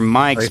getting our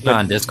mics. It's not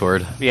on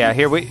Discord. Yeah,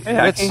 here we.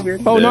 Yeah, I can hear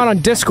it. Oh, not on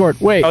Discord.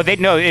 Wait. Oh,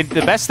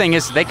 the best thing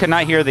is they could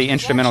not hear the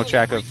instrumental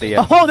track of the.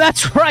 Oh,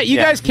 that's right. You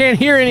guys can't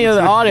hear any of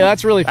the audio.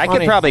 That's really funny. I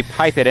could probably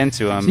pipe it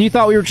into them. So you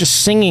thought we were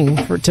just singing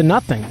to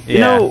nothing. Yeah. You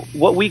know,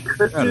 what we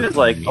could do is,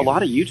 like, a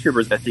lot of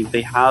YouTubers, I think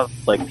they have,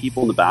 like,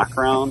 people in the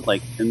background,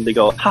 like, and they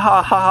go, ha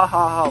ha ha ha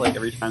ha ha, like,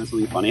 every time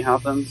something funny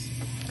happens.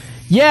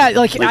 Yeah,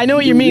 like I know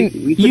what you mean.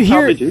 We could You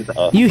probably do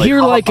that. you Like, hear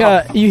ha, like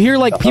ha, you hear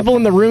like people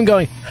in the room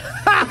going,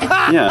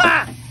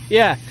 yeah.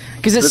 yeah,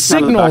 because it This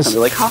time in the background, signals.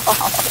 they're like, ha ha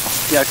ha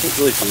ha. Yeah, it's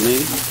really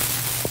funny.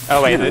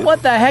 Oh wait,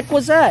 What the heck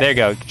was that? there you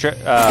go.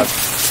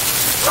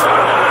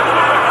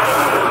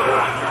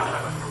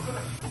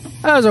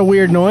 That was a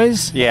weird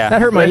noise. Yeah. that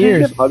hurt my I think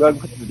ears. if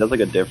Hugog does like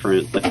a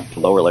different, like,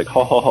 lower, like,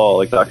 ha ha ha,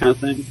 like that kind of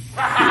thing.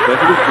 I think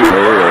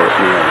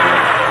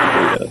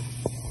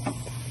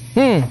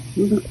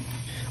it's lower.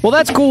 Well,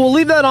 that's cool. We'll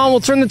leave that on. We'll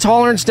turn the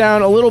tolerance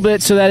down a little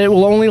bit so that it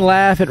will only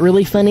laugh at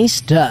really funny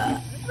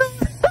stuff.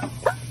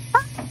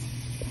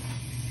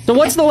 So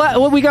what's the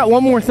what? We got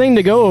one more thing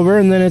to go over,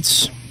 and then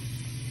it's.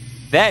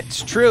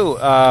 That's true.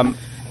 My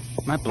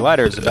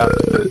bladder is about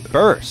to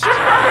burst.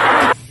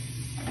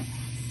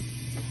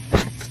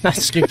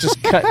 That's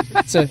just cut.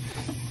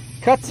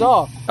 Cuts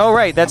off. Oh,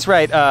 right, that's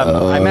right.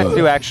 I meant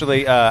to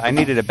actually, I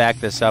needed to back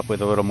this up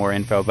with a little more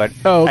info, but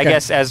Oh, okay. I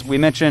guess as we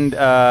mentioned,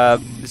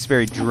 it's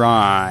very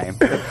dry.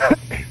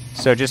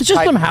 So just It's just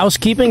pipe, some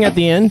housekeeping at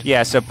the end.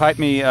 yeah. So pipe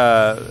me.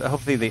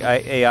 Hopefully the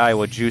AI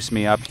will juice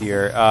me up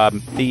here.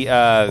 The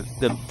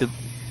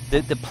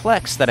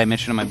Plex that I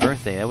mentioned on my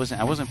birthday. I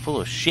wasn't full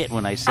of shit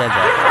when I said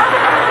that.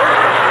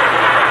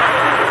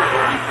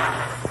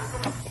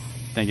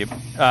 Thank you.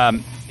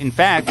 In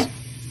fact.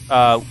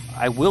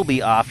 I will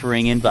be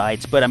offering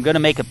invites, but I'm going to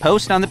make a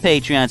post on the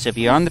Patreon. So if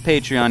you're on the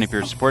Patreon, if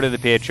you're a supporter of the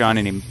Patreon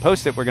and you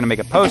post it, we're going to make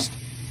a post,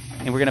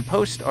 and we're going to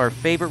post our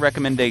favorite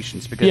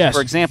recommendations. Because, Yes.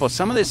 for example,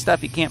 some of this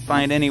stuff you can't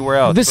find anywhere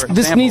else. This For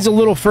this example- needs a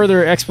little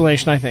further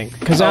explanation, I think,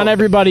 because not Oh.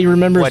 everybody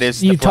remembers What is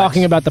the you Plex?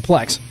 talking about the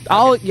Plex.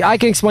 I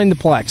can explain the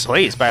Plex.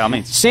 Please, by all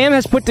means. Sam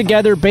has put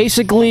together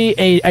basically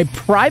a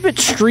private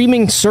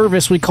streaming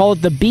service. We call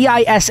it the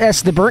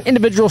BISS, the Burnt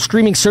Individual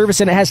Streaming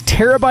Service, and it has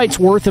terabytes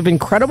worth of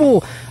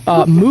incredible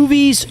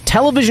movies,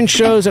 television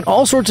shows, and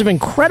all sorts of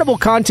incredible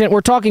content.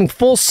 We're talking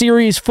full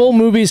series, full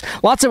movies,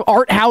 lots of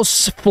art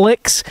house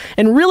flicks,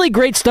 and really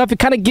great stuff. It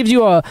kind of gives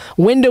you a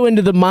window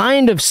into the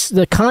mind of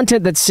the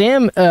content that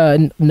Sam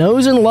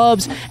knows and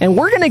loves, and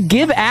we're going to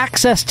give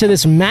access to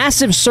this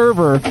massive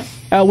server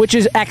which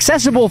is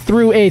accessible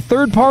through a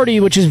third party,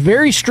 which is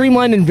very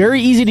streamlined and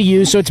very easy to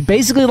use. So it's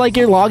basically like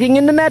you're logging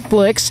into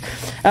Netflix.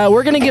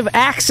 We're going to give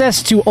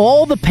access to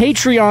all the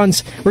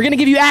Patreons. We're going to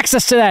give you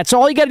access to that. So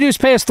all you got to do is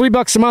pay us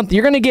 $3 a month.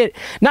 You're going to get,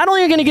 not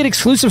only are you going to get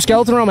exclusive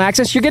Skeleton Realm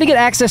access, you're going to get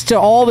access to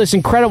all this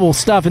incredible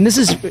stuff. And this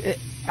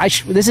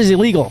is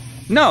illegal.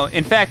 No,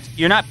 in fact,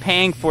 you're not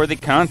paying for the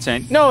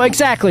content. No,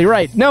 exactly,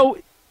 right. No.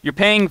 You're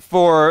paying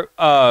for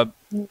a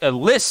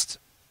list.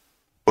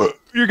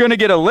 You're going to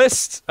get a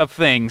list of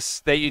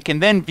things that you can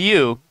then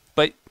view,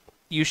 but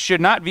you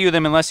should not view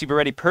them unless you've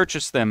already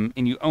purchased them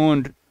and you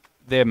owned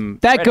them.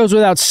 That goes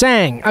without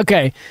saying.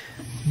 Okay.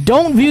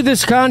 Don't view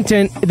this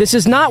content.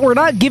 We're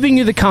not giving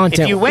you the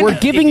content. We're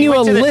giving you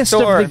a list of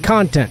the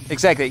content.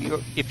 Exactly.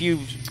 If you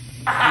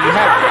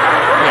have...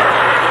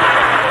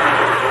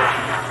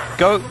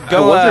 Go. I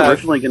was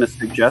originally going to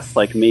suggest,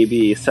 like,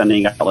 maybe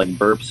sending out, like,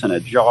 burps in a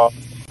jar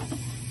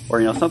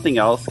or, something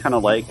else kind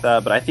of like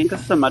that, but I think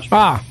this is a much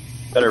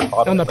better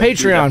product. On the Like,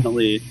 Patreon.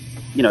 Definitely,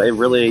 it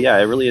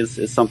really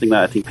is something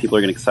that I think people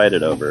are getting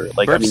excited over.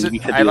 Like, Burps, I mean, we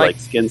could do, like,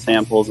 skin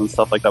samples and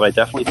stuff like that, but I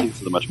definitely think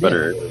this is a much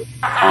better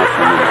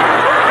option.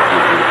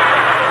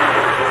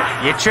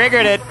 You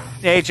triggered it,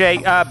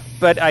 AJ,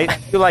 but I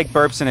do like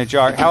burps in a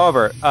jar.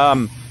 However,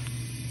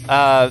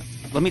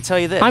 let me tell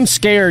you this. I'm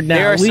scared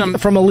now.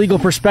 From a legal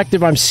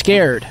perspective, I'm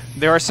scared.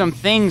 There are some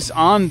things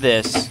on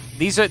this.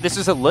 This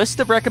is a list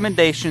of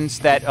recommendations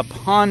that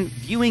upon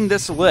viewing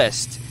this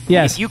list,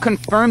 yes, if you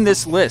confirm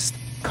this list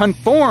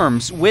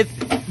conforms with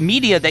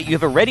media that you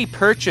have already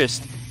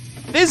purchased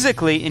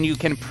physically and you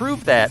can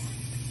prove that,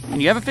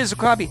 and you have a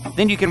physical copy,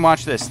 then you can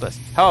watch this list.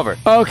 However,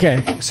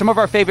 some of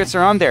our favorites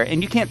are on there,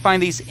 and you can't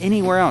find these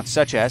anywhere else,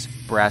 such as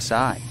Brass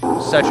Eye,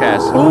 such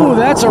as... Ooh,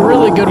 that's a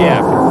really good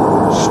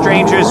one.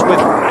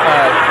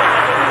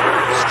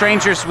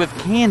 Strangers with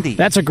Candy.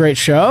 That's a great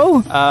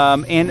show.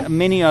 And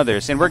many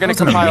others. And we're going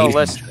to compile a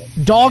list.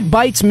 Dog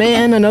Bites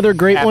Man, another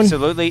great one.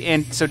 Absolutely.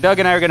 And so Doug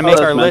and I are going to make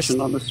our list.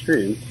 On the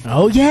stream.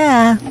 Oh,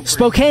 yeah.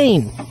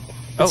 Spokane.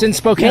 It's in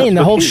Spokane.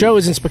 The whole show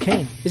is in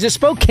Spokane. Is it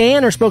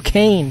Spokane or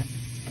Spokane?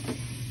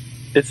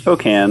 It's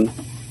Spokane.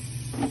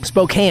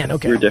 Spokane.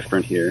 Okay. We're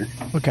different here.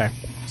 Okay.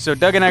 So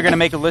Doug and I are going to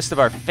make a list of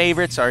our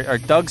favorites, our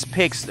Doug's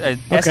picks,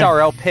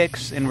 SRL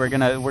picks, and we're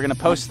gonna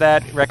post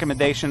that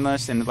recommendation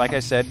list. And like I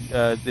said,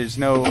 there's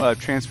no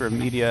transfer of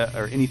media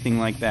or anything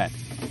like that.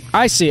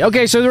 I see.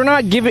 Okay, so they're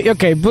not giving.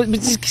 Okay, but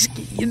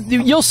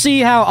you'll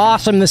see how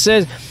awesome this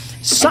is.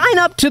 Sign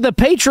up to the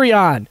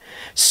Patreon.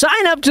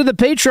 Sign up to the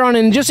Patreon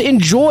and just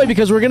enjoy,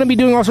 because we're going to be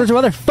doing all sorts of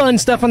other fun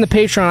stuff on the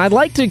Patreon. I'd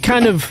like to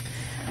kind of,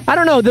 I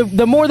don't know,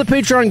 the more the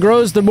Patreon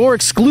grows, the more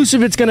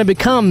exclusive it's going to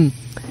become.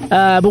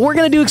 But we're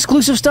going to do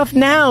exclusive stuff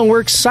now, and we're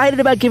excited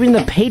about giving the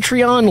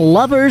Patreon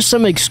lovers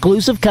some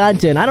exclusive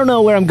content. I don't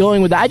know where I'm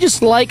going with that. I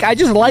just like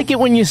it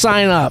when you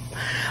sign up.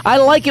 I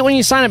like it when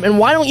you sign up. And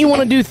why don't you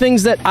want to do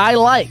things that I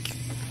like?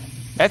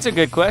 That's a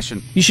good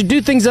question. You should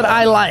do things that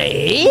I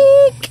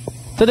like.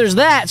 So there's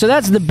that. So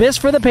that's the best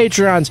for the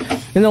Patreons.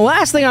 And the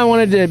last thing I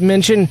wanted to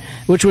mention,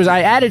 which was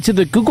I added to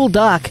the Google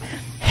Doc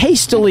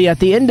hastily at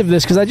the end of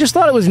this because I just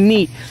thought it was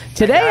neat.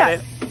 Today,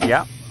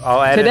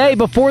 I'll add today it.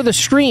 Before the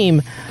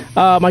stream,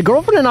 my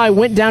girlfriend and I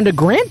went down to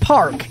Grant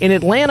Park in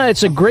Atlanta.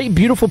 It's a great,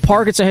 beautiful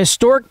park. It's a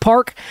historic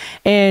park,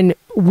 and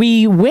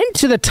we went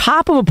to the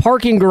top of a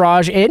parking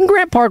garage in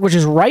Grant Park, which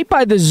is right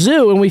by the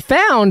zoo, and we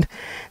found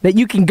that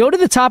you can go to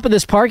the top of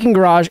this parking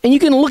garage and you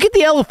can look at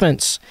the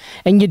elephants,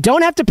 and you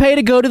don't have to pay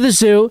to go to the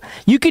zoo.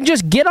 You can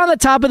just get on the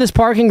top of this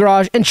parking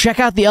garage and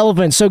check out the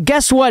elephants. So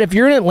guess what? If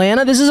you're in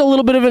Atlanta, this is a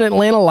little bit of an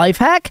Atlanta life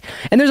hack,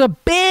 and there's a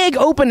big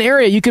open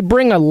area. You could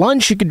bring a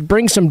lunch, you could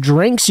bring some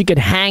drinks, you could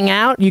hang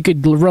out, you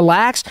could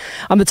relax.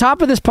 On the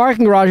top of this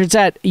parking garage, it's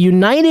at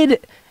United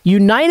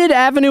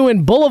Avenue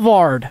and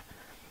Boulevard.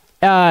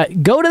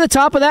 Go to the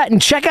top of that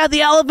and check out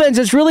the elephants.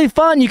 It's really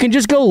fun. You can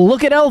just go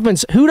look at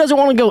elephants. Who doesn't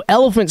want to go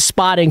elephant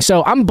spotting?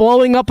 So I'm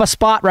blowing up a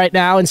spot right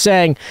now and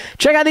saying,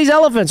 check out these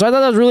elephants. So I thought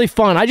that was really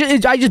fun. I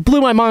just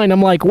blew my mind.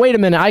 I'm like, wait a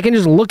minute. I can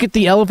just look at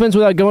the elephants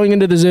without going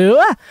into the zoo.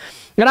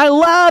 And I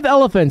love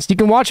elephants. You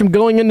can watch them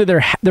going into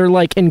their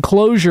like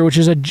enclosure, which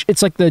is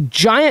it's like the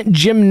giant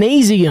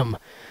gymnasium.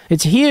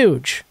 It's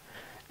huge,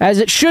 as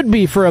it should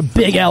be for a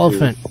big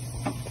elephant.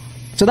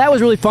 So that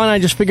was really fun. I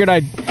just figured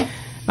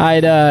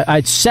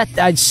I'd set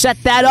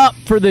that up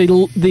for the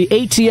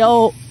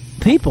ATL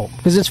people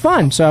because it's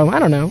fun. So I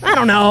don't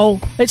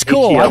know. It's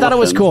cool. I thought it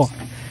was cool.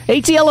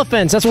 AT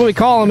elephants. That's what we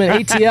call them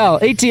in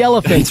ATL. AT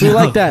elephants. We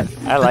like that.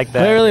 I like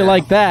that. I really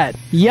like that.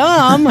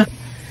 Yum.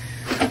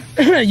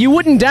 You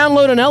wouldn't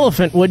download an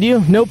elephant, would you?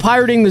 No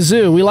pirating the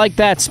zoo. We like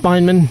that,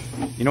 Spineman.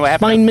 You know what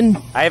happened?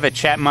 Spineman. I have a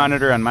chat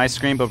monitor on my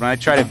screen, but when I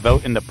try to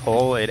vote in the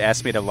poll, it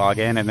asks me to log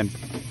in, and then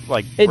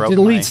it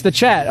deletes the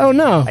chat. Oh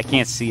no! I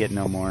can't see it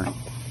no more.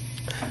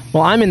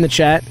 Well, I'm in the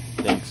chat.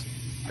 Thanks.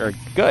 Or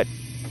good.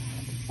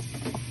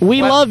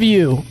 We love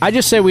you. I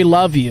just say we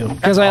love you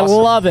because I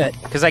love it.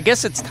 Because I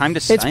guess it's time to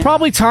sign. It's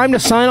probably time to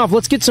sign off.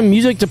 Let's get some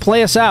music to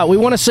play us out. We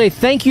want to say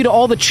thank you to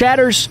all the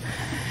chatters.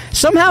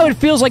 Somehow it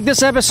feels like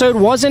this episode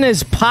wasn't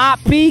as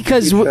poppy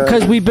because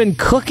we've been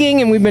cooking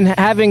and we've been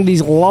having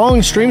these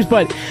long streams,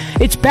 but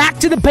it's back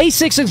to the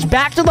basics. It's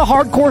back to the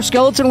hardcore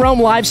Skeleton Realm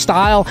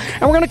lifestyle,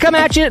 and we're going to come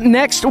at you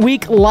next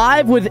week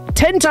live with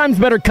 10 times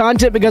better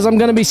content because I'm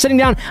going to be sitting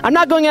down. I'm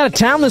not going out of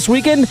town this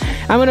weekend.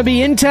 I'm going to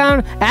be in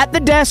town at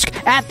the desk,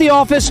 at the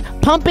office,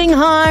 pumping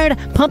hard,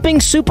 pumping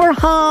super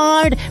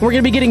hard. And we're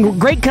going to be getting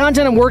great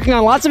content and working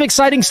on lots of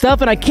exciting stuff,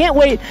 and I can't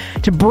wait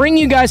to bring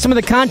you guys some of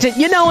the content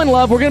you know and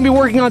love. We're going to be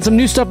working on some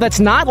new stuff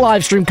that's not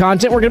live stream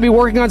content. We're going to be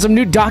working on some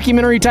new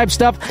documentary type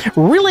stuff.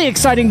 Really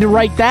exciting to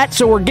write that.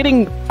 So we're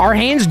getting our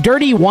hands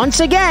dirty once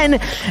again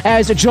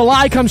as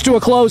July comes to a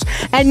close.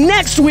 And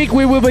next week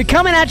we will be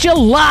coming at you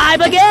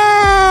live again.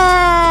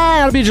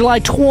 That'll be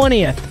July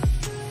 20th.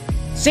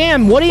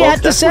 Sam, what do you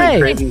have to say?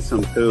 Creating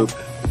some poop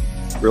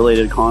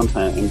related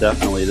content, and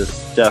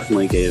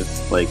definitely gave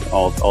like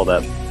all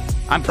that.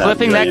 I'm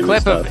clipping that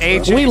clip of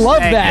AJ. We love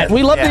that.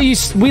 We love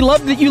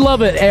that you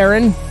love it,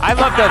 Aaron. I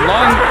love the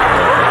long.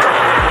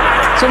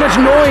 So much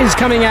noise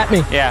coming at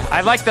me. Yeah,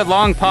 I like the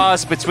long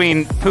pause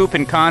between poop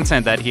and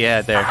content that he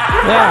had there.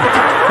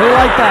 Yeah, we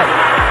like that.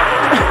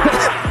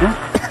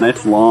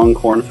 Nice long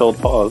cornfield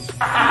pause.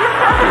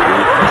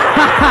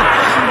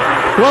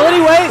 Well,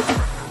 anyway,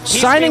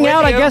 signing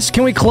out. I guess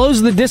can we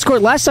close the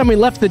Discord? Last time we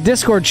left the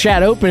Discord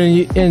chat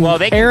open, and well,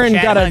 they can Aaron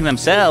chat among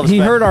themselves. He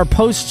heard our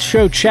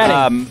post-show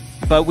chatting.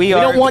 But we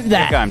don't want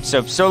that.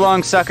 So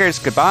long, suckers.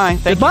 Goodbye.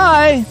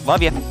 Goodbye.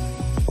 Love you.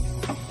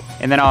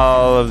 And then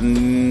I'll.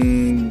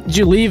 Did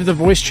you leave the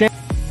voice channel?